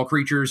bunch of small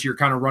creatures, you're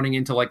kind of running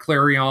into like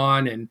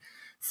Clarion and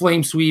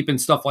Flame Sweep and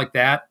stuff like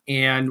that.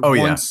 And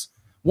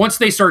once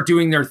they start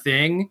doing their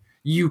thing,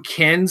 you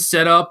can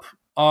set up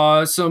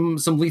some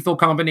lethal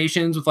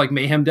combinations with like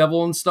Mayhem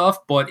Devil and stuff,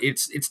 but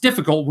it's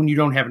difficult when you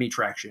don't have any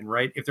traction,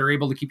 right? If they're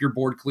able to keep your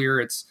board clear,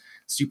 it's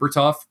super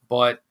tough.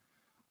 But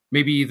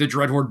maybe the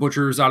Dreadhorde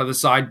Butchers out of the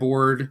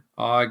sideboard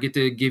get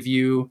to give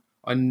you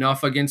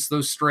enough against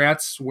those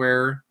strats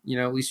where, you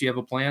know, at least you have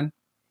a plan.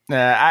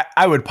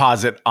 I would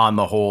posit on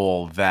the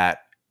whole that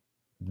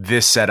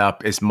this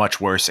setup is much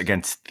worse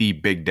against the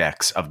big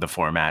decks of the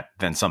format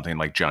than something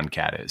like Jund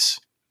Cat is.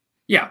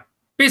 Yeah,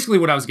 basically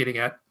what I was getting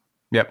at.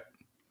 Yep.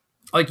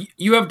 Like,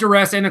 you have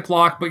Duress and a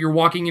Clock, but you're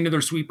walking into their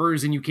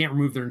sweepers and you can't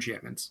remove their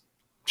enchantments.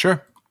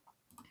 Sure.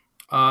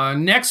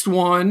 Next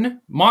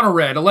one, Mono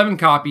Red, 11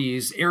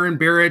 copies, Aaron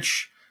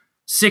Barich,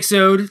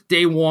 6-0'd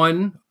day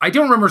 1. I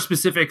don't remember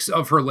specifics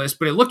of her list,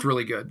 but it looked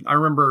really good. I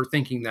remember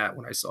thinking that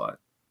when I saw it.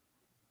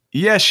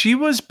 Yeah, she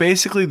was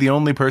basically the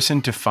only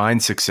person to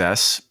find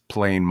success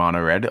playing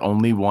Mono Red,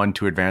 only one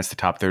to advance the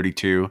top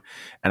 32,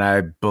 and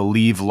I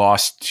believe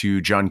lost to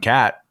Jund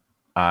Cat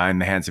in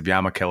the hands of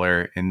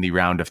Yamakiller in the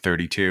round of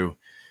 32.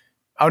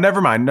 Oh,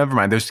 never mind.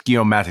 There's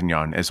Guillaume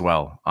Matignon as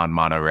well on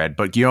Mono Red,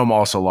 but Guillaume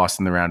also lost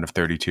in the round of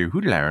 32.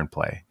 Who did Aaron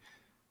play?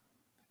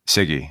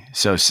 Siggy.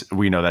 So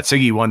we know that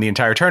Siggy won the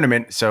entire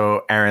tournament,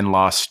 so Aaron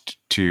lost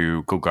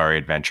to Golgari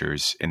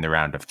Adventures in the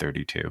round of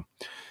 32.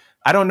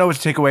 I don't know what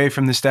to take away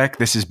from this deck.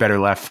 This is better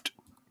left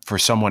for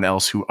someone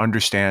else who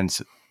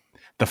understands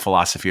the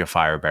philosophy of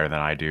Fire better than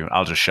I do.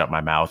 I'll just shut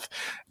my mouth.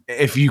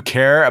 If you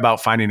care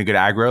about finding a good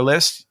aggro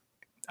list,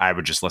 I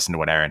would just listen to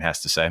what Aaron has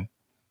to say.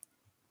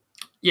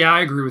 Yeah,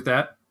 I agree with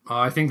that.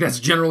 I think that's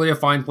generally a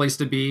fine place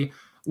to be.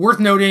 Worth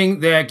noting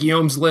that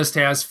Guillaume's list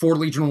has 4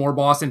 Legion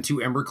Warboss and 2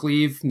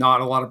 Embercleave,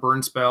 not a lot of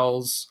burn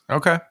spells.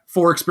 Okay.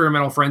 4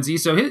 Experimental Frenzy.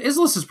 So his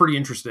list is pretty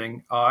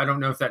interesting. I don't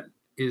know if that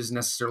is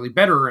necessarily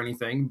better or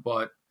anything,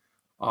 but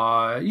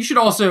you should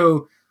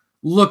also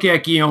look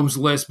at Guillaume's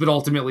list, but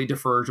ultimately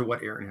defer to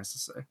what Aaron has to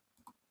say.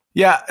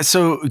 Yeah,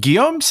 so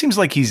Guillaume seems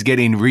like he's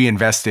getting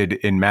reinvested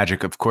in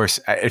Magic. Of course,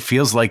 it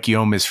feels like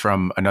Guillaume is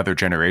from another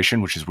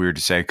generation, which is weird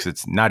to say because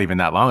it's not even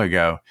that long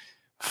ago.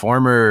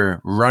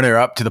 Former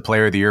runner-up to the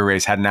Player of the Year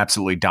race, had an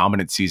absolutely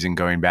dominant season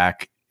going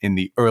back in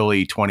the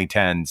early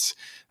 2010s.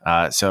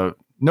 So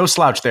no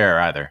slouch there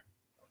either.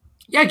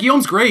 Yeah,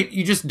 Guillaume's great.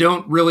 You just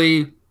don't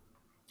really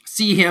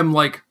see him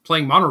like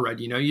playing Mono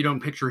Red. You know, you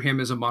don't picture him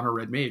as a Mono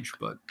Red mage,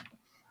 but...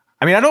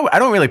 I mean, I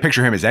don't really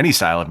picture him as any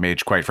style of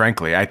mage, quite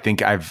frankly. I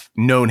think I've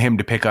known him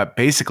to pick up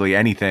basically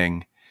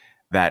anything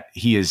that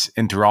he is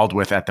enthralled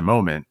with at the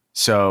moment.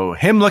 So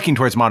him looking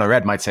towards Mono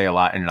Red might say a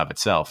lot in and of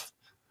itself.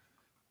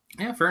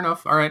 Yeah, fair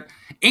enough. All right.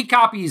 8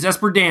 copies,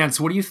 Esper Dance.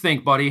 What do you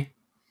think, buddy?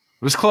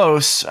 It was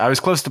close. I was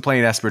close to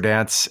playing Esper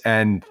Dance,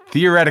 and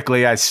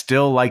theoretically, I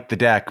still like the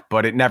deck,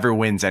 but it never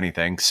wins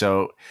anything.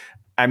 So,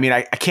 I mean,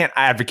 I can't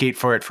advocate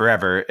for it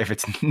forever if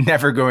it's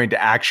never going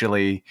to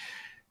actually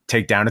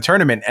take down a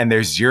tournament. And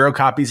there's 0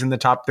 copies in the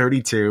top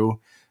 32.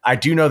 I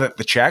do know that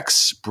the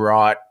Czechs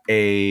brought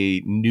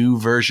a new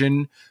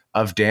version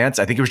of Dance.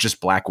 I think it was just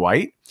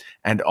black-white.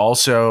 And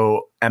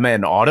also, Emma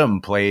and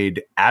Autumn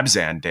played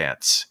Abzan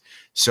Dance.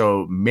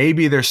 So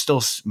maybe there's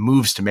still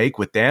moves to make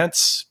with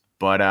Dance,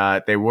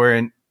 but they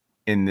weren't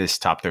in this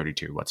top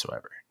 32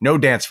 whatsoever. No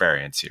Dance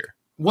variants here.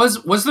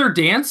 Was there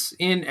Dance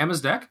in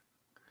Emma's deck?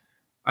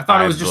 I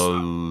thought it was just.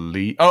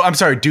 Oh, I'm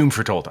sorry. Doom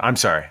Foretold. I'm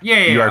sorry.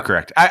 Yeah, you are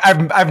correct.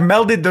 I've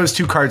melded those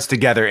 2 cards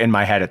together in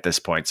my head at this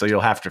point, so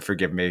you'll have to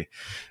forgive me.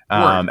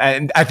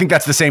 And I think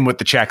that's the same with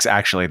the Czechs.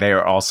 Actually, they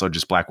are also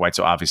just black-white,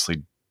 so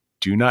obviously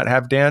do not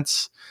have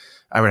Dance.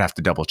 I would have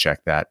to double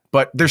check that,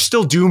 but there's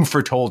still Doom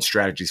Foretold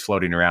strategies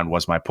floating around.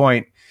 Was my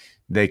point.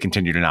 They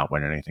continue to not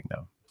win anything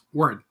though.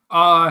 Word.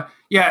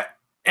 Yeah.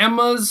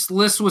 Emma's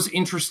list was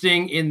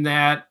interesting in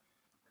that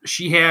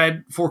she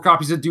had 4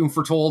 copies of Doom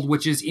Foretold,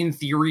 which is in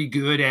theory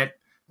good at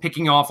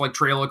picking off like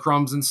Trail of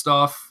Crumbs and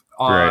stuff.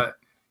 Right.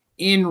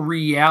 In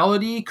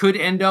reality, could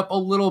end up a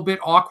little bit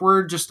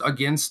awkward just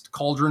against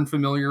Cauldron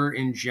Familiar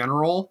in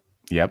general.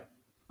 Yep.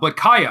 But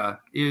Kaya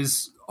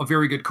is a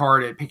very good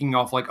card at picking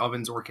off like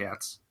ovens or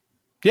cats.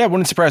 Yeah, it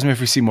wouldn't surprise me if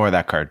we see more of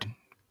that card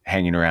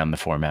hanging around the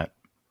format.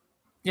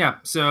 Yeah,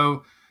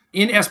 so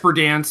in Esper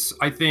Dance,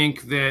 I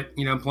think that,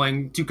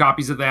 playing 2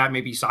 copies of that,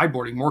 maybe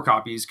sideboarding more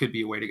copies could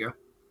be a way to go.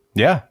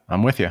 Yeah,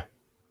 I'm with you.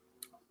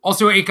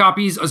 Also 8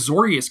 copies,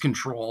 Azorius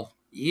Control.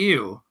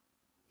 Ew.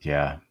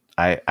 Yeah,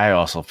 I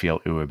also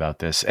feel ew about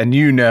this. And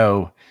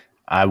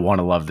I want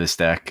to love this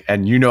deck.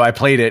 And I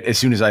played it as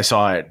soon as I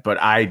saw it, but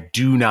I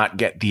do not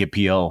get the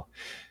appeal.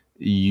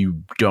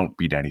 You don't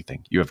beat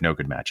anything. You have no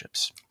good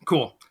matchups.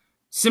 Cool.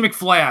 Simic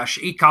Flash,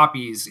 8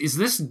 copies. Is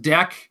this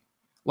deck,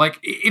 like,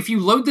 if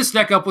you load this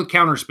deck up with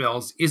counter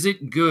spells, is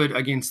it good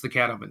against the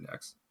Cat Oven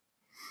decks?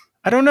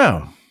 I don't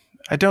know.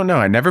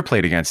 I never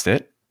played against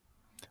it.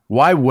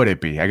 Why would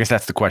it be? I guess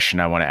that's the question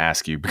I want to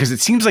ask you, because it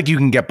seems like you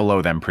can get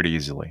below them pretty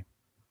easily.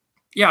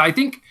 Yeah, I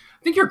think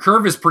your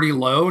curve is pretty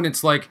low, and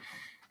it's like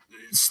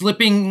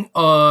slipping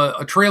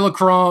a Trail of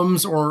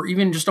Crumbs or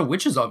even just a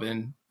Witch's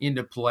Oven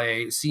into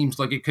play seems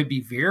like it could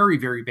be very,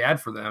 very bad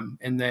for them.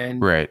 And then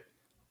right.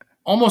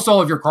 Almost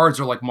all of your cards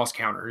are like must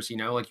counters,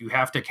 like you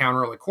have to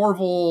counter like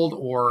Corvold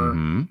or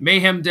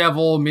Mayhem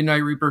Devil,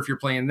 Midnight Reaper if you're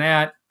playing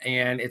that.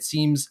 And it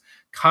seems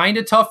kind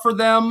of tough for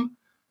them,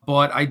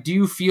 but I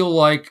do feel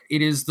like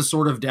it is the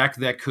sort of deck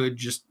that could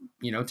just,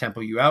 tempo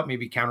you out,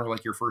 maybe counter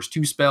like your first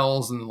 2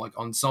 spells and like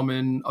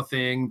unsummon a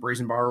thing,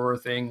 Brazen Borrower a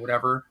thing,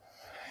 whatever.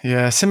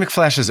 Yeah, Simic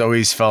Flash has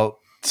always felt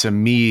to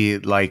me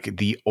like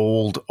the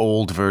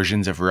old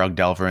versions of Rug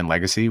Delver and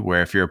Legacy,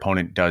 where if your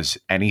opponent does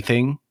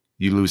anything,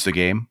 you lose the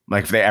game.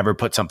 Like if they ever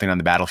put something on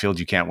the battlefield,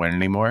 you can't win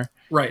anymore.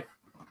 Right.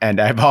 And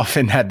I've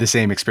often had the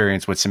same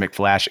experience with Simic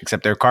Flash,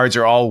 except their cards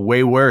are all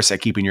way worse at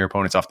keeping your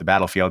opponents off the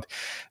battlefield.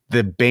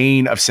 The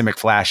bane of Simic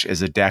Flash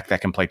is a deck that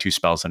can play 2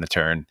 spells in a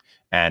turn,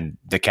 and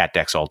the cat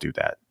decks all do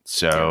that.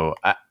 So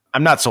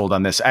I'm not sold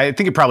on this. I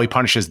think it probably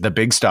punishes the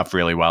big stuff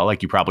really well.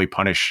 Like you probably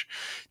punish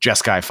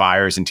Jeskai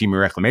Fires and Team of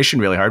Reclamation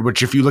really hard,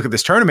 which if you look at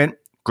this tournament,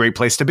 great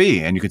place to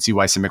be. And you can see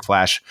why Simic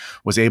Flash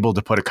was able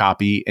to put a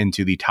copy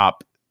into the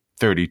top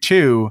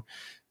 32.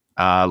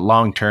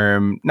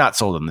 Long-term, not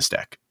sold on this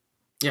deck.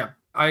 Yeah,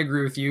 I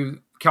agree with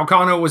you.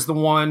 Calcano was the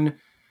one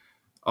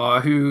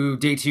who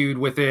day-two'd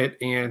with it,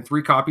 and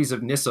 3 copies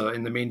of Nissa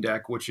in the main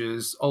deck, which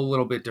is a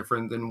little bit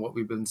different than what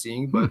we've been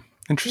seeing, but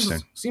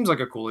interesting. Seems like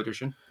a cool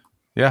addition.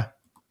 Yeah.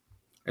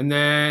 And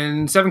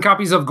then 7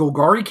 copies of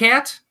Golgari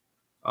Cat.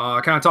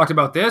 I kind of talked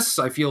about this.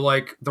 I feel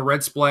like the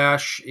red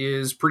splash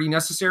is pretty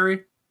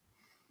necessary.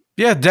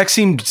 Yeah, deck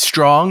seemed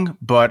strong,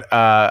 but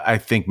I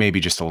think maybe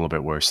just a little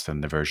bit worse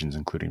than the versions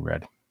including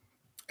red.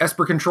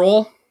 Esper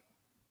Control.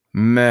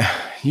 Meh.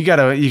 You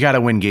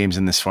gotta win games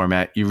in this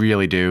format. You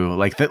really do.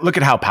 Like, look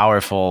at how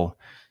powerful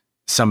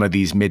some of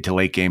these mid to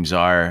late games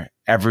are.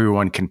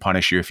 Everyone can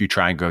punish you if you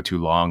try and go too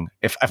long.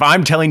 If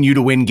I'm telling you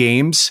to win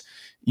games,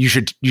 you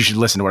should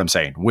listen to what I'm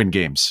saying. Win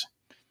games.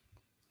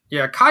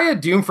 Yeah, Kaya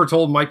Doom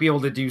Foretold might be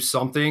able to do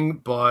something,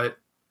 but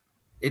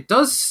it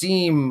does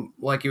seem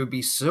like it would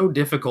be so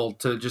difficult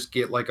to just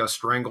get like a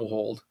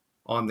stranglehold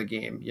on the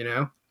game,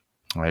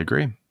 I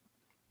agree.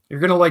 You're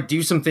going to like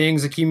do some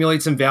things,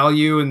 accumulate some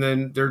value, and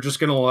then they're just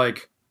going to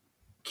like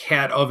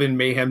Cat Oven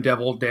Mayhem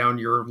Devil down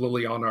your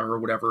Liliana or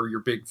whatever your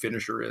big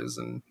finisher is,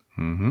 and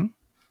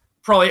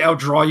probably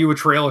outdraw you a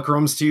Trail of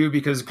Crumbs too,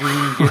 because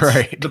green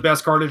gets the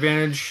best card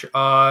advantage.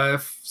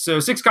 So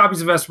 6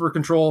 copies of Esper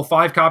Control,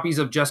 5 copies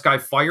of Jeskai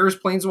Fires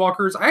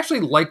Planeswalkers. I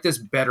actually like this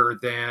better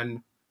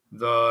than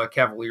the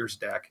Cavaliers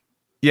deck.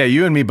 Yeah,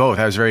 you and me both.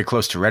 I was very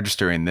close to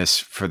registering this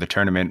for the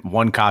tournament.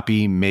 1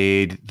 copy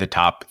made the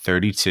top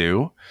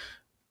 32.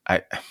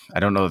 I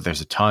don't know that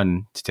there's a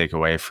ton to take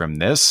away from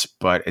this,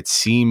 but it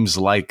seems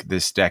like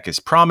this deck is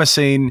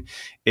promising.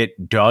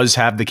 It does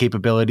have the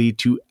capability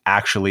to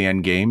actually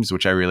end games,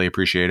 which I really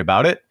appreciate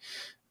about it.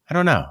 I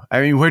don't know.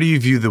 I mean, where do you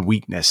view the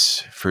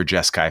weakness for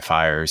Jeskai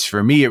Fires?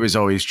 For me, it was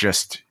always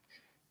just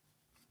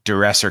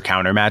Duress or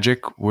Counter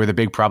Magic were the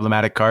big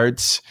problematic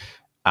cards.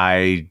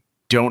 I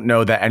don't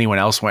know that anyone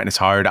else went as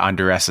hard on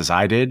Duress as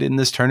I did in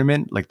this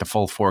tournament, like the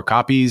full 4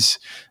 copies.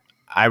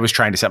 I was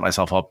trying to set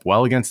myself up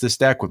well against this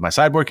deck with my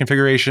sideboard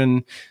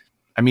configuration.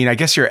 I mean, I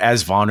guess you're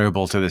as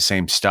vulnerable to the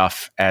same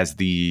stuff as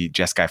the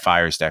Jeskai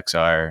Fires decks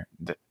are,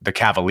 the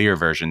Cavalier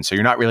version. So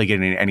you're not really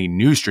getting any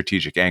new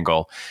strategic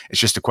angle. It's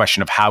just a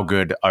question of how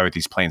good are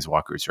these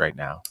Planeswalkers right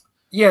now.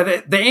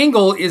 Yeah, the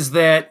angle is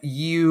that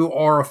you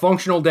are a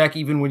functional deck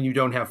even when you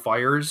don't have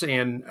fires.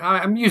 And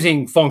I'm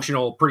using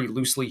functional pretty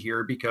loosely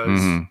here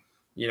because,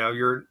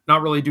 you're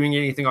not really doing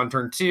anything on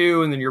turn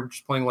 2, and then you're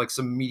just playing like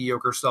some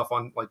mediocre stuff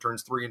on like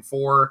turns 3 and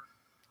 4.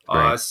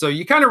 Right. So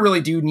you kind of really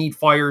do need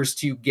fires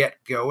to get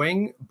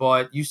going,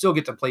 but you still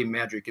get to play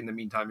Magic in the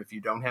meantime if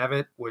you don't have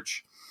it,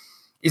 which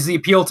is the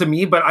appeal to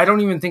me. But I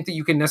don't even think that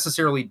you can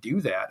necessarily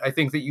do that. I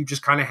think that you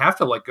just kind of have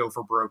to like go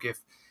for broke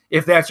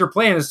if that's your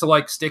plan, is to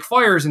like stick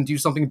fires and do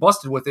something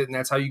busted with it, and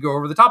that's how you go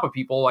over the top of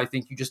people. I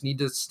think you just need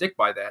to stick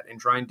by that and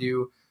try and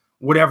do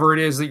whatever it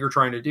is that you're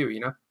trying to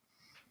do,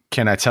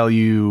 Can I tell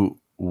you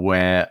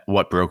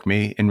what broke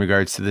me in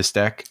regards to this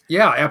deck?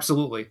 Yeah,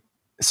 absolutely.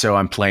 So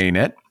I'm playing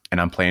it, and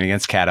I'm playing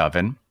against Cat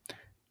Oven,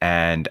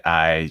 and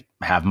I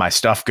have my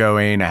stuff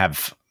going. I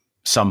have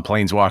some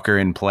Planeswalker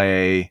in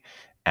play,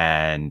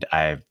 and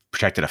I've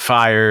protected a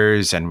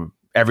fires, and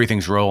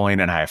everything's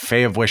rolling, and I have Fae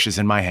of Wishes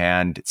in my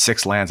hand. It's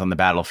 6 lands on the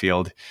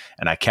battlefield,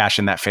 and I cash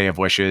in that Fae of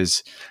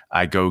Wishes.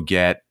 I go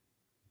get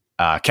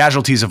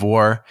Casualties of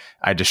War.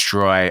 I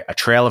destroy a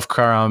Trail of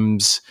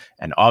Crumbs,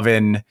 an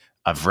Oven,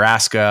 a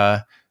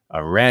Vraska,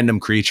 a random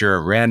creature,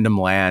 a random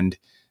land,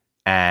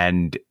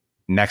 and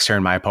next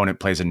turn my opponent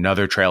plays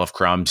another Trail of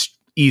Crumbs,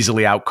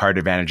 easily outcard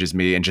advantages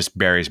me, and just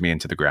buries me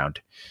into the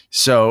ground.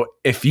 So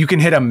if you can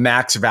hit a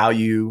max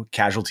value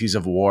Casualties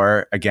of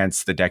War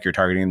against the deck you're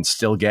targeting and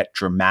still get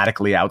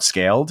dramatically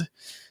outscaled,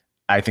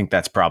 I think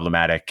that's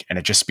problematic. And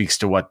it just speaks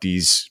to what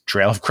these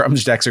Trail of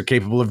Crumbs decks are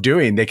capable of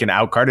doing. They can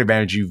outcard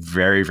advantage you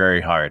very,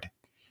 very hard.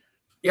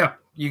 Yeah,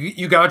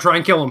 you got to try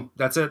and kill them.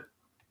 That's it.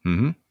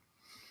 Mm-hmm.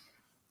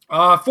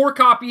 4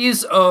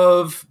 copies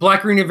of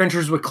Black Green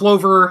Adventures with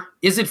Clover,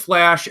 Izzet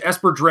Flash,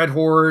 Esper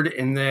Dreadhorde,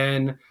 and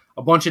then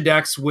a bunch of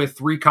decks with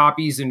 3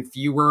 copies and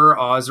fewer.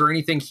 Is there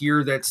anything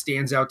here that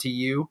stands out to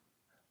you?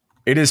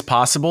 It is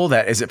possible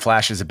that Izzet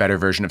Flash is a better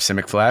version of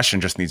Simic Flash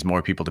and just needs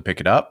more people to pick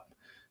it up,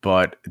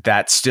 but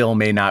that still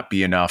may not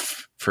be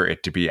enough for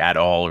it to be at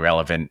all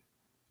relevant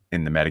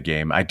in the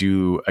metagame. I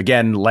do,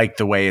 again, like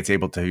the way it's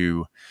able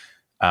to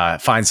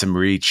find some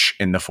reach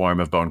in the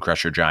form of Bone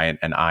Crusher Giant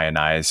and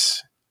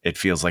Ionize. It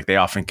feels like they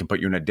often can put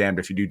you in a damned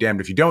if you do,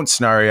 damned if you don't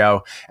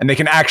scenario, and they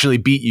can actually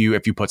beat you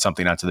if you put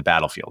something onto the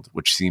battlefield,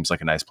 which seems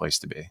like a nice place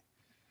to be.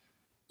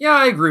 Yeah,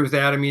 I agree with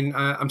that. I mean,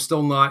 I'm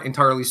still not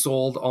entirely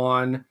sold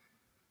on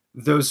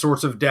those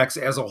sorts of decks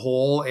as a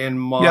whole,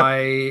 and my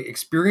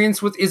experience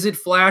with Izzet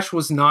Flash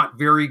was not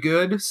very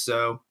good,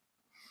 so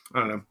I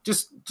don't know.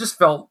 Just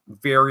felt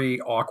very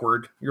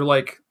awkward. You're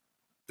like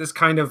this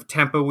kind of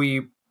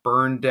tempo-y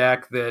burn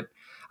deck that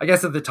I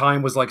guess at the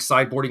time was like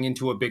sideboarding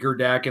into a bigger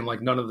deck, and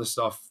like none of the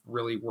stuff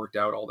really worked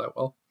out all that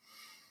well.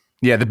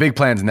 Yeah, the big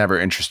plan's never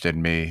interested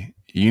me.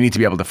 You need to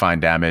be able to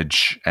find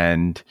damage,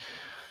 and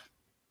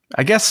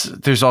I guess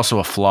there's also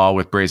a flaw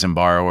with Brazen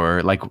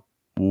Borrower. Like,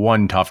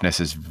 1 toughness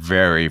is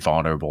very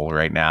vulnerable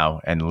right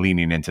now, and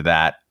leaning into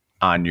that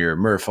on your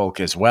Merfolk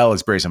as well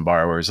as Brazen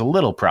Borrower is a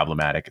little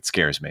problematic. It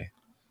scares me.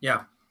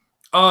 Yeah.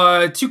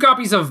 2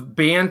 copies of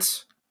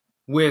Bant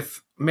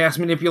with Mass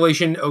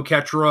Manipulation,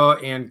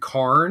 Oketra, and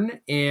Karn,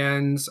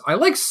 and I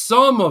like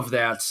some of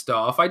that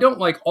stuff. I don't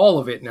like all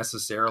of it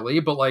necessarily,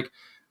 but like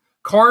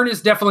Karn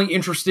is definitely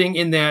interesting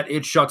in that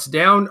it shuts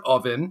down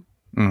Oven,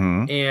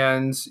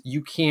 and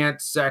you can't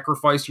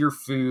sacrifice your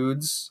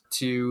foods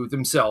to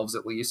themselves,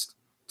 at least,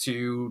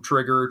 to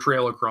trigger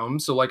Trail of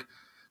Crumbs. So like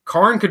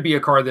Karn could be a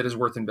card that is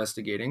worth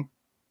investigating.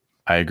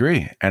 I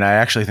agree. And I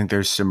actually think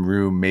there's some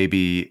room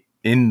maybe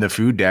in the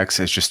food decks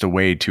as just a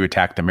way to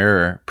attack the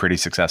mirror pretty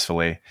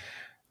successfully.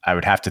 I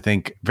would have to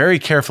think very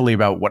carefully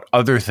about what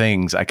other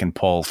things I can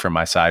pull from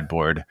my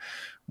sideboard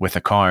with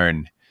a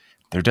Karn.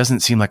 There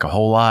doesn't seem like a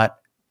whole lot,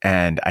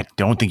 and I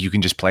don't think you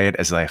can just play it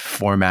as a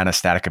 4-mana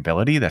static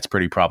ability. That's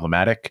pretty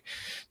problematic.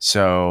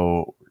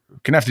 So we're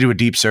going to have to do a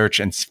deep search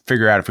and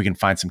figure out if we can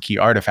find some key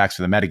artifacts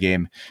for the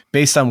metagame.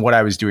 Based on what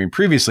I was doing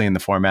previously in the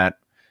format,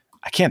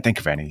 I can't think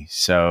of any.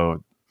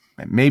 So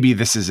maybe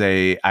this is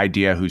a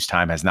idea whose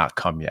time has not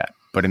come yet.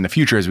 But in the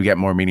future, as we get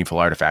more meaningful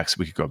artifacts,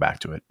 we could go back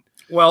to it.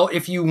 Well,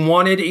 if you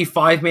wanted a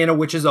 5-mana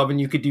Witch's Oven,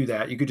 you could do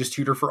that. You could just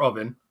tutor for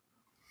Oven.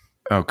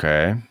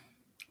 Okay.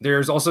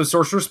 There's also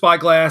Sorcerer's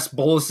Spyglass,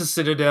 Bolas'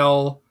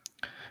 Citadel.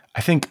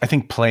 I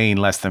think playing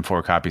less than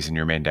 4 copies in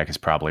your main deck is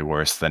probably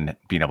worse than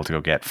being able to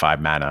go get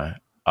 5-mana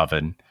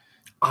Oven.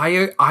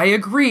 I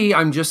agree.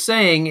 I'm just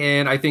saying,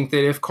 and I think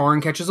that if Karn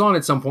catches on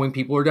at some point,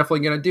 people are definitely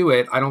going to do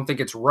it. I don't think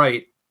it's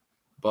right,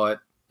 but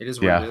it is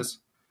what it is.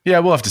 Yeah,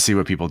 we'll have to see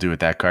what people do with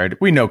that card.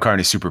 We know Karn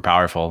is super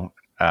powerful.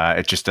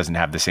 It just doesn't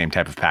have the same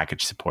type of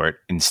package support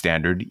in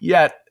standard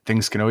yet.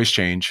 Things can always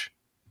change.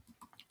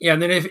 Yeah,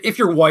 and then if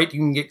you're white, you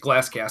can get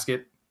Glass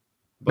Casket.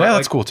 But yeah,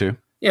 that's cool too.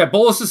 Yeah,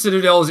 Bolas'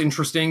 Citadel is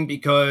interesting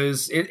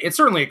because it's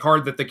certainly a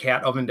card that the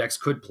Cat Oven decks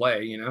could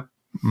play, you know?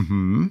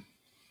 Mm-hmm.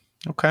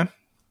 Okay.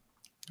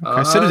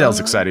 Citadel's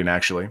exciting,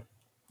 actually.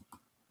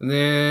 And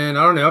then,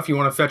 I don't know, if you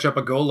want to fetch up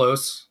a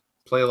Golos,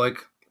 play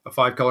like a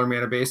 5-color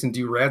mana base and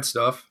do rad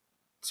stuff,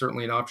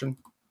 certainly an option.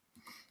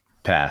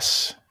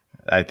 Pass.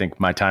 I think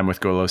my time with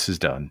Golos is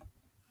done.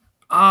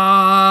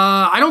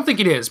 I don't think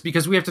it is,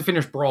 because we have to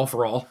finish Brawl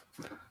for All.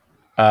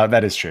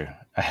 That is true.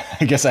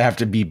 I guess I have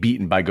to be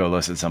beaten by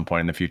Golos at some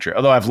point in the future.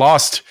 Although I've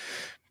lost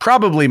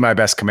probably my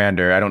best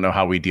commander. I don't know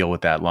how we deal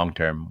with that long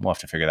term. We'll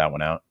have to figure that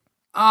one out.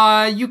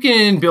 You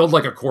can build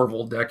like a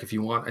Korvold deck if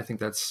you want. I think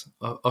that's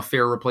a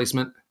fair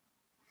replacement.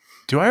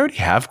 Do I already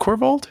have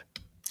Korvold?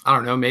 I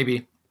don't know,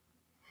 maybe.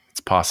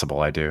 It's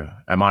possible I do.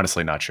 I'm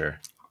honestly not sure.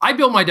 I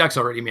built my decks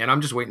already, man.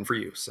 I'm just waiting for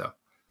you, so.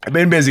 I've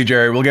been busy,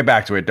 Jerry. We'll get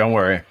back to it. Don't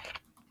worry.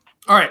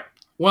 All right.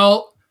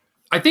 Well,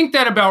 I think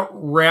that about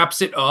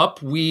wraps it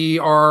up. We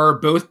are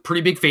both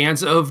pretty big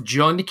fans of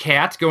Jund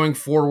Cat going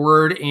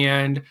forward,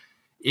 and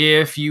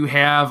if you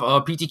have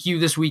a PTQ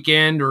this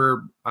weekend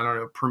or, I don't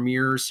know,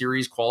 Premier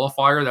Series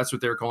qualifier, that's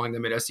what they're calling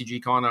them at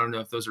SCGCon. I don't know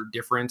if those are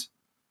different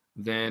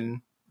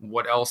than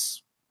what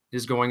else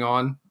is going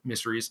on,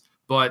 mysteries.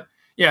 But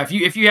yeah,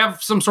 if you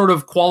have some sort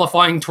of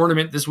qualifying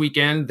tournament this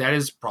weekend, that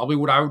is probably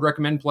what I would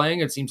recommend playing.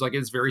 It seems like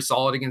it's very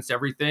solid against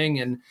everything.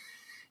 And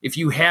if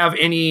you have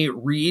any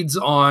reads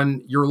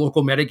on your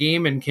local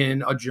metagame and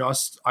can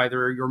adjust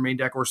either your main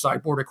deck or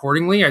sideboard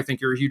accordingly, I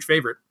think you're a huge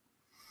favorite.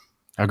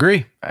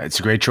 Agree. It's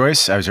a great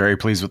choice. I was very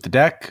pleased with the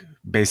deck.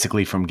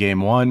 Basically from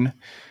game one,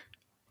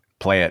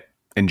 play it,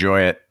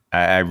 enjoy it.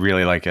 I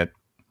really like it.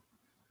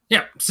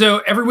 Yeah.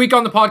 So every week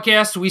on the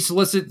podcast, we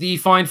solicit the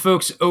fine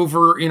folks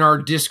over in our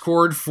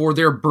Discord for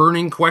their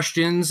burning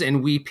questions,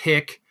 and we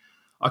pick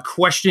a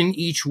question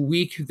each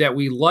week that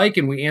we like,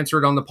 and we answer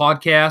it on the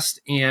podcast.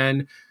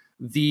 And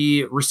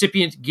the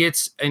recipient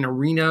gets an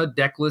Arena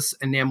Deckless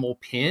enamel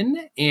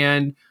pin.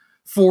 And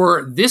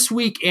for this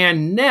week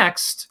and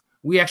next,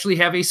 we actually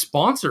have a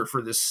sponsor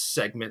for this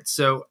segment.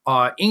 So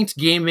Inked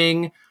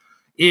Gaming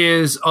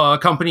is a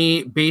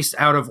company based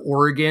out of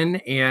Oregon,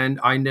 and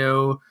I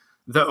know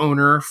the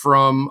owner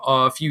from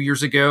a few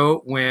years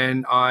ago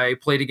when I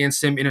played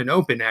against him in an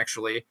open,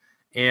 actually,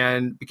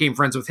 and became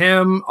friends with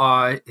him.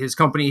 His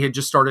company had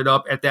just started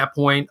up at that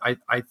point.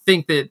 I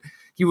think that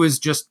he was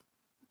just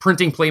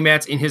printing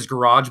playmats in his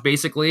garage,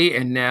 basically,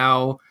 and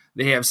now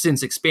they have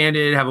since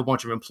expanded, have a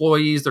bunch of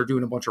employees. They're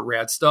doing a bunch of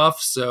rad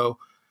stuff. So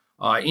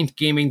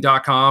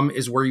inkedgaming.com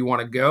is where you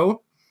want to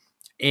go.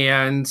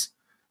 And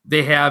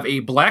they have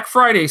a Black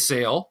Friday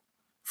sale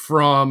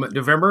from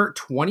November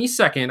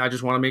 22nd. I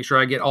just want to make sure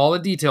I get all the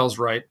details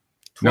right.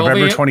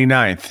 November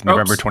 29th.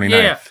 November 29th.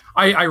 Yeah,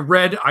 I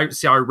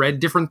read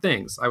different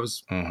things. I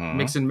was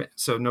mixing.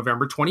 So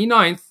November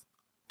 29th,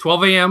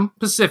 12 a.m.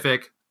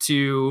 Pacific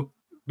to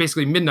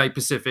basically midnight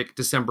Pacific,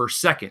 December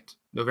 2nd.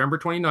 November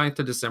 29th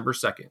to December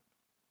 2nd.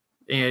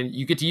 And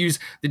you get to use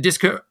the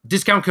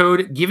discount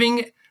code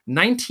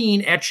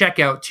GIVING19 at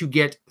checkout to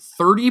get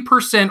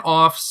 30%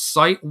 off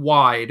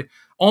site-wide,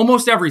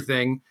 almost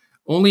everything,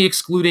 only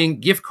excluding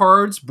gift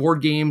cards,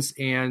 board games,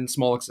 and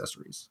small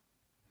accessories.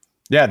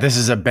 Yeah, this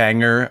is a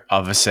banger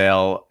of a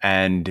sale.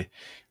 And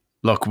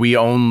look, we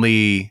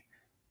only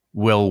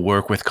will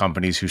work with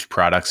companies whose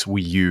products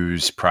we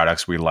use,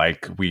 products we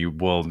like. We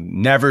will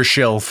never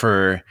shill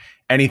for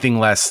anything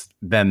less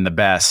than the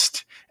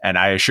best. And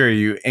I assure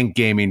you, Ink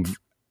Gaming,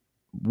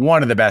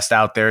 one of the best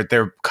out there.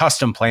 Their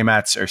custom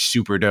playmats are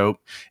super dope.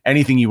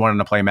 Anything you want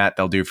on a playmat,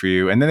 they'll do for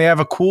you. And then they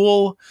have a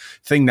cool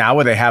thing now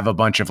where they have a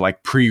bunch of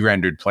like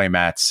pre-rendered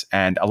playmats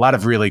and a lot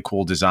of really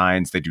cool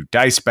designs. They do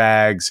dice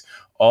bags,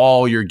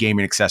 all your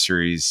gaming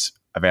accessories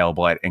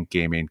available at Ink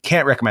Gaming.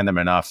 Can't recommend them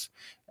enough,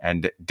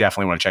 and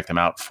definitely want to check them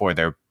out for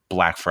their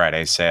Black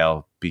Friday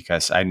sale,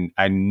 because I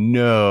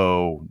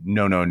know,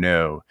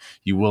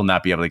 you will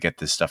not be able to get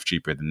this stuff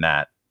cheaper than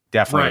that.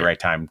 Definitely the right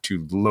time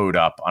to load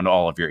up on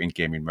all of your Ink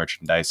Gaming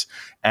merchandise.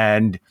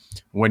 And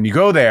when you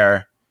go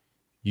there,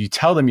 you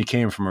tell them you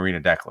came from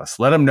Arena Deckless.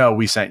 Let them know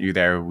we sent you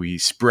there. We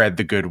spread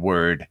the good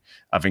word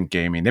of Ink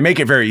Gaming. They make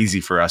it very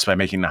easy for us by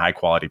making a high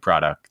quality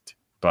product.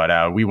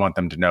 But we want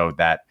them to know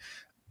that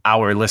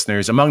our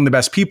listeners, among the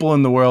best people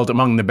in the world,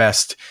 among the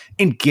best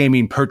Ink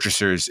Gaming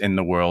purchasers in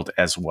the world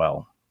as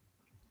well.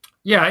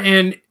 Yeah,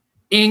 and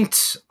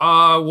Inked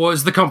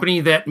was the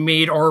company that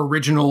made our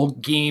original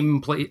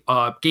game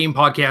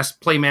podcast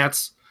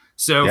playmats.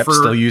 So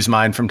still use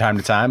mine from time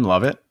to time.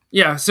 Love it.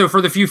 Yeah, so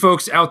for the few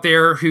folks out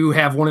there who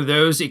have one of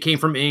those, it came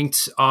from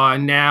Inked.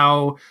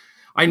 Now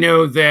I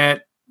know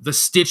that the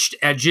stitched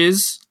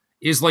edges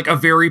is like a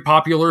very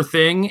popular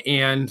thing,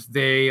 and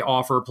they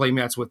offer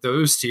playmats with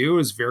those too.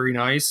 It's very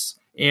nice.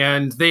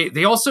 And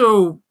they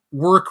also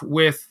work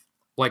with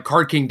like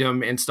Card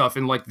Kingdom and stuff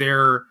and like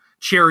their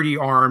charity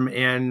arm,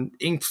 and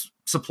Ink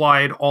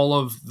supplied all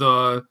of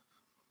the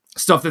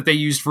stuff that they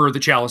used for the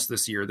Chalice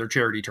this year, their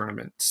charity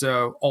tournament.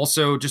 So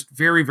also just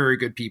very, very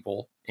good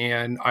people.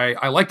 And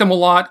I like them a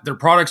lot. Their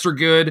products are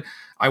good.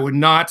 I would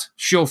not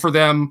shill for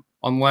them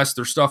unless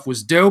their stuff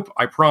was dope.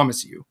 I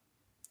promise you.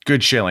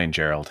 Good shilling,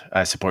 Gerald.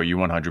 I support you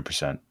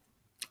 100%.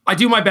 I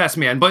do my best,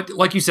 man. But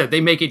like you said,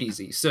 they make it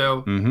easy.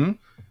 So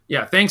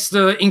yeah, thanks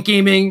to Ink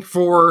Gaming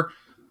for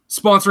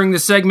sponsoring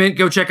this segment.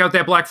 Go check out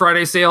that Black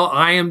Friday sale.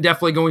 I am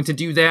definitely going to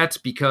do that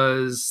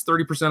because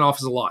 30% off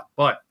is a lot.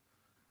 But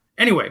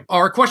anyway,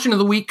 our question of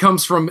the week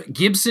comes from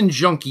Gibson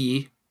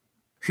Junkie,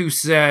 who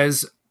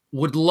says,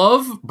 would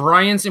love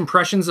Brian's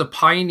impressions of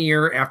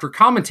Pioneer after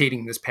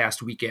commentating this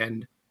past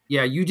weekend.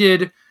 Yeah, you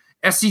did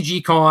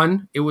SCG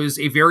Con. It was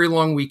a very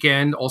long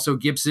weekend. Also,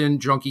 Gibson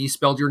Junkie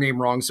spelled your name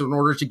wrong. So in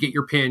order to get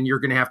your pin, you're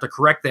going to have to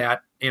correct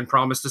that and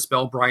promise to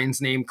spell Brian's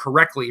name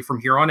correctly from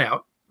here on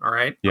out. All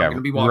right? Yeah, I'm going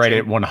to be watching. Write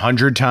it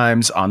 100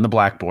 times on the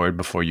blackboard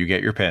before you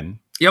get your pin.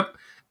 Yep.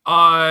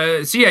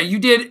 So yeah, you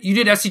did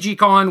SCG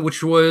Con,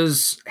 which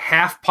was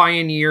half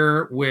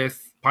Pioneer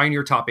with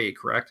Pioneer top 8,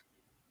 correct?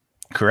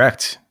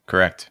 Correct.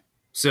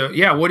 So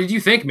yeah, what did you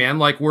think, man?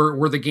 Like,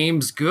 were the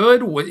games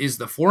good? What is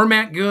the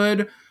format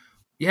good?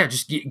 Yeah,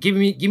 just give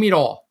me it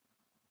all.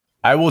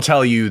 I will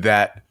tell you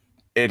that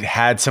it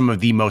had some of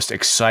the most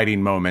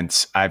exciting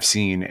moments I've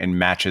seen in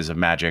matches of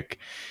Magic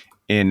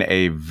in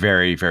a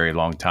very, very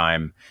long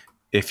time.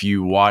 If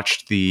you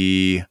watched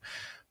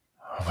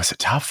was it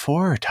top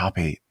 4 or top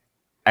 8?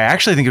 I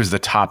actually think it was the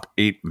top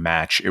 8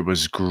 match. It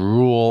was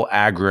Gruul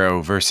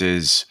Aggro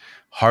versus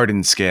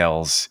Hardened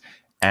Scales.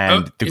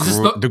 And the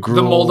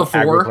Gruul Mull to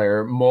 4? Aggro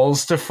player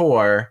mulls to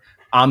 4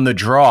 on the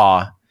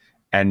draw.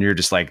 And you're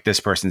just like, this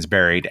person's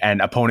buried.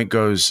 And opponent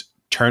goes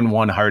turn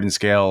 1 Hardened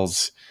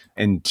Scales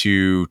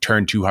into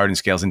turn 2 Hardened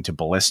Scales into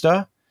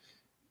Ballista.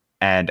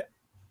 And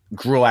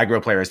Gruul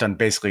Aggro player has done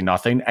basically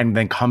nothing and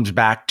then comes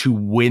back to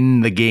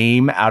win the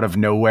game out of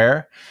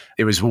nowhere.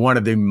 It was one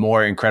of the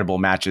more incredible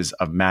matches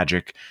of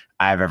Magic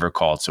I've ever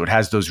called. So it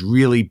has those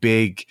really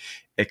big,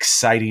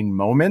 exciting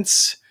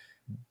moments.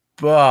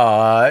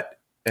 But,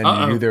 and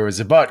you knew there was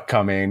a but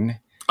coming.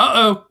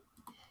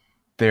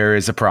 There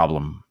is a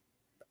problem.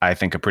 I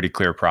think a pretty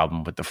clear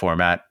problem with the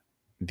format.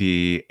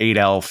 The 8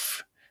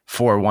 elf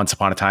for Once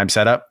Upon a Time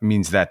setup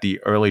means that the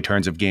early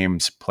turns of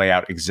games play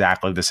out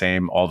exactly the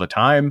same all the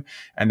time.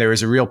 And there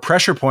is a real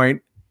pressure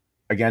point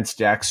against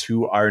decks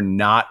who are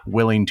not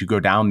willing to go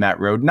down that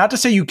road. Not to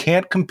say you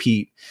can't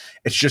compete.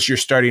 It's just you're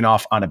starting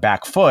off on a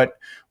back foot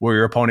where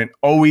your opponent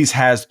always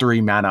has 3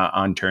 mana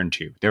on turn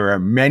 2. There are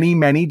many,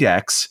 many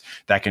decks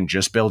that can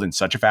just build in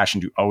such a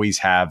fashion to always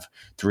have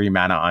 3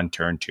 mana on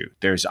turn 2.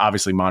 There's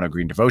obviously Mono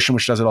Green Devotion,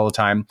 which does it all the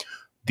time.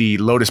 The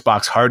Lotus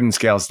Box Hardened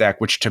Scales deck,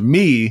 which to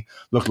me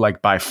looked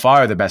like by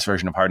far the best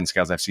version of Hardened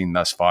Scales I've seen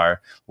thus far,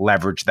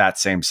 leveraged that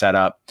same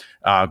setup.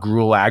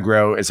 Gruul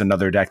Aggro is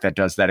another deck that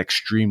does that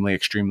extremely,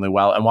 extremely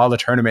well. And while the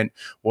tournament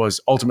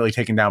was ultimately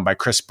taken down by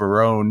Chris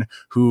Barone,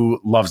 who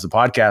loves the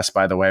podcast,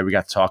 by the way, we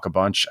got to talk a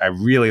bunch. I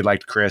really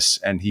liked Chris,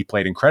 and he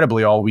played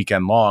incredibly all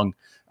weekend long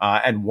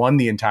and won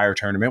the entire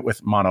tournament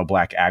with Mono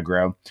Black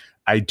Aggro.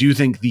 I do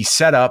think the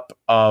setup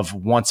of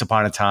Once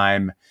Upon a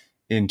Time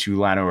into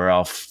Llanowar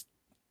Elf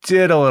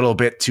did a little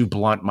bit to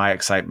blunt my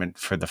excitement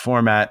for the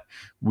format.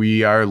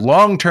 We are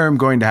long-term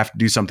going to have to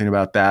do something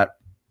about that.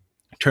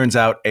 Turns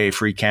out a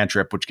free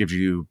cantrip, which gives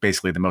you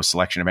basically the most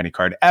selection of any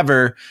card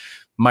ever,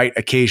 might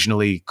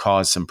occasionally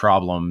cause some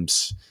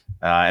problems.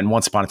 And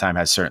Once Upon a Time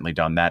has certainly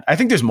done that. I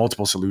think there's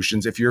multiple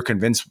solutions. If you're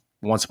convinced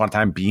Once Upon a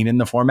Time being in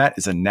the format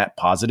is a net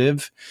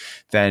positive,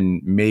 then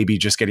maybe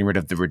just getting rid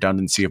of the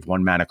redundancy of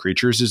 1 mana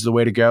creatures is the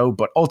way to go.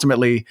 But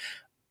ultimately,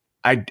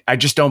 I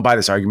just don't buy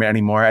this argument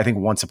anymore. I think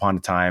Once Upon a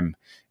Time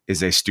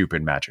is a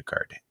stupid Magic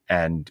card.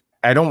 And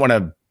I don't want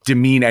to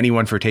demean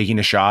anyone for taking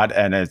a shot,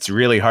 and it's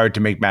really hard to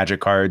make Magic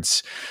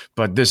cards,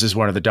 but this is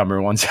one of the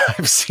dumber ones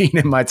I've seen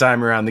in my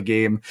time around the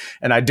game,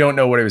 and I don't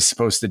know what it was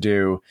supposed to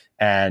do.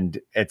 And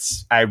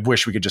I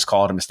wish we could just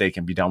call it a mistake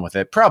and be done with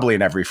it. Probably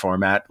in every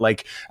format.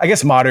 Like, I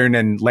guess Modern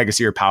and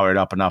Legacy are powered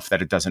up enough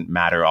that it doesn't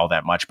matter all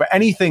that much. But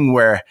anything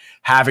where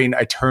having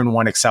a turn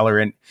 1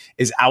 accelerant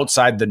is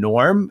outside the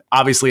norm.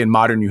 Obviously, in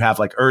Modern, you have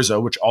like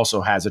Urza, which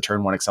also has a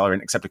turn 1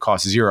 accelerant, except it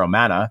costs 0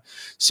 mana.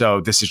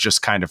 So this is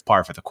just kind of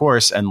par for the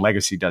course. And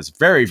Legacy does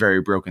very, very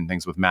broken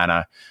things with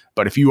mana.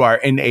 But if you are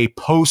in a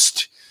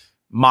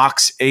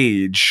post-Mox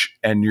age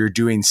and you're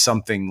doing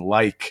something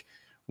like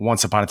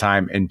Once Upon a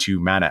Time into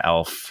Mana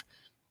Elf,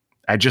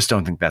 I just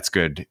don't think that's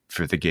good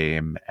for the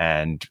game.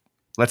 And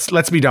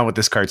let's be done with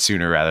this card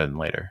sooner rather than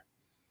later.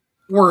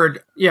 Word.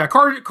 Yeah,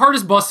 card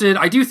is busted.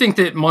 I do think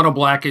that Mono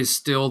Black is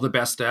still the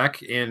best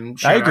deck. And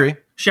I agree.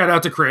 Shout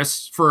out to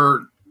Chris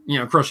for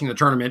crushing the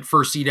tournament.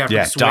 First seed after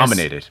the Swiss.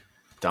 Dominated.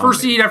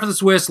 First seed after the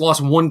Swiss,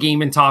 lost 1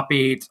 game in top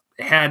 8,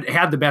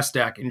 had the best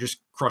deck and just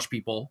crushed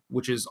people,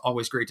 which is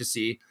always great to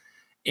see.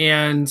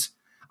 And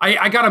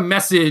I got a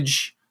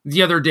message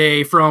the other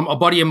day from a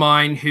buddy of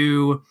mine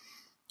who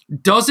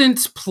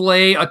doesn't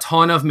play a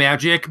ton of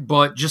Magic,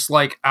 but just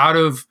like out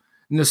of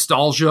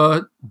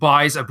nostalgia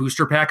buys a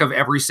booster pack of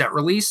every set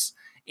release.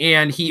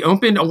 And he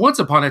opened a Once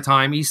Upon a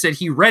Time. He said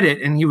he read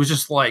it and he was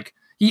just like,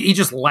 he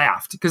just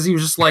laughed because he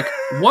was just like,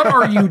 what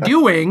are you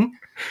doing?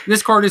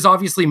 This card is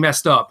obviously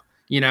messed up,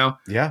 you know?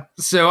 Yeah.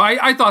 So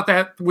I thought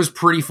that was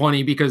pretty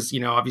funny because, you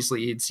know,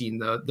 obviously he'd seen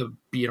the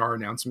B&R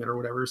announcement or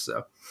whatever.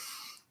 So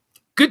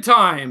good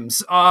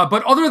times.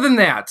 But other than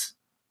that,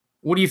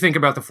 what do you think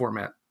about the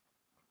format?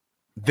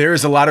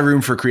 There's a lot of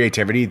room for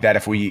creativity that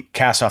if we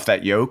cast off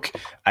that yoke,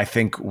 I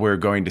think we're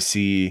going to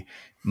see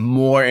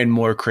more and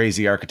more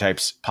crazy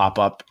archetypes pop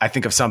up. I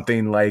think of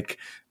something like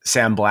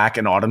Sam Black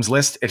and Autumn's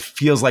List. It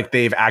feels like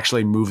they've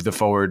actually moved the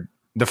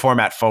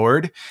format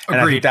forward. And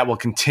I think that will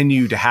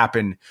continue to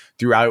happen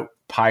throughout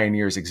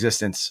Pioneer's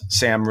existence.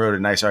 Sam wrote a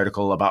nice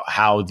article about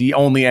how the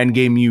only end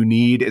game you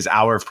need is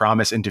Hour of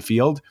Promise into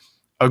field.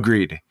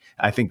 Agreed.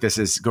 I think this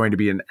is going to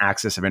be an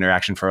axis of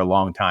interaction for a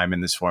long time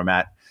in this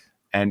format.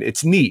 And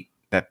it's neat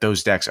that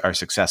those decks are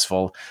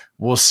successful.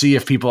 We'll see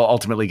if people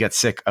ultimately get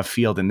sick of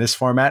field in this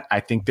format. I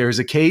think there's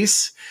a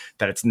case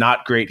that it's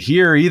not great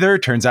here either.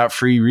 Turns out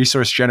free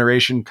resource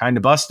generation kind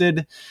of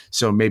busted.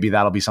 So maybe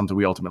that'll be something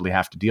we ultimately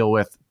have to deal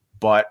with.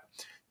 But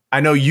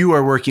I know you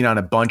are working on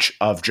a bunch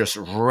of just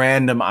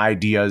random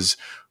ideas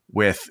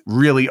with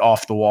really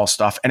off the wall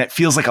stuff. And it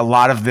feels like a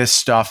lot of this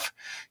stuff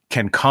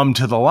can come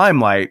to the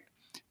limelight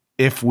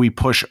if we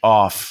push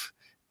off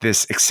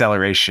this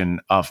acceleration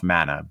of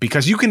mana,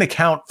 because you can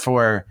account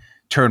for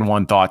turn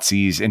one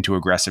Thoughtseize into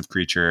aggressive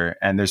creature.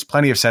 And there's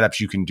plenty of setups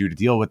you can do to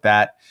deal with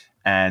that.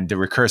 And the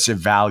recursive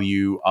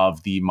value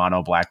of the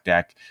mono black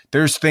deck,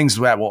 there's things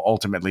that will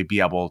ultimately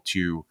be able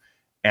to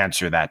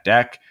answer that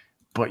deck,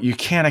 but you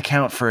can't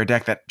account for a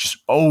deck that just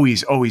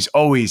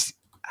always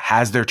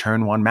has their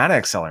turn one mana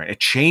accelerant.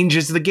 It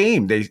changes the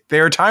game. They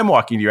are time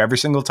walking you every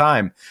single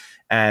time.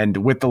 And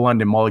with the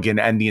London Mulligan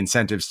and the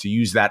incentives to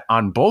use that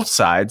on both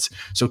sides.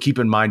 So keep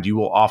in mind, you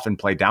will often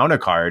play down a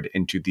card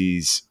into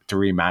these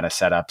 3 mana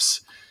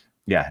setups.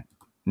 Yeah,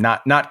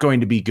 not going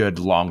to be good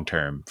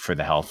long-term for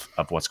the health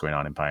of what's going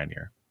on in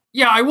Pioneer.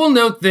 Yeah, I will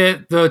note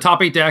that the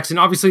top 8 decks, and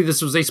obviously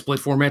this was a split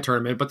format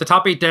tournament, but the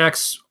top 8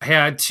 decks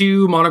had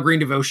 2 mono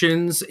green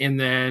devotions, and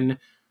then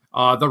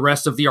the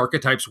rest of the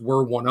archetypes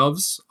were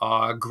one-ofs.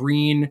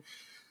 Green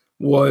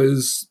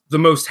was the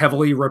most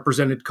heavily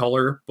represented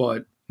color,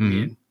 but I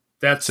mean,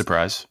 that's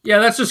surprise. Yeah,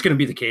 that's just going to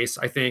be the case,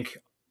 I think,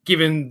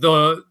 given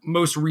the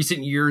most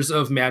recent years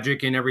of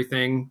Magic and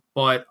everything.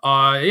 But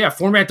yeah,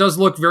 format does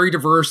look very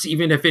diverse,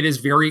 even if it is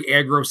very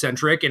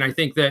aggro-centric. And I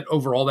think that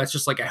overall, that's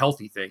just like a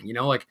healthy thing. You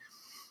know, like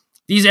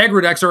these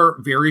aggro decks are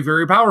very,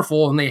 very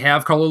powerful, and they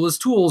have colorless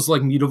tools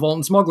like Mutavault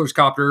and Smuggler's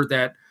Copter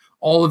that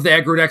all of the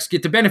aggro decks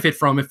get to benefit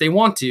from if they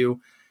want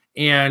to.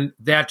 And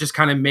that just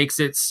kind of makes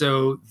it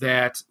so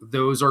that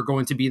those are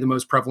going to be the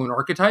most prevalent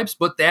archetypes.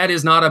 But that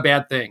is not a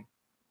bad thing.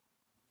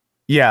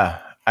 Yeah,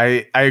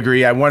 I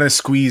agree. I want to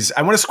squeeze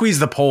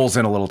the poles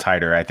in a little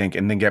tighter, I think,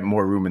 and then get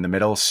more room in the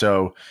middle.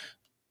 So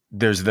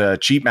there's the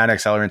cheap mana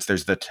accelerants.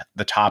 There's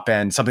the top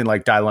end, something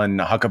like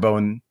Dylan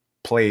Huckabone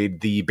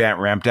played the Bant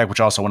Ramp deck, which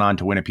also went on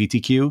to win a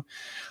PTQ.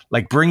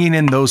 Like bringing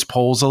in those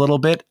poles a little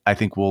bit, I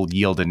think will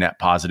yield a net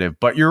positive.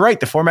 But you're right.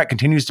 The format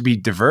continues to be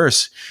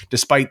diverse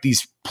despite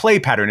these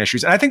play pattern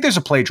issues. And I think there's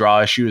a play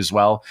draw issue as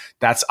well.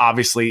 That's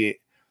obviously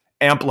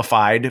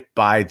amplified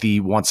by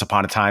the Once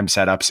Upon a Time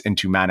setups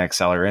into Mana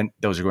Accelerant.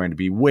 Those are going to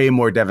be way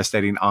more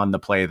devastating on the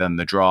play than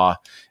the draw.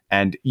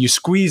 And you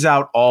squeeze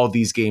out all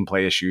these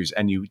gameplay issues,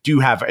 and you do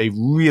have a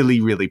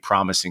really, really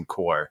promising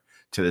core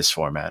to this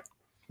format.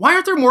 Why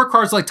aren't there more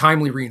cards like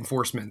Timely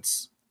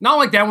Reinforcements? Not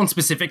like that one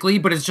specifically,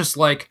 but it's just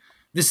like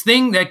this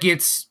thing that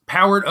gets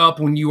powered up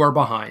when you are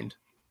behind.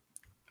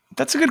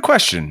 That's a good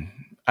question.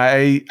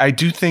 I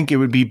do think it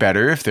would be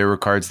better if there were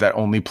cards that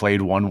only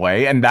played one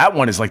way. And that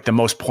one is like the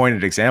most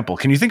pointed example.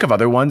 Can you think of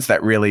other ones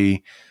that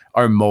really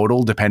are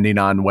modal depending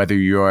on whether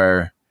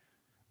you're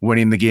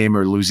winning the game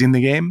or losing the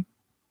game?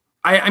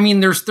 I mean,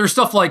 there's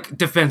stuff like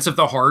Defense of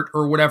the Heart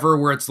or whatever,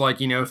 where it's like,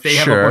 you know, if they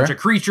have a bunch of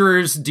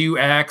creatures, do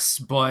X,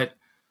 but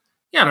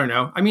yeah, I don't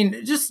know. I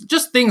mean,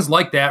 just things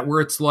like that,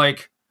 where it's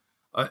like,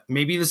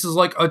 maybe this is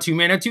like a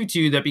 2-mana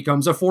 2/2 that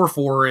becomes a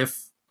 4/4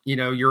 if, you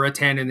know, you're a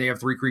 10 and they have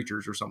 3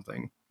 creatures or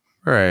something.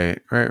 Right.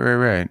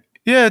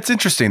 Yeah, it's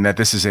interesting that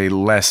this is a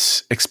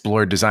less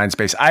explored design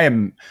space. I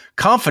am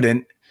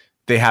confident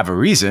they have a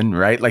reason,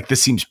 right? Like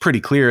this seems pretty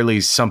clearly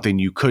something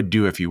you could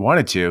do if you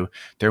wanted to.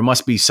 There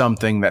must be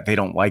something that they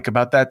don't like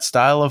about that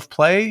style of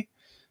play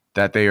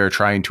that they are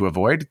trying to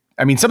avoid.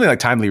 I mean, something like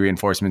Timely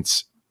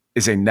Reinforcements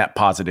is a net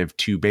positive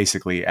to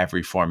basically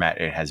every format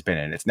it has been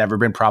in. It's never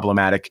been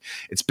problematic.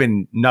 It's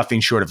been nothing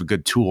short of a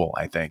good tool,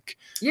 I think.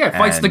 Yeah, it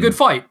fights the good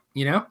fight,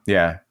 you know?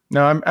 Yeah.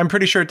 No, I'm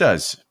pretty sure it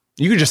does.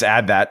 You could just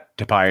add that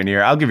to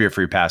Pioneer. I'll give you a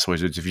free pass,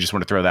 Wizards, if you just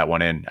want to throw that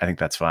one in. I think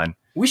that's fine.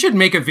 We should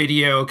make a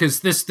video, because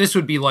this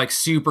would be like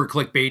super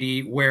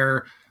clickbaity,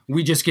 where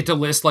we just get to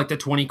list like the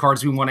 20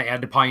 cards we want to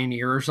add to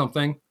Pioneer or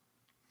something.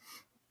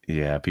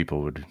 Yeah,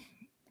 people would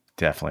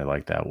definitely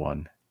like that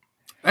one.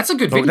 That's a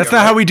good video. That's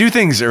not how we do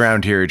things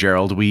around here,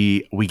 Gerald.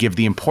 We give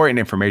the important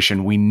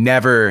information. We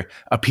never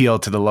appeal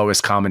to the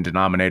lowest common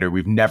denominator.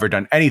 We've never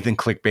done anything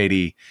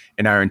clickbaity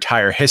in our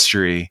entire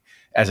history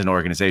as an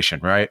organization,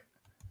 right?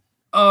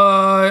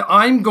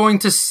 I'm going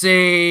to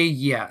say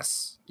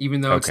yes,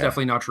 even though it's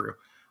definitely not true.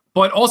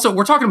 But also,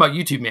 we're talking about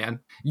YouTube, man.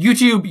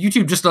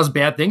 YouTube just does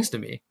bad things to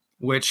me,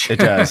 which it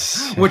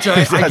does. which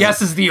I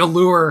guess is the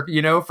allure,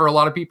 for a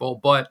lot of people.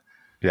 But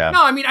yeah,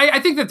 no, I mean, I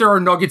think that there are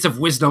nuggets of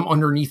wisdom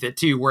underneath it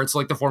too, where it's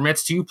like the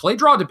format's too play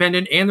draw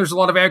dependent, and there's a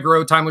lot of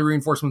aggro. Timely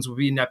reinforcements would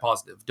be net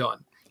positive.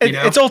 Done.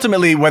 It's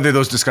ultimately whether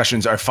those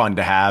discussions are fun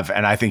to have,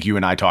 and I think you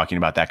and I talking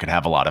about that could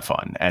have a lot of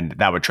fun, and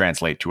that would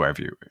translate to our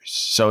viewers.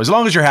 So as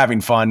long as you're having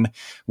fun,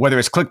 whether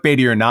it's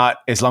clickbaity or not,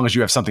 as long as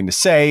you have something to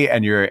say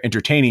and you're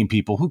entertaining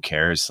people, who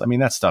cares? I mean,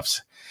 that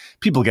stuff's,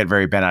 people get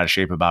very bent out of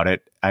shape about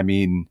it. I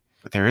mean,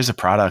 there is a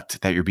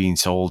product that you're being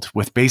sold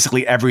with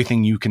basically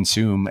everything you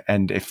consume,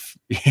 and if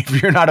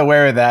you're not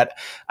aware of that,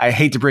 I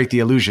hate to break the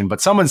illusion, but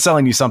someone's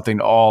selling you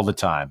something all the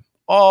time.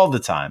 All the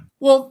time.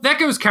 Well, that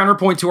goes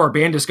counterpoint to our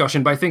ban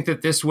discussion, but I think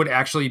that this would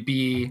actually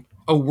be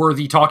a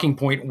worthy talking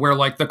point where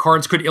like the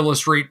cards could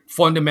illustrate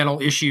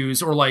fundamental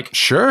issues or like,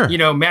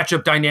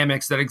 matchup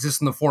dynamics that exist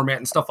in the format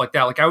and stuff like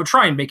that. Like I would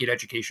try and make it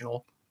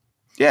educational.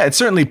 Yeah, it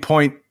certainly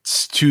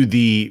points to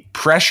the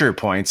pressure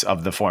points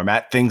of the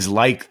format. Things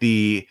like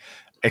the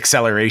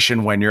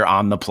acceleration when you're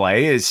on the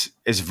play is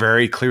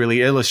very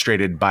clearly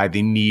illustrated by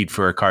the need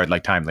for a card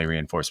like Timely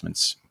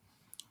Reinforcements.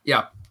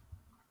 Yeah.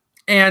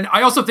 And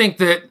I also think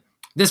that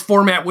this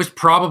format was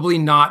probably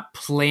not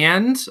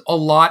planned a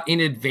lot in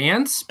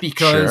advance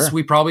because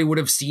we probably would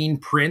have seen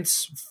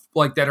prints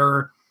like that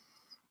are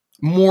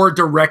more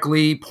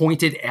directly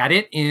pointed at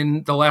it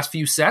in the last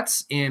few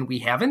sets, and we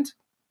haven't.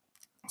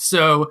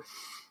 So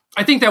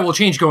I think that will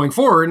change going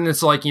forward. And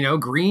it's like,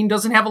 green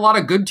doesn't have a lot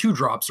of good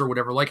 2-drops or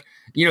whatever. Like,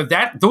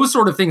 that those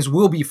sort of things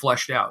will be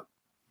fleshed out.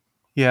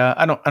 Yeah,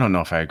 I don't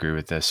know if I agree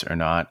with this or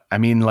not. I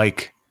mean,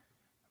 like,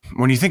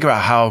 when you think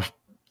about how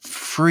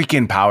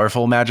freaking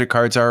powerful Magic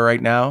cards are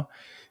right now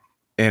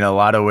in a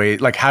lot of ways,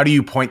 like how do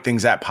you point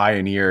things at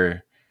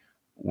Pioneer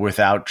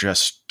without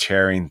just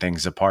tearing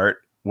things apart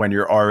when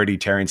you're already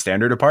tearing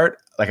Standard apart?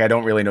 Like, I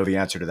don't really know the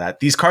answer to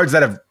that. These cards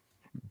that have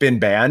been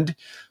banned,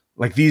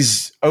 like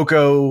these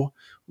Oko,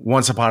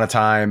 Once Upon a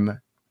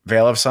Time,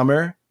 Veil of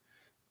Summer,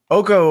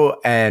 Oko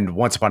and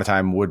Once Upon a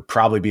Time would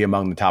probably be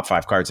among the top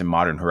 5 cards in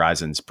Modern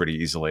Horizons pretty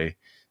easily.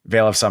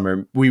 Veil of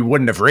Summer, we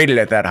wouldn't have rated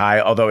it that high,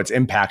 although its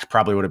impact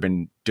probably would have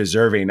been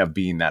deserving of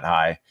being that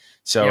high.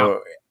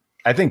 So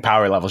I think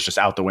power level is just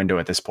out the window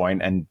at this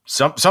point, and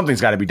something's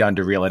got to be done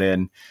to reel it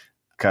in.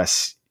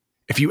 Because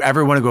if you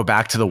ever want to go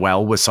back to the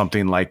well with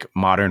something like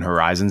Modern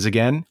Horizons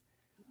again,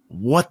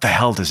 what the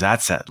hell does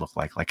that set look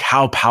like? Like,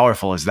 how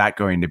powerful is that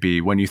going to be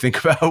when you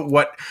think about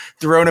what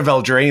Throne of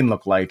Eldraine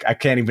looked like? I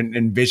can't even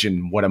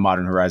envision what a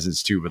Modern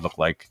Horizons 2 would look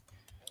like.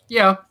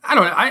 Yeah, I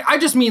don't know. I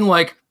just mean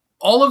like,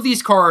 all of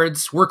these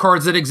cards were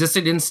cards that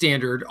existed in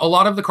Standard. A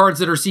lot of the cards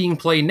that are seeing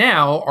play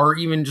now are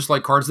even just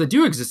like cards that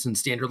do exist in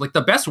Standard. Like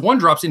the best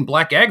 1-drops in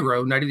Black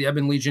Aggro, Knight of the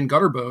Ebon Legion,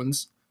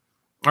 Gutterbones.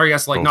 Or I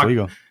guess like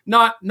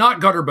not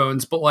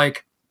Gutterbones, but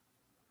like,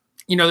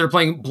 they're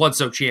playing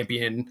Bloodsoaked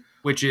Champion,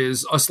 which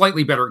is a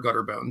slightly better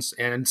Gutterbones.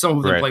 And some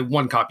of them play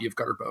one copy of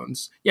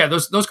Gutterbones. Yeah,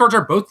 those cards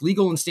are both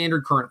legal in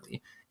Standard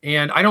currently.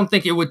 And I don't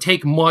think it would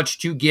take much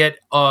to get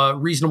a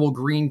reasonable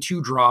green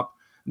 2-drop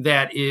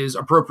that is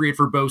appropriate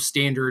for both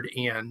Standard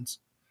and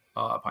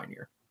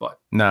Pioneer. But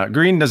no,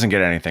 green doesn't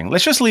get anything.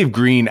 Let's just leave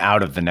green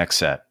out of the next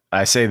set.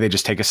 I say they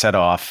just take a set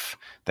off.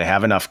 They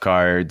have enough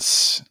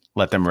cards.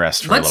 Let them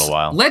rest for a little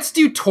while. Let's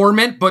do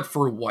Torment, but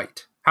for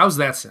white. How's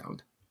that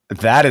sound?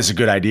 That is a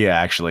good idea,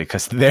 actually,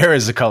 because there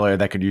is a color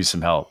that could use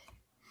some help.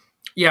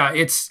 Yeah,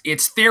 it's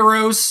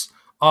Theros.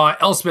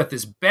 Elspeth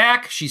is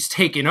back. She's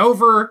taken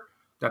over.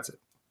 That's it.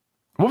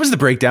 What was the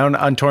breakdown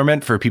on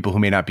Torment for people who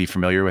may not be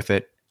familiar with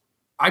it?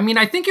 I mean,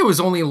 I think it was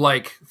only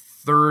like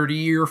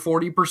 30 or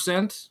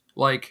 40%.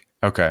 Like,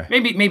 okay,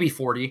 maybe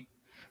 40.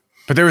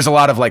 But there was a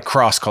lot of like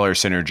cross color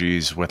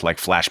synergies with like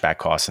flashback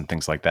costs and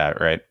things like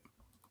that, right?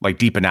 Like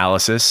Deep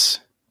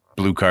Analysis,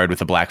 blue card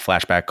with a black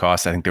flashback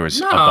cost. I think there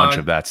was a bunch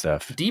of that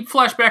stuff. Deep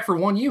flashback for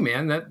 1U,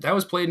 man. That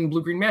was played in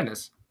Blue Green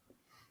Madness.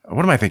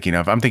 What am I thinking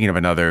of? I'm thinking of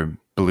another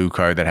blue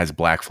card that has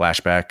black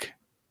flashback.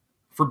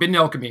 Forbidden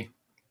Alchemy.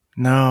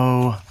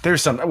 No,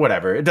 there's some,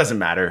 whatever. It doesn't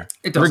matter.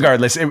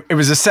 Regardless, it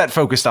was a set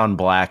focused on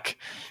black.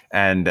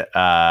 And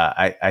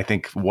I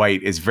think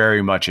white is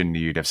very much in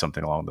need of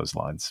something along those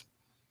lines.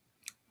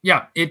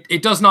 Yeah,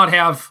 it does not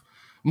have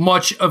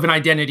much of an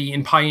identity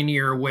in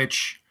Pioneer,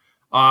 which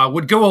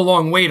would go a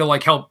long way to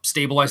like help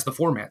stabilize the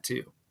format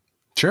too.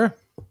 Sure.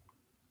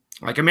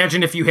 Like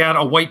imagine if you had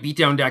a white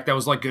beatdown deck that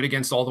was like good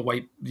against all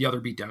the other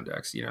beatdown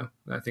decks,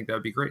 I think that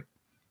would be great.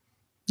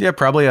 Yeah,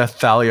 probably a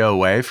Thalia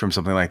away from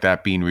something like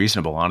that being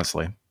reasonable,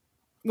 honestly.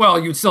 Well,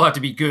 you'd still have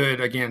to be good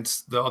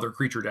against the other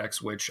creature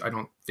decks, which I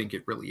don't think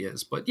it really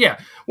is. But yeah,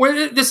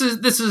 this is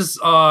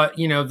the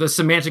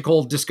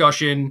semantical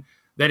discussion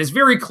that is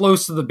very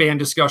close to the ban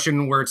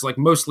discussion where it's like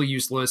mostly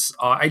useless.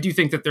 I do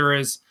think that there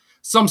is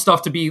some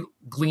stuff to be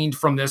gleaned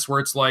from this where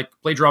it's like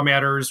play draw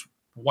matters,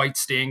 white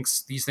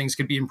stinks, these things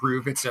could be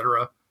improved,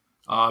 etc.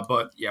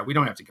 But yeah, we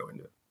don't have to go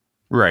into it.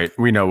 Right.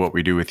 We know what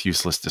we do with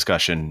useless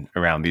discussion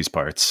around these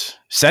parts.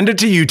 Send it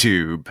to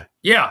YouTube.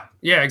 Yeah,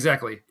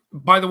 exactly.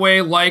 By the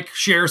way, like,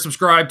 share,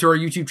 subscribe to our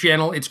YouTube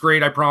channel. It's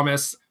great, I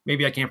promise.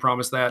 Maybe I can't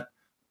promise that.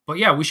 But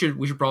yeah, we should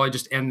probably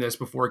just end this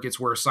before it gets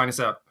worse. Sign us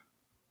out.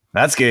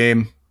 That's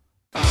game.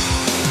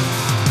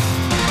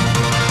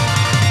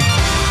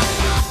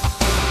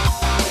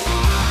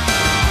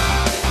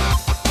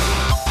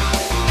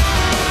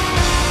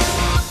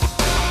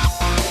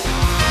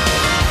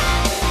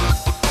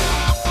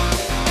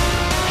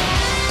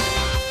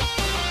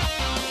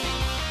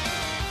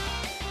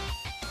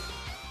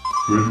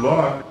 Good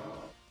luck.